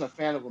 I wasn't a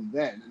fan of him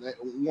then. And then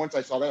once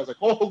I saw that, I was like,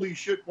 holy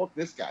shit, fuck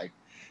this guy,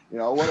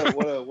 what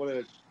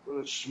a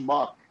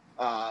schmuck.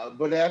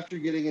 But after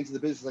getting into the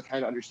business, I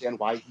kind of understand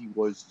why he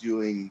was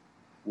doing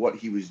what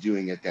he was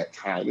doing at that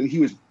time, and he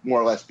was more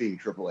or less being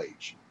Triple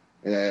H.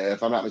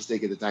 If I'm not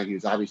mistaken, at the time he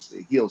was obviously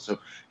a heel, so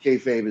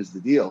kayfabe is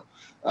the deal.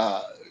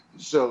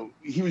 So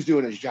he was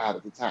doing his job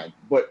at the time.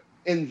 But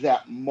in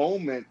that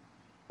moment,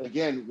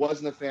 again,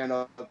 wasn't a fan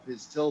of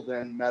his till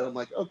then. Met him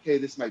like, okay,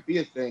 this might be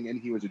a thing,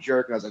 and he was a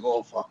jerk. And I was like,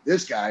 oh, fuck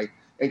this guy,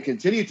 and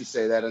continued to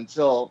say that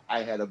until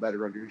I had a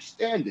better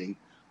understanding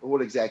of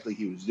what exactly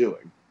he was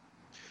doing.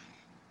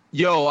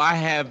 Yo, I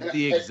have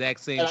the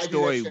exact same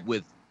story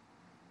with.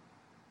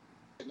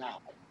 Now.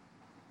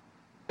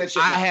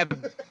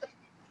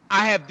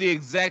 I have the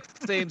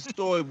exact same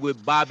story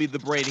with Bobby the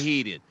Brain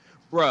Heenan.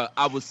 Bruh,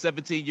 I was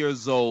 17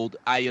 years old.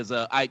 I'm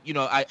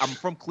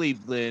from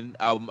Cleveland.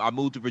 I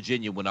moved to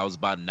Virginia when I was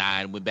about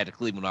 9, went back to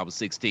Cleveland when I was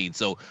 16.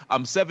 So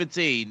I'm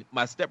 17.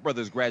 My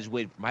stepbrothers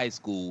graduated from high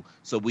school,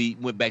 so we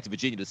went back to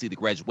Virginia to see the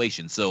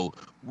graduation. So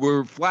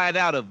we're flying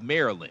out of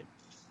Maryland,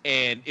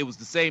 and it was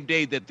the same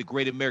day that the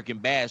Great American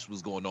Bash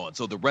was going on.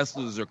 So the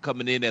wrestlers are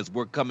coming in as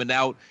we're coming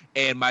out,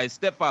 and my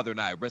stepfather and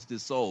I, rest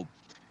his soul,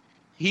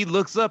 he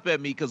looks up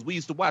at me because we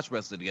used to watch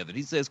wrestling together.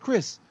 He says,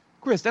 Chris,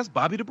 that's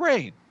Bobby the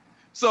Brain.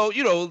 So,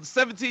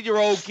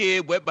 17-year-old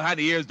kid, wet behind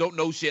the ears, don't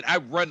know shit. I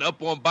run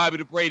up on Bobby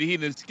the Brain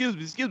Heenan. Excuse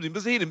me,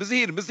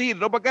 Mr.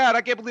 Heenan. Oh, my God,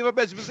 I can't believe I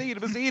met you,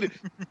 Mr. Heenan.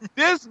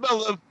 This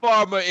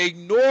farmer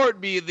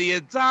ignored me the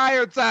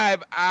entire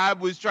time I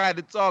was trying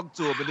to talk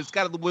to him, and it's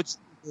kind of what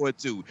you're going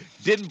to.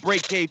 Didn't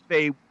break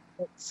kayfabe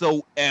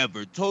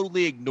whatsoever.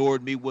 Totally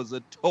ignored me, was a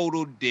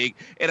total dick.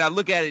 And I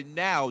look at it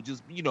now,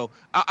 just,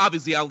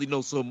 obviously I only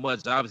know so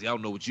much. Obviously I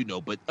don't know what you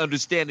know, but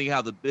understanding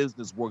how the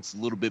business works a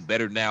little bit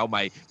better now,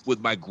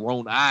 with my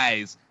grown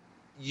eyes,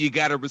 you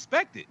got to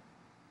respect it.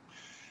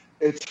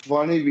 It's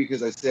funny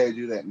because I say I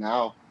do that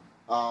now.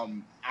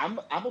 I'm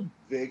a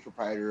big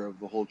proprietor of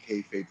the whole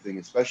kayfabe thing,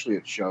 especially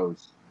at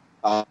shows.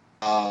 And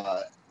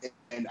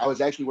I was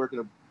actually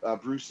working a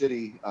Brew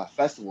City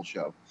festival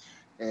show.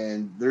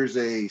 And there's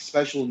a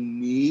special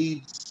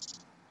needs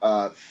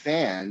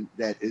fan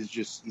that is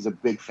he's a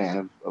big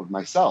fan of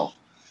myself.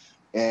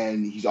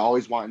 And he's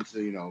always wanting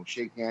to,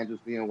 shake hands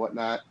with me and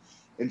whatnot.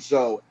 And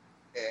so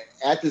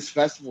at this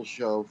festival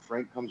show,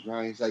 Frank comes around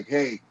and he's like,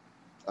 hey,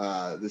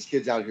 this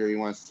kid's out here. He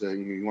wants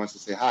to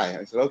say hi.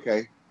 I said,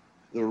 okay.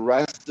 The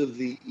rest of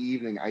the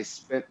evening, I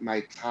spent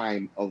my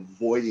time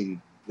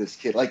avoiding this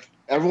kid. Like,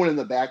 everyone in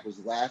the back was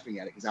laughing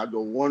at it because I would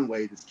go one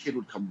way. This kid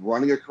would come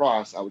running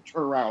across. I would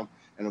turn around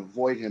and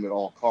avoid him at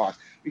all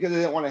costs because I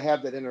didn't want to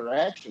have that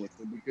interaction with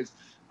him because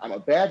I'm a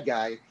bad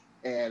guy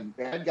and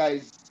bad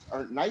guys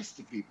aren't nice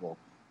to people.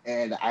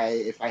 And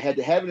if I had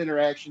to have an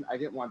interaction, I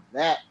didn't want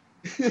that.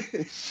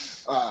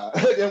 I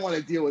didn't want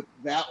to deal with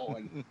that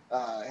one,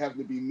 having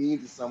to be mean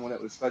to someone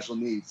that was special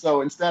needs. So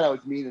instead I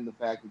was mean in the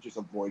fact of just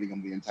avoiding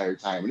him the entire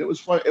time. And it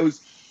was fun. It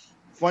was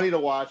funny to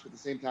watch, but at the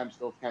same time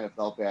still kind of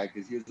felt bad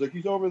because he was like,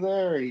 he's over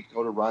there, and he'd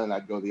go to run and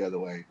I'd go the other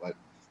way. But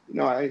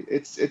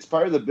it's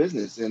part of the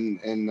business, and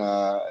in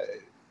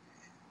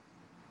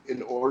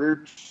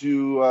order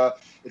to,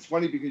 it's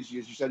funny because as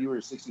you said, you were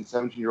a 16,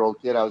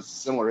 17-year-old kid. I was a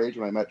similar age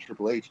when I met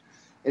Triple H,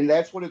 and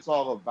that's what it's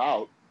all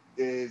about.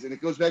 And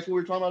it goes back to what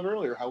we were talking about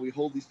earlier, how we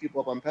hold these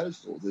people up on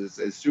pedestals as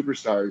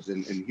superstars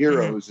and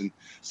heroes and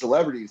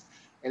celebrities.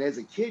 And as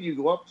a kid, you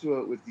go up to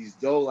it with these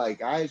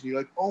doe-like eyes, and you're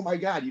like, oh my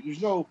God,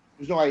 there's no,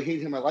 I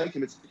hate him, I like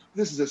him.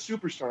 This is a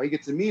superstar. I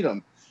get to meet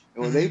him.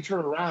 And when they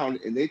turn around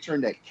and they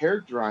turn that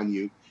character on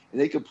you, and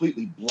they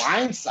completely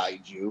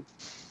blindside you,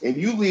 and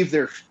you leave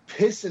there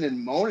pissing and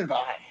moaning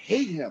about, I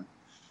hate him.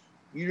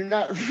 You're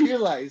not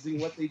realizing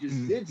what they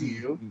just did to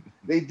you.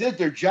 They did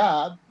their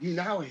job. You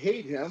now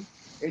hate him,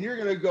 and you're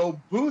going to go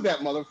boo that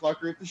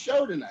motherfucker at the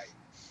show tonight.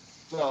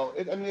 So,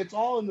 it's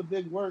all in the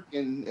big work,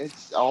 and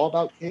it's all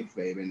about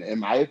kayfabe. And in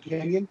my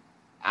opinion,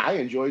 I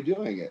enjoy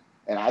doing it,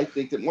 and I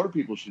think that more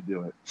people should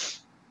do it.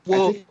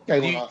 Well, I think I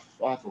went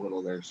off a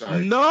little there.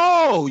 Sorry.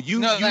 No,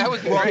 you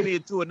brought me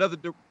into another.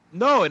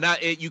 No, and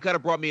you kind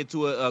of brought me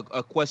into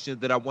a question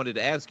that I wanted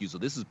to ask you. So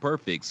this is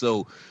perfect.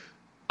 So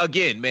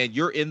again, man,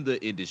 you're in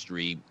the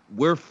industry.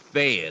 We're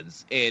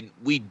fans, and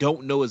we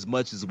don't know as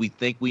much as we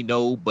think we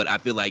know. But I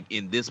feel like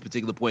in this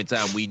particular point in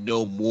time, we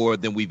know more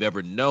than we've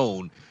ever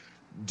known.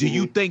 Do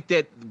you think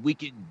that we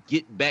can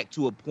get back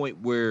to a point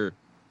where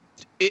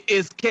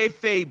Is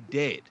kayfabe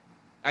dead?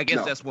 I guess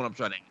No. that's what I'm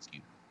trying to ask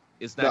you.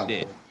 It's not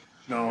dead.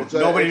 No, It's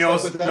nobody it's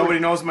knows. like with Nobody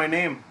knows my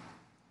name.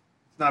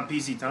 It's not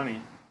PC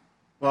Tunney.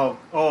 Well,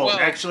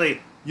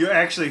 actually,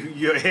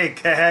 hey,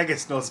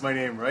 Haggis knows my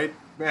name, right,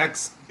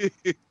 Max?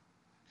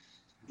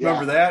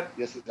 Remember that?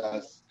 Yes, it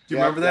does. Do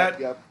you remember that?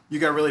 Yep. You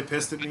got really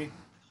pissed at me.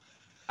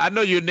 I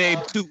know your name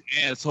too,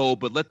 asshole,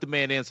 but let the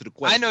man answer the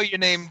question. I know your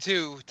name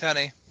too,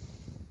 Tunney.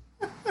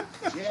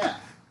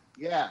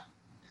 Yeah.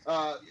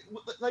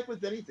 Like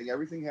with anything,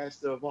 everything has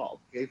to evolve.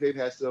 Kayfabe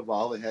has to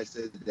evolve. It has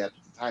to adapt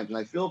to the times. And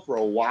I feel for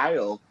a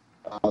while,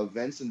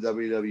 Vince and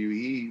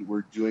WWE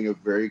were doing a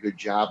very good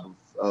job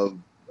of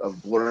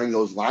blurring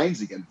those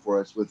lines again for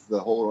us with the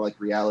whole like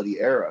reality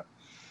era.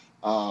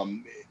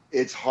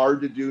 It's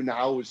hard to do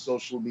now with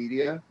social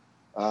media.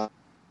 And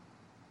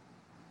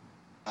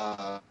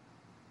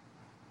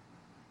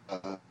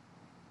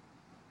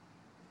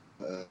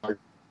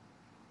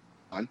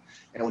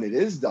when it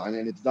is done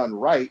and it's done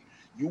right,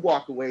 you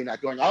walk away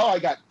not going, oh, I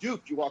got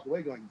duped. You walk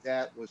away going,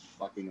 that was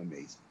fucking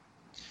amazing.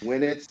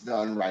 When it's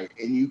done right,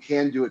 and you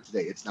can do it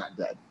today, it's not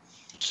dead.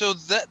 So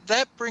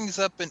that brings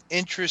up an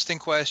interesting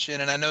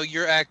question, and I know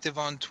you're active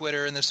on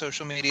Twitter and the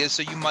social media,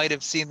 so you might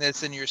have seen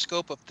this in your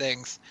scope of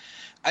things.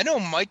 I know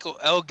Michael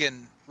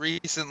Elgin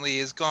recently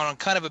has gone on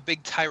kind of a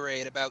big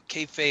tirade about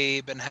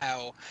kayfabe and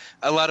how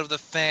a lot of the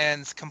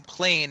fans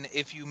complain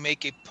if you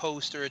make a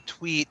post or a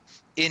tweet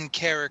in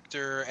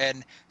character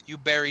and you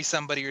bury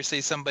somebody or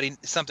say something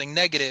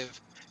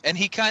negative. And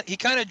he kind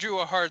of drew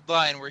a hard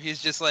line where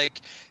he's just like,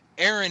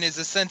 Aaron is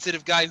a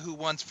sensitive guy who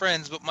wants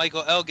friends, but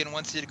Michael Elgin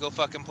wants you to go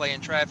fucking play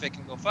in traffic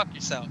and go fuck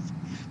yourself.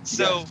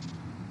 So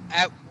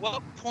at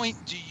what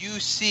point do you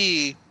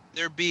see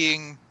there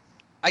being,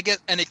 I guess,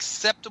 an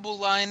acceptable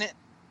line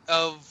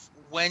of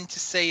when to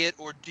say it,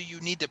 or do you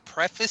need to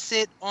preface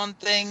it on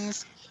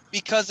things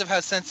because of how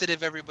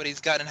sensitive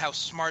everybody's got and how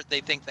smart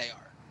they think they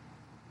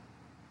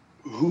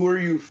are? Who are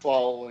you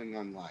following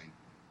online?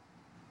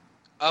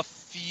 A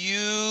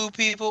few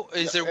people.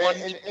 Is there one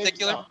in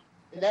particular?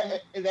 In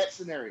that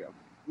scenario,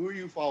 who are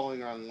you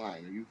following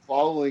online? Are you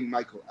following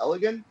Michael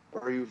Elgin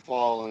or are you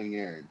following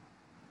Aaron?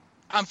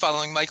 I'm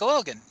following Michael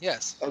Elgin.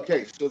 Yes.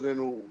 Okay, so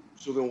then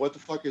what the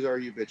fuck are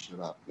you bitching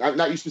about?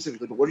 Not you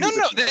specifically, but what are you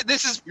bitching about?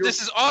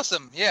 This is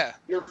awesome. Yeah.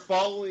 You're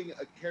following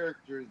a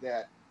character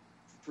that,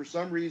 for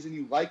some reason,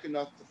 you like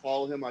enough to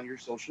follow him on your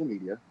social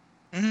media.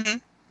 Mm-hmm.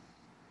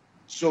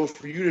 So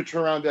for you to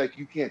turn around and be like,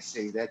 you can't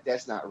say that,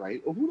 that's not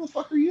right. Well, who the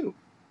fuck are you?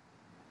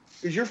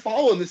 Because you're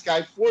following this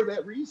guy for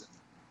that reason.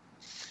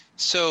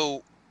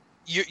 So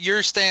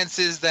your stance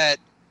is that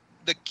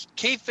the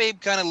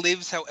kayfabe kind of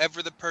lives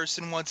however the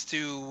person wants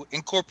to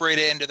incorporate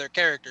it into their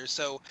character.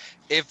 So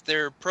if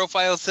their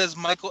profile says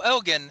Michael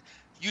Elgin,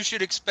 you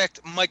should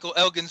expect Michael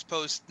Elgin's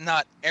post,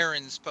 not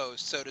Aaron's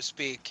post, so to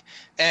speak.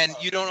 And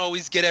you don't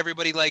always get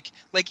everybody like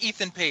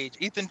Ethan Page.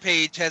 Ethan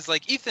Page has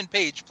Ethan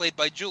Page played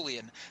by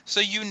Julian.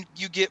 So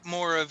you get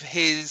more of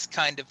his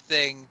kind of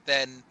thing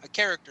than a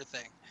character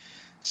thing.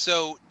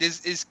 So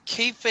does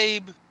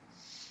kayfabe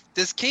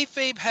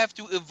have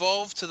to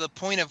evolve to the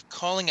point of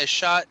calling a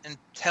shot and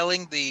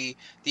telling the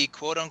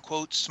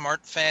quote-unquote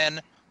smart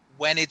fan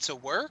when it's a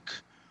work?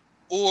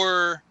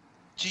 Or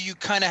do you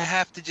kind of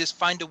have to just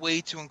find a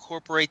way to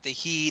incorporate the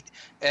heat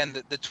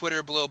and the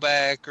Twitter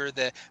blowback or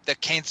the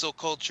cancel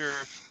culture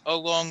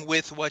along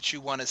with what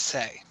you want to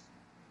say?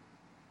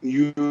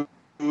 You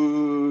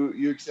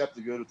accept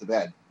the good with the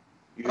bad.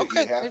 You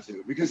have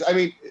to. Because, I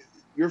mean,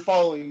 you're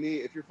following me.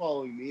 If you're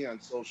following me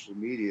on social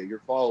media,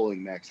 you're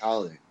following Max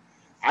Holiday.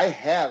 I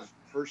have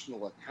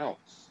personal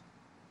accounts.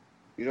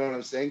 You know what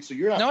I'm saying? So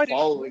you're not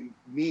following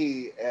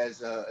me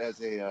as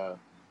a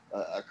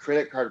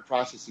credit card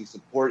processing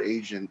support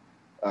agent.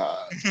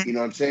 You know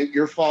what I'm saying?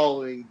 You're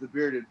following the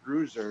Bearded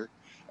Bruiser,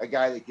 a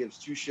guy that gives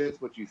two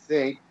shits what you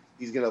think.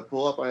 He's gonna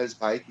pull up on his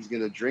bike. He's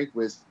gonna drink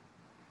whiskey.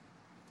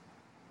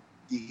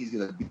 He's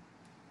gonna be.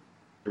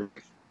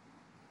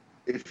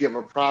 If you have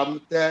a problem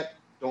with that,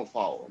 don't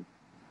follow him.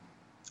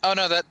 Oh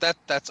no,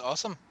 that's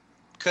awesome.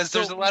 Because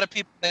there's a lot of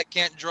people that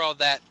can't draw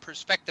that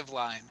perspective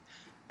line,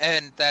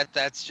 and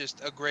that's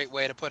just a great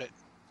way to put it.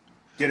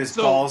 Get his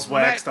balls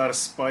waxed out of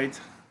spite.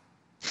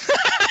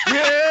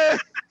 Yeah.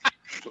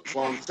 That's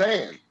what I'm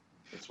saying.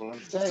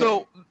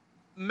 So,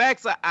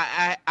 Max,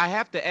 I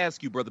have to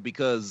ask you, brother,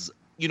 because,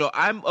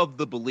 I'm of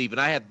the belief,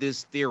 and I have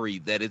this theory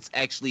that it's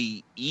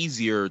actually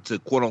easier to,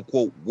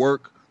 quote-unquote,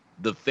 work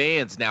the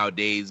fans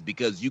nowadays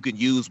because you can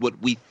use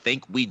what we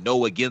think we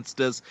know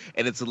against us,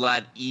 and it's a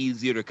lot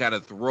easier to kind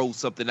of throw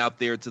something out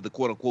there to the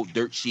quote-unquote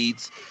dirt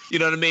sheets, you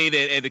know what I mean,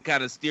 and to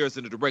kind of steer us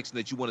in the direction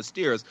that you want to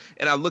steer us.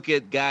 And I look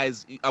at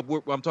guys,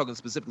 I'm talking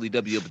specifically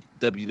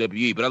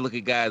WWE, but I look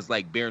at guys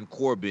like Baron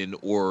Corbin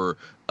or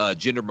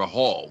Jinder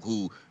Mahal,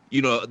 who,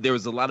 there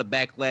was a lot of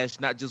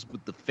backlash, not just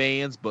with the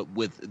fans, but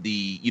with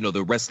the,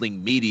 the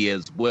wrestling media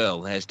as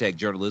well. #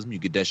 journalism. You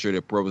get that shirt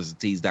at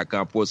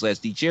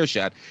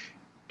ProWrestlingTees.com/TheChairShot.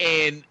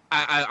 And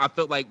I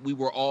felt like we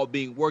were all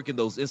being worked in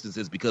those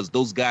instances because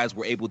those guys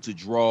were able to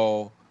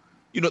draw,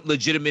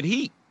 legitimate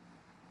heat.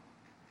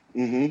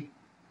 Mm-hmm.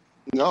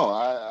 No,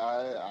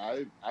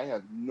 I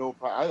have no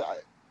problem.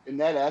 In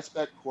that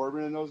aspect,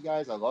 Corbin and those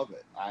guys, I love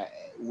it.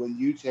 When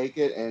you take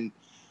it and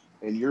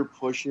you're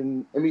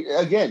pushing. I mean,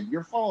 again,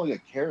 you're following a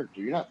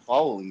character. You're not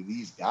following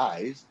these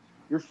guys.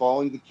 You're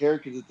following the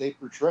character that they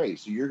portray.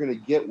 So you're going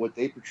to get what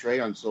they portray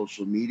on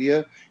social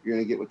media. You're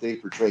going to get what they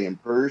portray in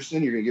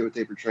person. You're going to get what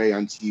they portray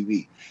on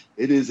TV.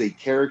 It is a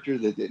character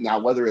that now,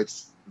 whether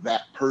it's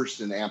that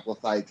person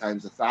amplified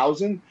times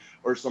 1,000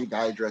 or some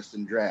guy dressed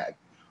in drag,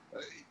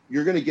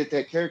 you're going to get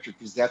that character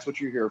because that's what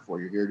you're here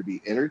for. You're here to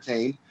be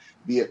entertained,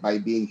 be it by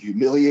being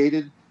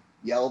humiliated,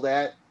 yelled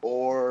at,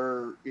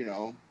 or,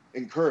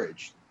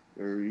 encouraged.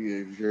 Or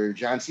if you're a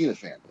John Cena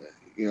fan,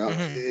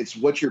 it's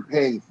what you're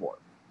paying for.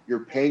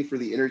 You're paying for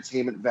the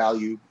entertainment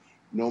value,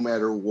 no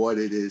matter what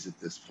it is at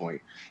this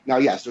point. Now,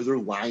 yes, there are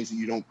lines that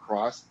you don't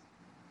cross.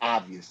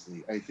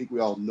 Obviously, I think we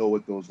all know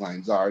what those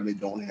lines are, and they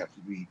don't have to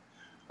be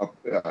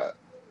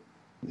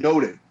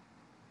noted.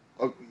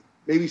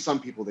 Maybe some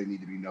people, they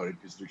need to be noted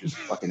because they're just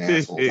fucking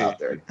assholes out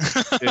there.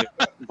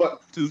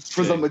 But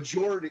for the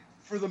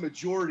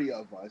majority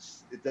of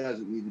us, it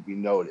doesn't need to be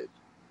noted.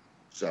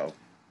 So.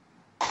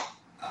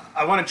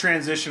 I want to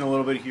transition a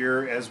little bit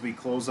here as we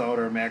close out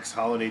our Max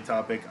Holiday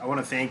topic. I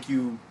want to thank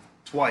you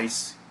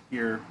twice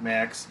here,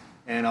 Max,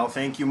 and I'll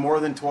thank you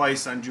more than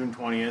twice on June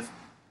 20th.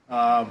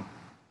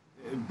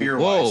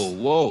 Beer-wise.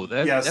 Whoa.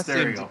 Yes, that there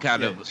you seems go.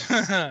 kind of...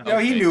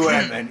 Okay. He knew what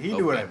I meant. He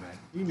knew what I meant.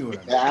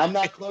 Yeah, I'm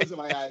not closing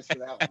my eyes for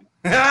that one.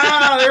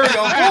 There we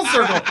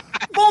go.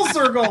 Full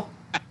circle.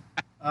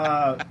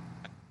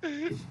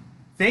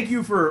 Thank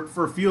you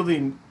for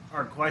fielding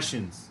our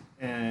questions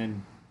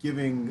and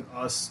giving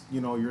us,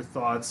 your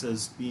thoughts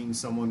as being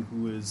someone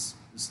who is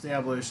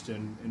established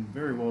and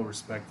very well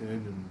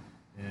respected,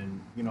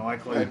 and I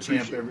call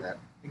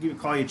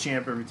you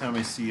champ every time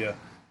I see you.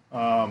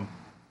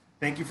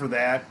 Thank you for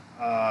that.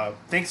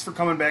 Thanks for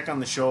coming back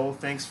on the show.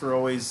 Thanks for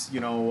always,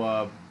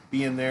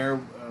 being there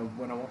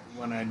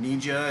when I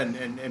need you,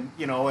 and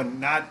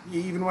not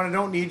even when I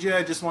don't need you.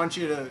 I just want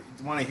to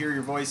hear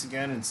your voice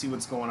again and see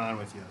what's going on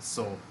with you.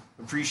 So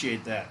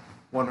appreciate that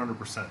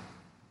 100%.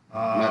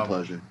 My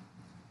pleasure.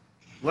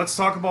 Let's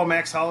talk about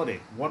Max Holiday.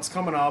 What's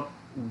coming up?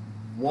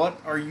 What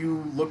are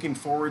you looking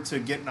forward to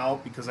getting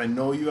out? Because I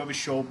know you have a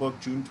show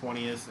booked June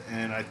 20th,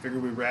 and I figure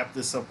we wrap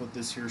this up with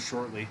this here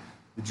shortly,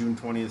 the June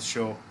 20th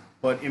show.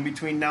 But in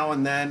between now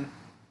and then,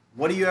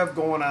 what do you have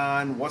going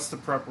on? What's the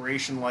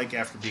preparation like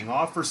after being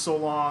off for so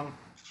long?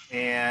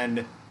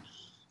 And,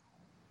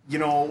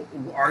 do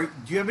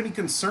you have any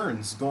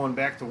concerns going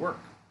back to work?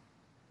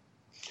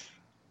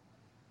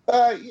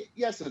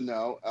 Yes and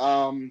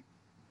no.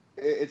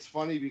 It's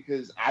funny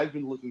because I've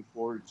been looking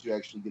forward to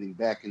actually getting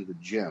back into the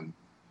gym.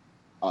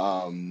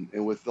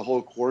 And with the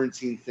whole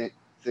quarantine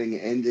thing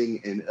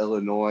ending in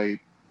Illinois,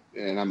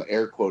 and I'm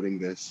air quoting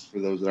this for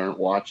those that aren't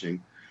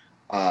watching,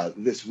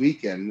 this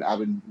weekend, I've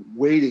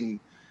been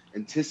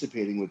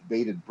anticipating with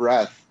bated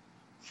breath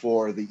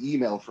for the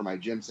email from my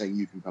gym saying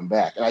you can come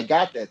back. And I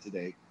got that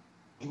today.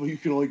 Well, you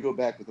can only go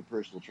back with a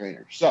personal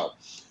trainer. So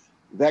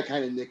that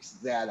kind of nixed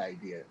that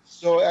idea.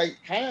 So I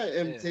kind of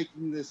am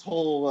taking this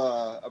whole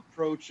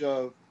approach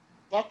of,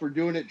 fuck, we're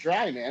doing it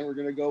dry, man. We're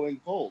going to go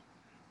in cold.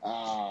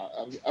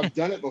 I've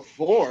done it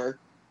before.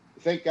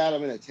 Thank God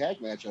I'm in a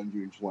tag match on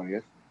June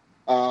 20th.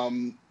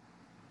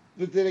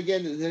 But then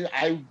again,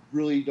 I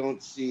really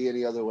don't see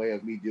any other way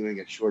of me doing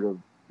it short of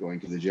going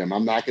to the gym. I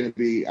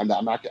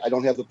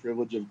don't have the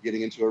privilege of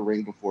getting into a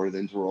ring before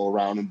then to roll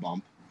around and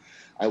bump.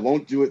 I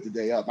won't do it the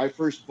day up. My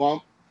first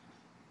bump,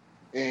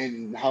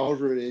 and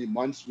however many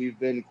months we've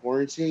been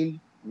quarantined,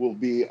 will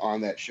be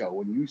on that show.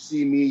 When you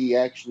see me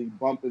actually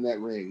bump in that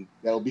ring,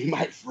 that'll be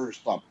my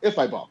first bump. If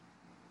I bump.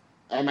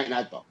 I might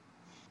not bump.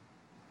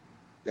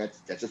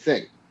 That's a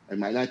thing. I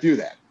might not do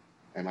that.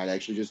 I might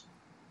actually just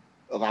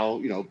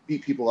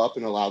beat people up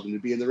and allow them to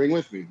be in the ring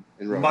with me.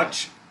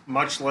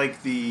 Much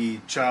like the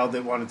child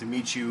that wanted to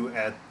meet you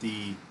at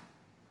the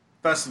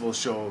festival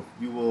show,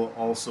 you will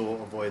also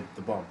avoid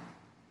the bump.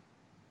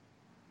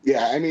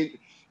 Yeah, I mean,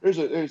 there's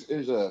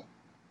a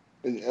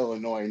in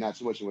Illinois, not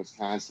so much in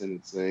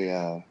Wisconsin. It's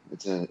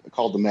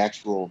called the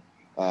Max Rule,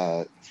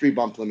 3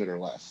 bump limit or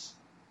less.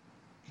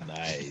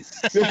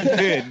 Nice.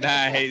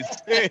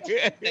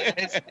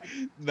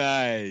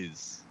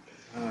 Nice.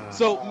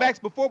 So Max,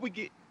 before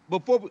we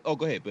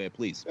go ahead,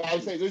 please. I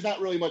would say there's not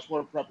really much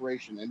more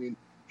preparation. I mean,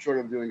 short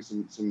of doing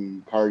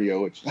some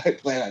cardio, which I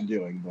plan on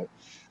doing, but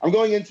I'm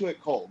going into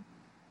it cold.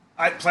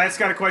 Platt's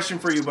got a question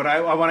for you, but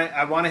I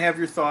want to have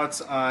your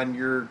thoughts on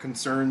your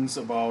concerns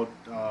about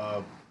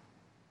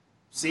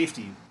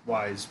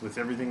safety-wise with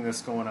everything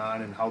that's going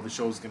on and how the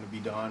show's going to be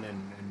done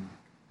and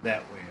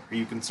that way. Are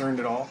you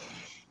concerned at all?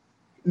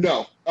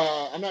 No.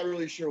 I'm not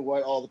really sure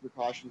what all the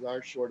precautions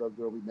are, short of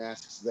there will be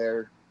masks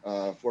there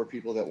for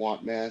people that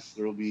want masks.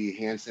 There will be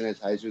hand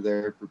sanitizer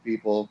there for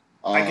people.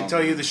 I can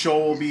tell you the show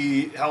will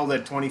be held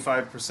at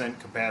 25%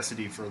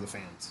 capacity for the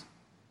fans.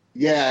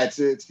 Yeah, it's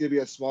going to be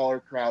a smaller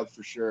crowd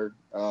for sure.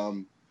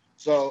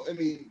 So, I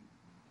mean,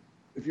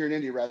 if you're an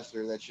indie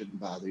wrestler, that shouldn't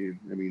bother you.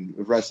 I mean,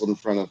 I've wrestled in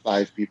front of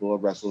 5 people.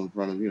 I've wrestled in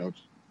front of,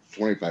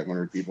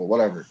 2,500 people,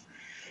 whatever.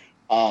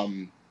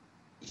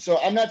 So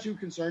I'm not too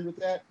concerned with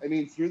that. I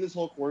mean, through this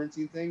whole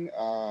quarantine thing,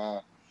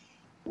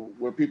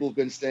 where people have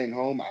been staying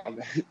home,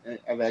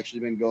 I've actually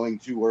been going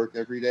to work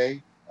every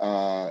day.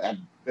 I've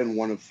been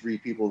one of 3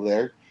 people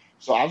there.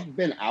 So I've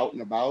been out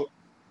and about.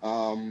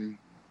 I'm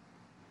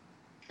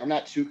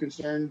not too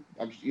concerned.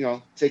 I'm,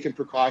 taking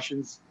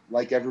precautions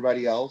like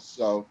everybody else.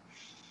 So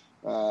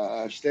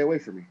stay away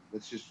from me.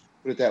 Let's just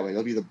put it that way.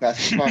 That'll be the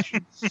best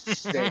precautions.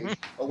 Stay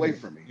away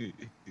from me.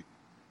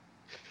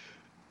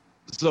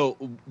 So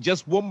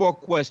just one more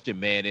question,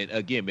 man. And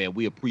again, man,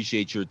 we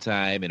appreciate your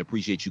time and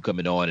appreciate you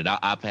coming on. And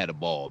I've had a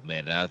ball,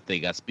 man. And I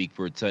think I speak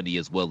for Tunney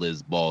as well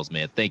as Balls,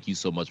 man. Thank you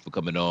so much for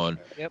coming on.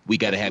 Yep. We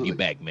got to have you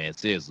back, man.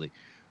 Seriously.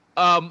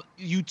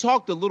 You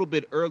talked a little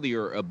bit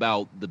earlier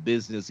about the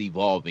business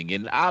evolving,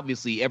 and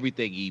obviously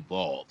everything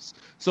evolves.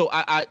 So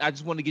I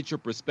just want to get your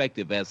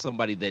perspective as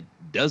somebody that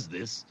does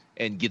this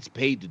and gets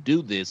paid to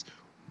do this.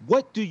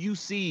 What do you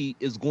see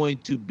is going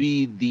to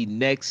be the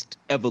next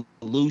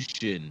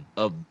evolution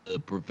of the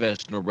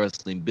professional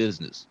wrestling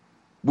business?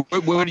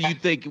 Where do you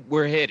think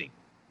we're heading?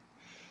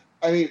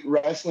 I mean,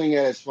 wrestling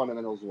at its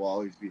fundamentals will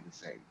always be the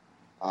same.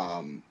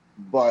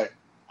 But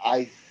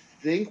I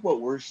think what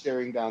we're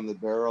staring down the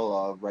barrel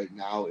of right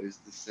now is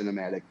the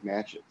cinematic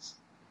matches.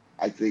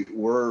 I think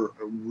we're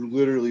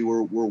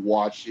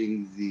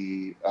watching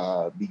the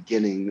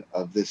beginning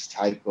of this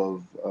type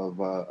of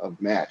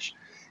match.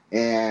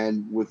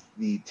 And with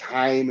the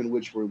time in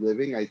which we're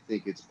living, I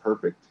think it's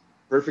perfect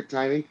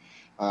timing.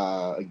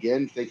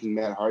 Again, thanking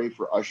Matt Hardy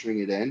for ushering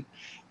it in.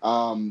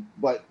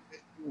 But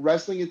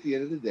wrestling at the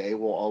end of the day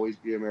will always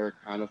be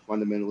Americana.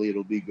 Fundamentally,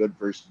 it'll be good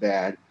versus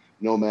bad,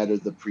 no matter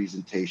the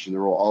presentation.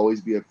 There will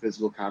always be a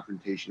physical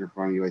confrontation in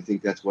front of you. I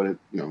think that's what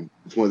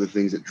it's one of the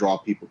things that draw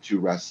people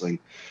to wrestling.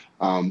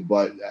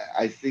 But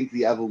I think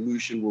the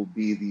evolution will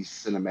be these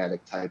cinematic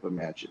type of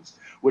matches,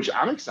 which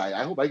I'm excited.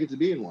 I hope I get to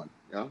be in one.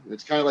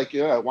 It's kind of like,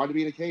 I wanted to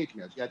be in a cage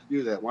match. You got to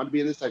do that. I wanted to be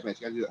in this type of match.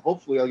 You got to do that.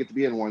 Hopefully I'll get to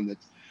be in one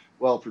that's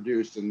well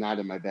produced and not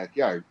in my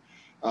backyard.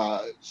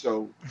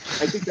 So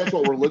I think that's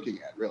what we're looking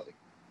at, really.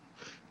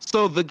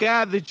 So the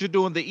guy that you're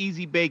doing the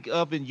Easy Bake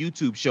Oven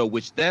YouTube show,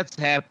 which that's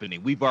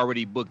happening. We've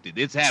already booked it.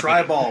 It's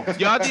happening. Tribal.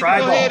 Y'all need to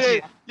go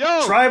ahead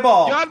and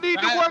Tribal. Y'all need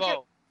to work it.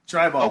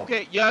 Tribal.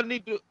 Okay, y'all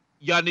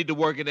need to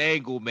work an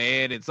angle,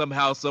 man, and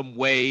somehow, some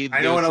way,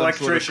 I know an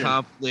electrician. Sort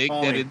of conflict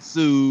that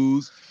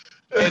ensues,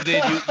 and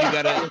then you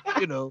gotta,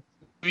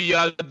 maybe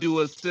y'all do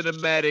a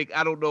cinematic,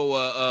 I don't know,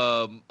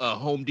 a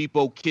Home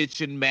Depot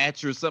kitchen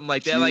match or something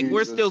like that. Like,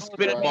 we're still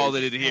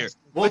spitballing it in here.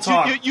 We'll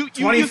talk.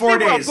 24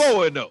 days.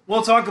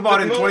 We'll talk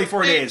about it in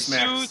 24 days,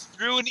 Max.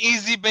 Through an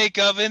Easy Bake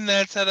Oven.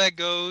 That's how that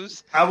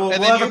goes. We'll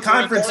have a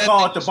conference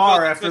call at the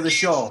bar after the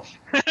show.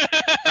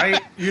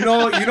 Right?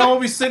 We'll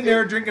be sitting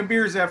there drinking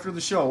beers after the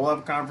show. We'll have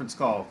a conference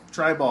call.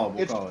 Tribal,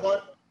 we'll call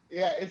it.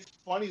 Yeah, it's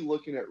funny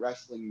looking at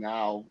wrestling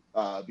now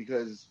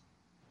because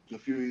a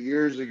few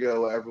years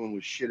ago, everyone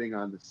was shitting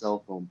on the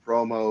cell phone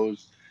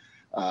promos,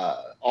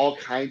 all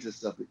kinds of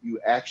stuff that you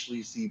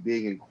actually see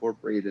being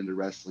incorporated into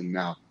wrestling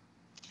now.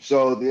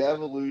 So the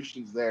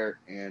evolution's there,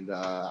 and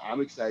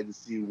I'm excited to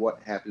see what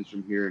happens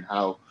from here and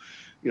how,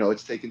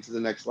 it's taken to the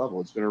next level.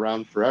 It's been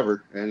around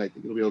forever, and I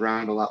think it'll be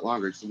around a lot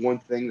longer. It's the one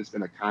thing that's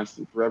been a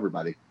constant for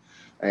everybody.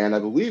 And I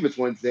believe it's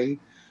one thing,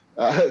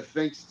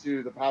 thanks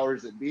to the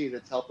powers that be,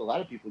 that's helped a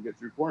lot of people get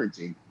through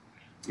quarantine.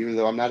 Even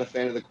though I'm not a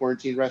fan of the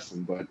quarantine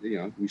wrestling, but,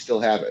 we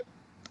still have it.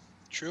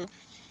 True.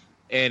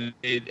 And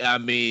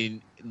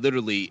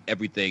literally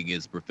everything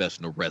is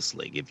professional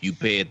wrestling. If you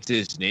pay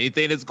attention to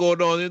anything that's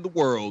going on in the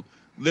world,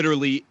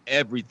 literally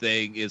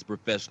everything is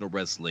professional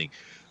wrestling.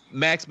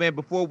 Max, man,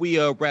 before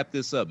we wrap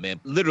this up, man,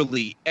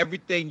 literally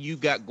everything you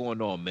got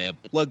going on, man,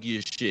 plug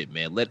your shit,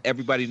 man. Let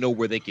everybody know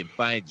where they can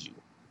find you.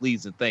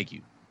 Please and thank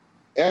you.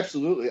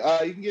 Absolutely.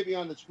 You can get me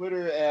on the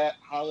Twitter at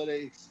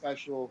Holiday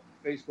Special,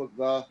 Facebook,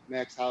 The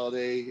Max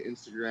Holiday,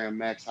 Instagram,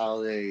 Max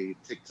Holiday,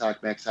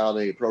 TikTok, Max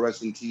Holiday,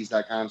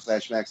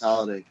 ProWrestlingTees.com/Max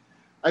Holiday.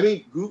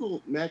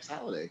 Google Max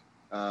Holiday,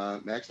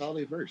 Max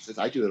Holiday verse.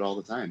 I do it all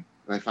the time.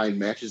 And I find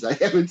matches I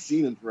haven't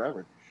seen in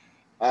forever.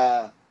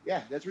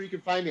 That's where you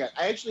can find me at.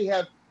 I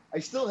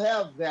still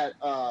have that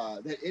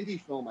indie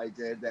film I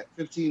did, that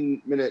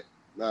 15-minute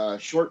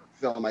short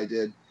film I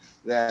did,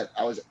 that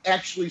I was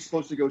actually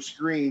supposed to go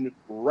screen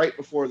right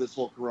before this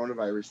whole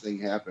coronavirus thing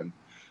happened.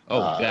 Oh,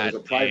 God.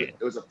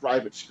 It was a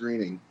private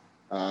screening.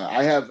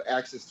 I have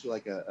access to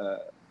like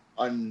a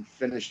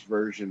unfinished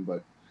version,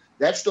 but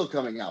that's still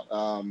coming out.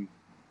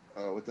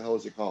 What the hell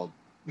is it called?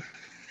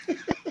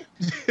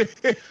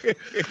 It's been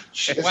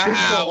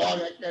so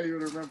long, I can't even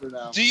remember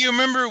now. Do you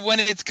remember when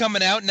it's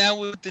coming out now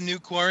with the new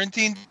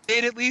quarantine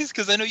date at least?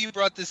 Because I know you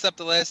brought this up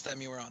the last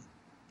time you were on.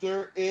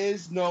 There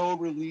is no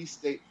release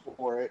date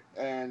for it,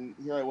 and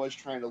here I was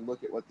trying to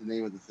look at what the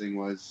name of the thing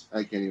was.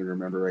 I can't even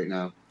remember right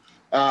now.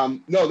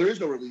 No, there is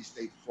no release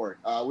date for it.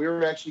 We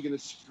were actually going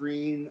to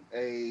screen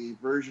a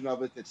version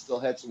of it that still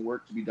had some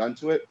work to be done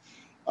to it,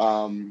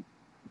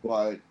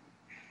 but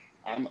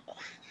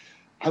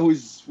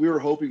we were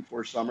hoping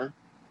for summer.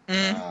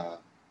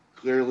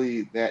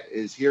 clearly that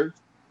is here,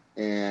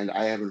 and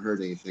I haven't heard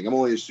anything. I'm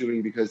only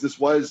assuming because this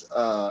was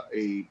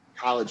a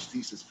college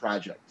thesis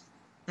project.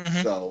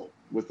 Mhm. So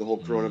with the whole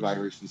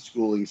coronavirus and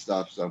schooling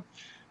stuff, so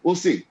we'll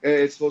see.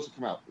 It's supposed to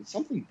come out. It's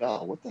something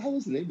Bell. What the hell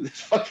is the name of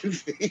this fucking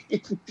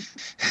thing?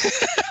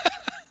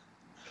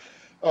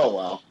 Oh,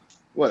 wow.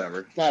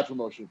 Whatever. It's not a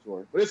promotion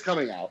tour, but it's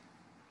coming out.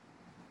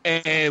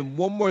 And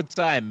one more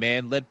time,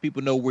 man, let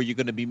people know where you're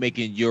going to be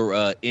making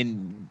your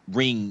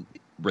in-ring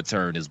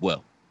return as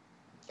well.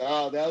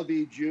 That'll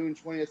be June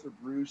 20th for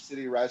Bruce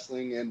City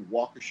Wrestling in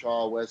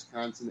Waukesha,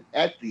 Wisconsin,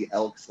 at the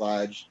Elks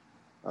Lodge,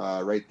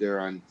 right there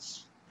on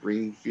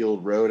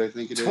Springfield Road, I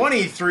think it is.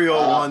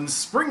 2301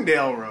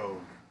 Springdale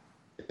Road.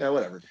 Yeah,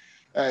 whatever.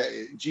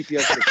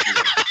 GPS 60.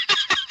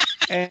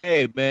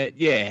 Hey, man,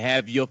 yeah,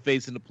 have your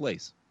face in the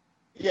place.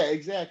 Yeah,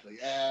 exactly.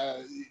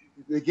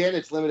 Again,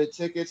 it's limited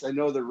tickets. I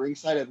know the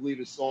ringside, I believe,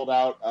 is sold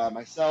out.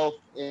 Myself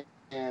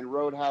and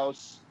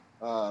Roadhouse,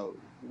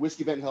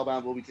 Whiskey Bent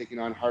Hellbound will be taking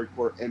on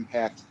Hardcore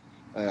Impact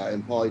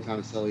and Paulie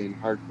Tomaselli and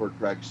Hardcore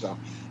Craig. So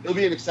it'll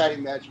be an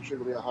exciting match. I'm sure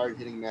it'll be a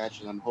hard-hitting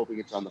match, and I'm hoping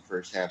it's on the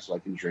first half so I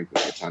can drink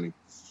with it, honey.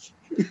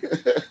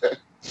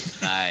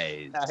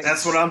 Nice.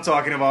 That's what I'm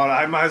talking about.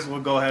 I might as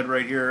well go ahead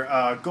right here.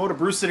 Go to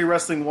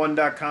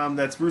BruceCityWrestling1.com.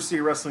 That's Bruce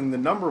City Wrestling, the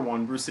number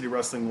one,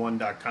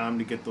 BruceCityWrestling1.com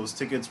to get those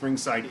tickets.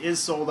 Ringside is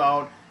sold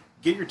out.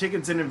 Get your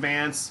tickets in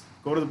advance.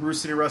 Go to the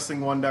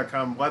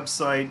BruceCityWrestling1.com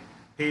website,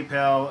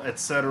 PayPal,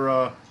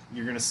 etc.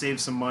 You're going to save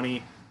some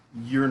money.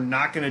 You're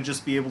not going to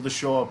just be able to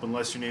show up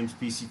unless your name's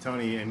PC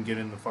Tony and get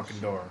in the fucking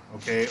door,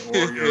 okay?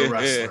 Or you're a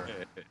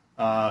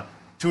wrestler.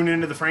 Tune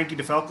into the Frankie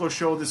DeFalco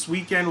show this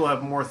weekend. We'll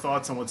have more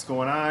thoughts on what's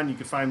going on. You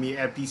can find me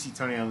at PC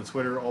Tony on the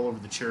Twitter, all over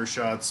the chair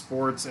shot,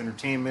 sports,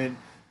 entertainment,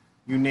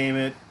 you name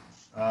it.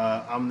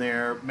 I'm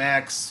there.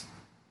 Max,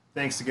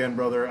 thanks again,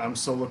 brother. I'm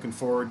so looking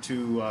forward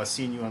to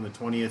seeing you on the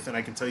 20th, and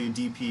I can tell you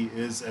DP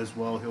is as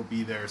well. He'll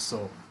be there,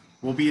 so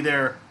we'll be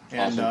there.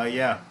 And,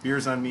 Awesome.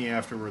 Beers on me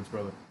afterwards,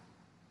 brother.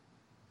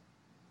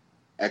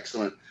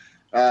 Excellent.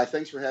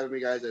 Thanks for having me,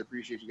 guys. I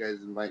appreciate you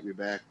guys inviting me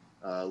back.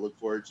 Look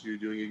forward to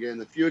doing it again in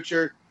the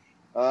future.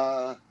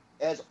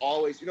 As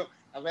always,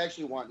 I've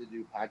actually wanted to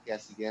do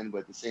podcasts again, but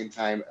at the same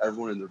time,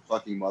 everyone and their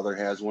fucking mother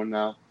has one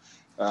now.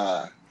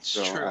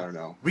 So True. I don't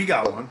know. We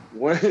got one.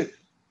 One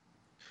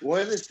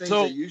of the things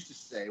I used to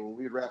say when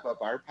we'd wrap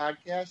up our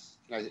podcast,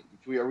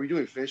 are we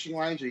doing finishing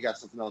lines or you got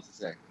something else to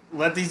say?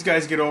 Let these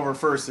guys get over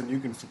first, and you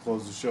can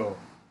close the show.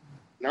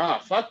 Nah,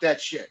 fuck that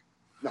shit.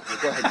 No,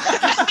 go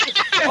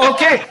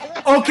ahead.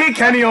 Okay,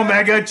 Kenny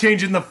Omega,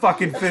 changing the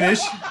fucking finish.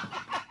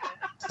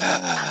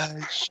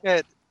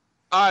 Shit.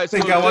 All right, I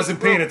think I wasn't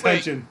paying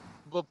attention.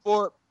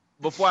 Before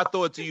I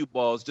throw it to you,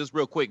 Balls, just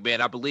real quick, man.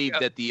 I believe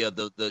that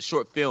the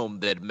short film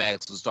that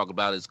Max was talking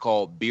about is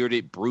called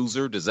Bearded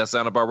Bruiser. Does that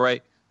sound about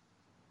right?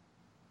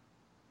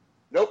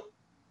 Nope.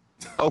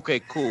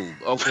 Okay, cool.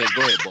 Okay,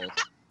 go ahead, Balls.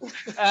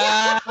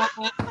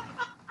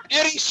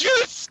 And he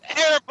shoots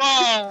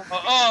airball.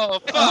 Oh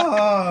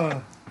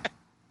fuck.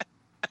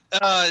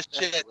 Oh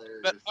shit.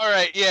 But, all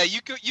right, yeah,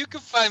 you can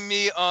find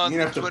me on. You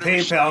have to Twitter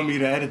PayPal me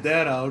to edit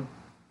that out.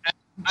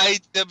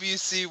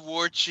 IWC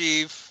War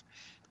Chief,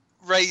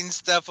 writing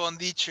stuff on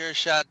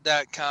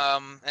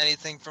thechairshot.com,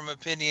 anything from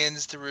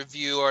opinions to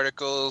review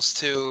articles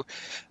to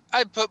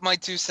I put my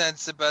 2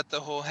 cents about the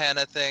whole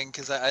Hannah thing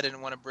because I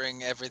didn't want to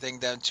bring everything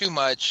down too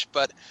much,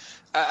 but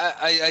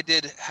I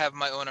did have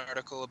my own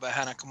article about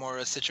Hannah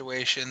Kimura's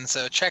situation,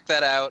 so check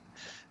that out.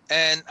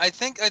 And I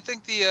think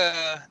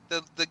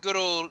the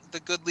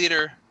good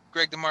leader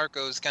Greg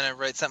DeMarco is going to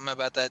write something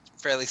about that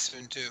fairly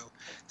soon too.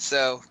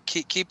 So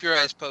keep your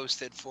eyes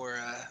posted for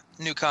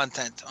new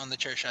content on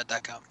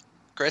thechairshot.com.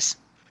 Chris?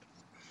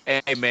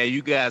 Hey man,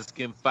 you guys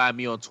can find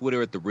me on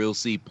Twitter at the Real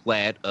C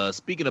Platt.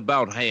 Speaking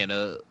about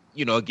Hannah,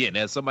 again,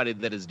 as somebody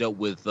that has dealt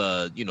with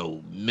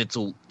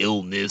mental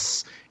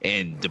illness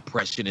and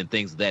depression and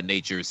things of that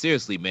nature,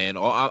 seriously, man,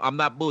 I'm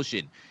not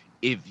bullshitting.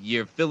 If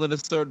you're feeling a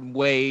certain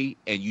way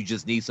and you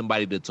just need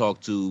somebody to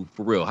talk to,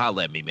 for real,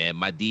 holla at me, man.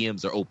 My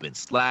DMs are open.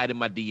 Slide in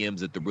my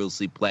DMs at the Real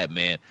C Platt,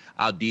 man.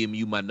 I'll DM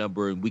you my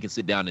number and we can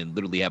sit down and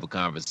literally have a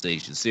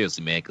conversation.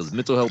 Seriously, man, because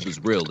mental health is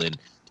real and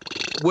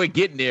we're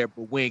getting there,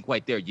 but we ain't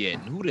quite there yet.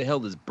 And who the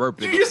hell is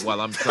burping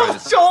while I'm trying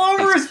to all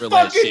over his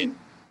fucking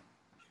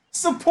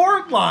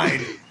support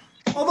line?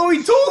 Although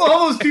he told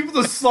all those people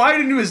to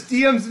slide into his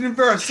DMs,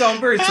 didn't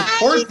sound very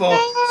supportful.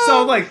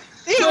 So like,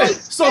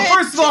 so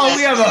first of all,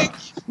 we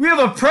have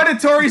a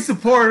predatory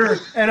supporter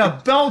and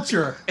a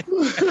belcher.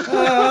 This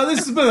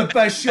has been the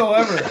best show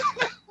ever.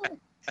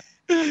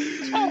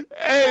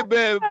 Hey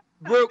man,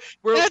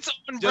 that's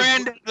on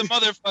brand of the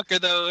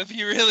motherfucker though. If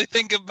you really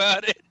think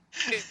about it.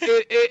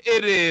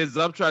 It is.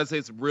 I'm trying to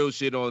say some real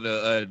shit on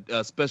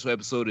a special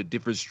episode of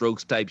Different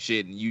Strokes type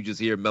shit, and you just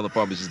hear Melon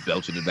Farmers just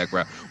belching in the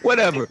background.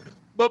 Whatever.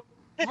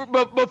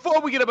 But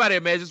before we get about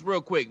it, man, just real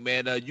quick,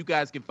 man, you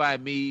guys can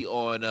find me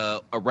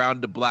on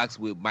Around the Blocks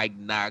with Mike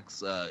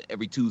Knox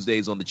every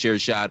Tuesdays on the Chair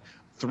Shot.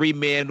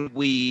 3-Man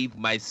Weave,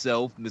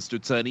 myself, Mr.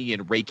 Tunney,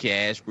 and Ray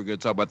Cash. We're going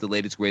to talk about the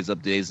latest grades,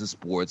 updates, and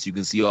sports. You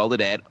can see all of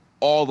that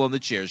all on the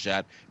Chair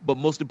Shot. But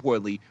most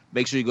importantly,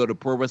 make sure you go to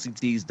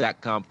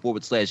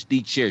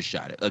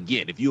ProWrestlingTees.com/TheChairShot.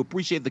 Again, if you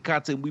appreciate the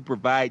content we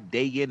provide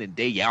day in and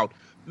day out,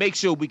 make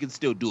sure we can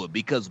still do it,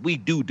 because we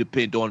do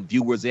depend on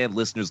viewers and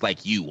listeners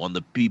like you on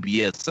the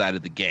PBS side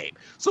of the game.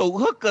 So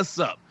hook us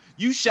up.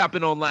 You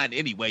shopping online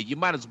anyway, you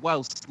might as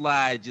well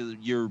slide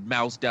your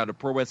mouse down to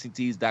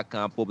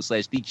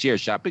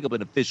ProWrestlingTees.com/TheChairShot. Pick up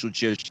an official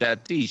Chair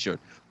Shot t-shirt.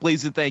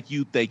 Please and thank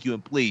you,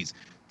 and please.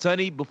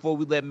 Tony, before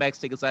we let Max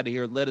take us out of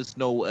here, let us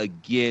know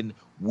again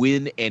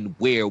when and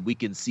where we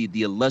can see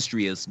the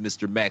illustrious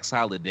Mr. Max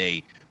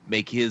Holiday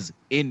make his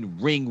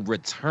in-ring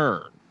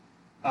return.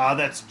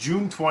 That's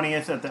June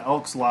 20th at the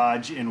Elks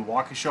Lodge in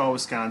Waukesha,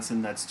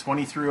 Wisconsin. That's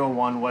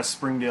 2301 West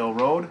Springdale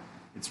Road.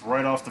 It's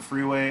right off the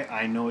freeway.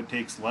 I know it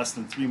takes less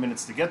than 3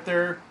 minutes to get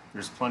there.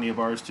 There's plenty of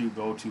bars to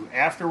go to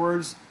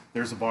afterwards.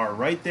 There's a bar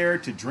right there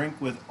to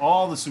drink with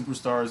all the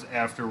superstars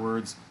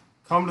afterwards.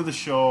 Come to the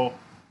show.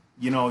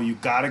 You know, you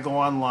got to go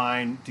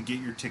online to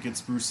get your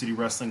tickets,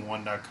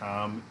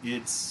 BruceCityWrestling1.com.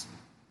 It's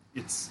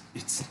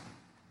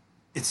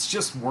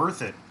just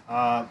worth it.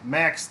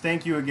 Max,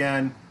 thank you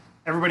again.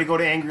 Everybody go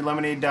to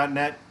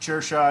angrylemonade.net,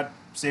 Chair Shot,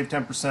 save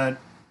 10%.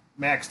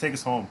 Max, take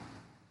us home.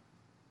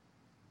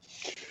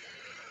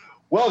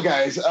 Well,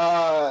 guys,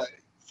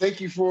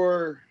 thank you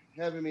for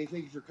having me.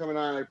 Thank you for coming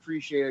on. I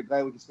appreciate it.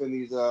 Glad we could spend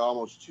these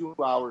almost 2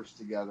 hours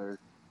together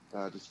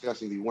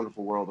discussing the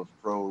wonderful world of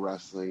pro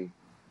wrestling.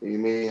 You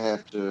may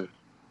have to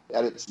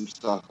edit some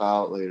stuff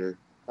out later.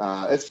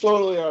 It's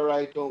totally all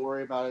right. Don't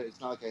worry about it.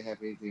 It's not like I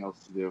have anything else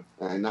to do,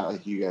 and not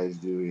like you guys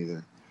do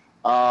either.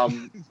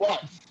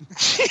 But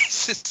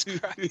Jesus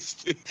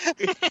Christ.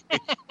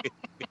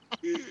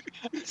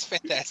 It's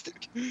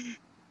fantastic.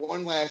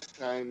 One last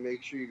time,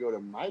 make sure you go to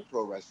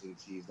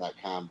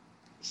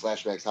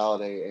myprowrestlingtees.com/Max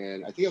Holiday,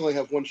 and I think I only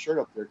have one shirt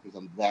up there because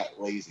I'm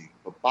that lazy,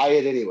 but buy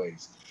it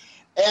anyways.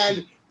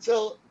 And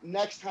till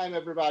next time,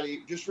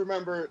 everybody, just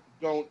remember,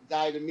 don't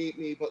die to meet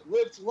me, but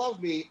live to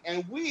love me,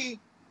 and we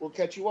will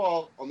catch you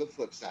all on the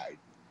flip side.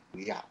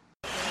 We out.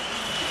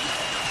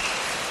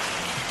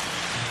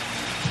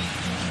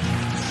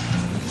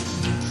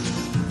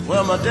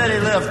 Well, my daddy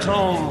left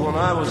home when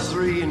I was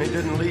 3, and he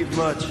didn't leave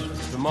much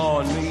to Ma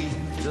and me.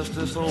 Just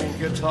this old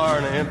guitar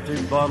and an empty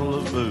bottle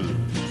of booze.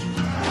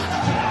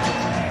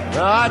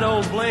 Now, I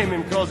don't blame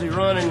him because he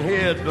run and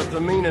hid, but the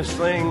meanest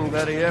thing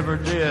that he ever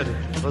did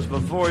was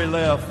before he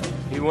left,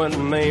 he went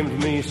and named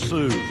me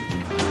Sue.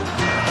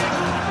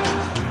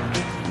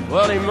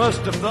 Well, he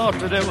must have thought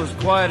that it was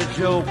quite a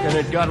joke, and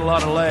it got a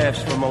lot of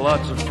laughs from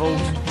lots of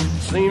folks.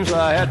 Seems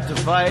I had to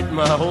fight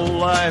my whole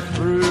life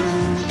through.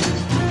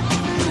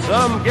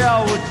 Some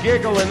gal would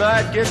giggle and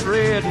I'd get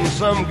red, and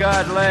some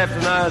guy'd laugh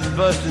and I'd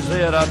bust his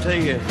head. I'll tell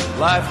you,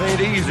 life ain't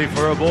easy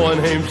for a boy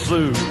named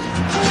Sue.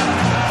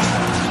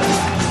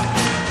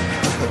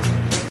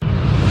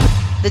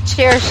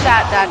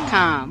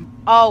 TheChairShot.com.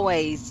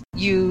 Always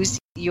use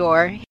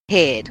your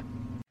head.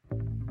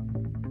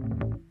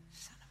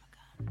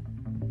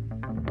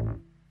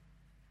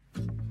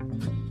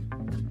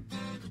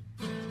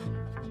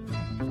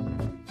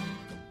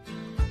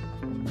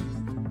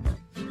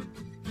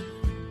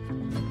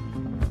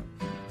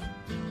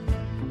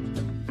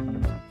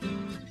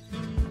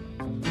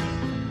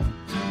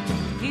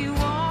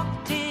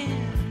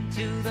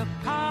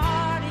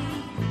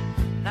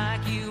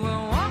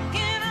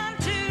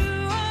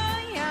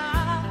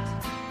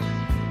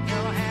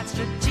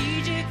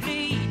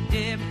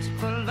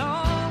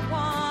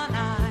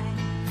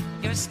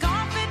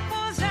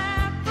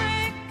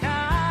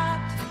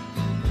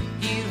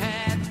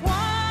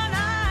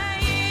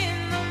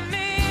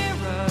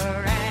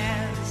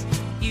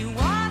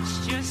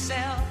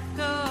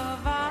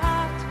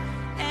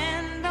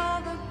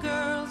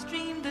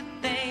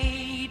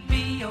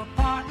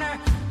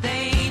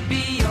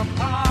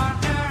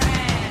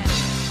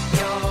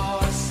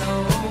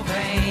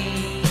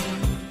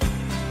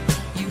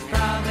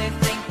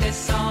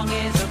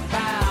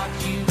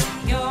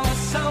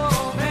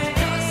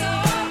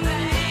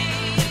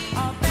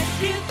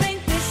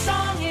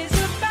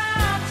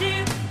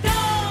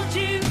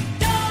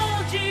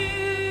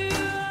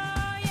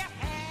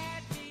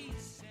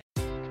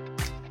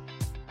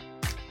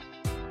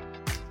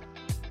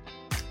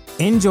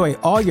 Enjoy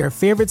all your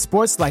favorite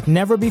sports like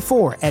never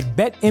before at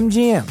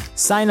BetMGM.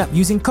 Sign up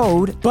using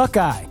code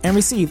Buckeye and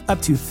receive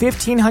up to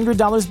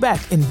 $1,500 back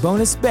in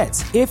bonus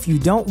bets if you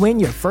don't win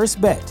your first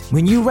bet.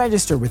 When you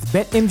register with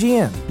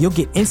BetMGM, you'll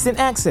get instant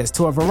access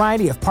to a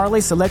variety of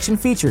parlay selection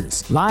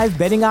features, live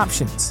betting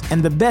options,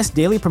 and the best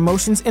daily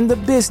promotions in the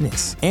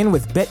business. And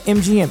with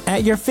BetMGM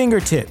at your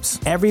fingertips,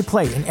 every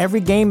play and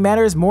every game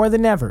matters more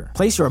than ever.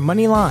 Place your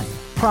money line,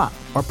 prop,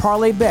 or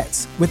parlay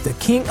bets with the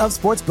king of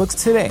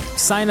sportsbooks today.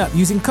 Sign up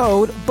using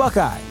code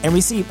Buckeye and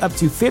receive up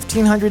to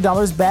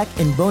 $1,500 back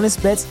in bonus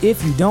bets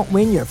if you don't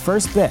win your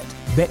first bet.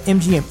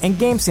 BetMGM and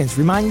GameSense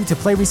remind you to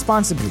play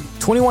responsibly.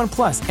 21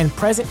 plus and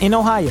present in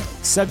Ohio,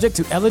 subject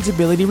to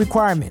eligibility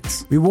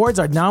requirements. Rewards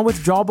are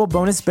non-withdrawable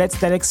bonus bets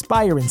that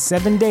expire in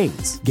 7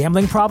 days.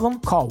 Gambling problem?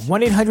 Call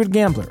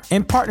 1-800-GAMBLER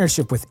in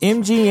partnership with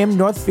MGM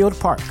Northfield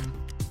Park.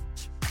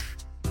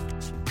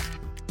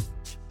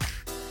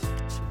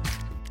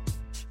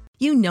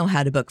 You know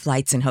how to book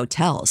flights and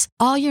hotels.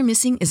 All you're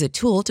missing is a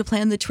tool to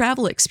plan the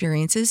travel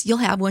experiences you'll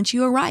have once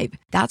you arrive.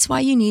 That's why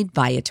you need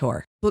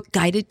Viator. Book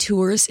guided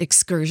tours,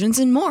 excursions,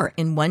 and more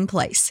in one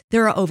place.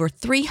 There are over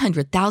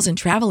 300,000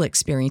 travel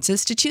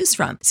experiences to choose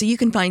from, so you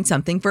can find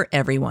something for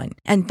everyone.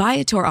 And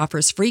Viator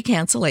offers free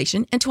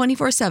cancellation and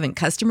 24/7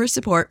 customer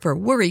support for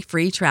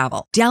worry-free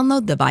travel.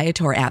 Download the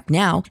Viator app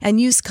now and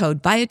use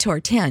code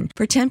Viator10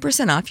 for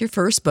 10% off your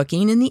first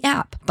booking in the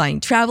app.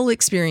 Find travel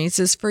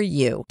experiences for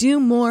you. Do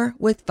more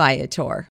with Viator.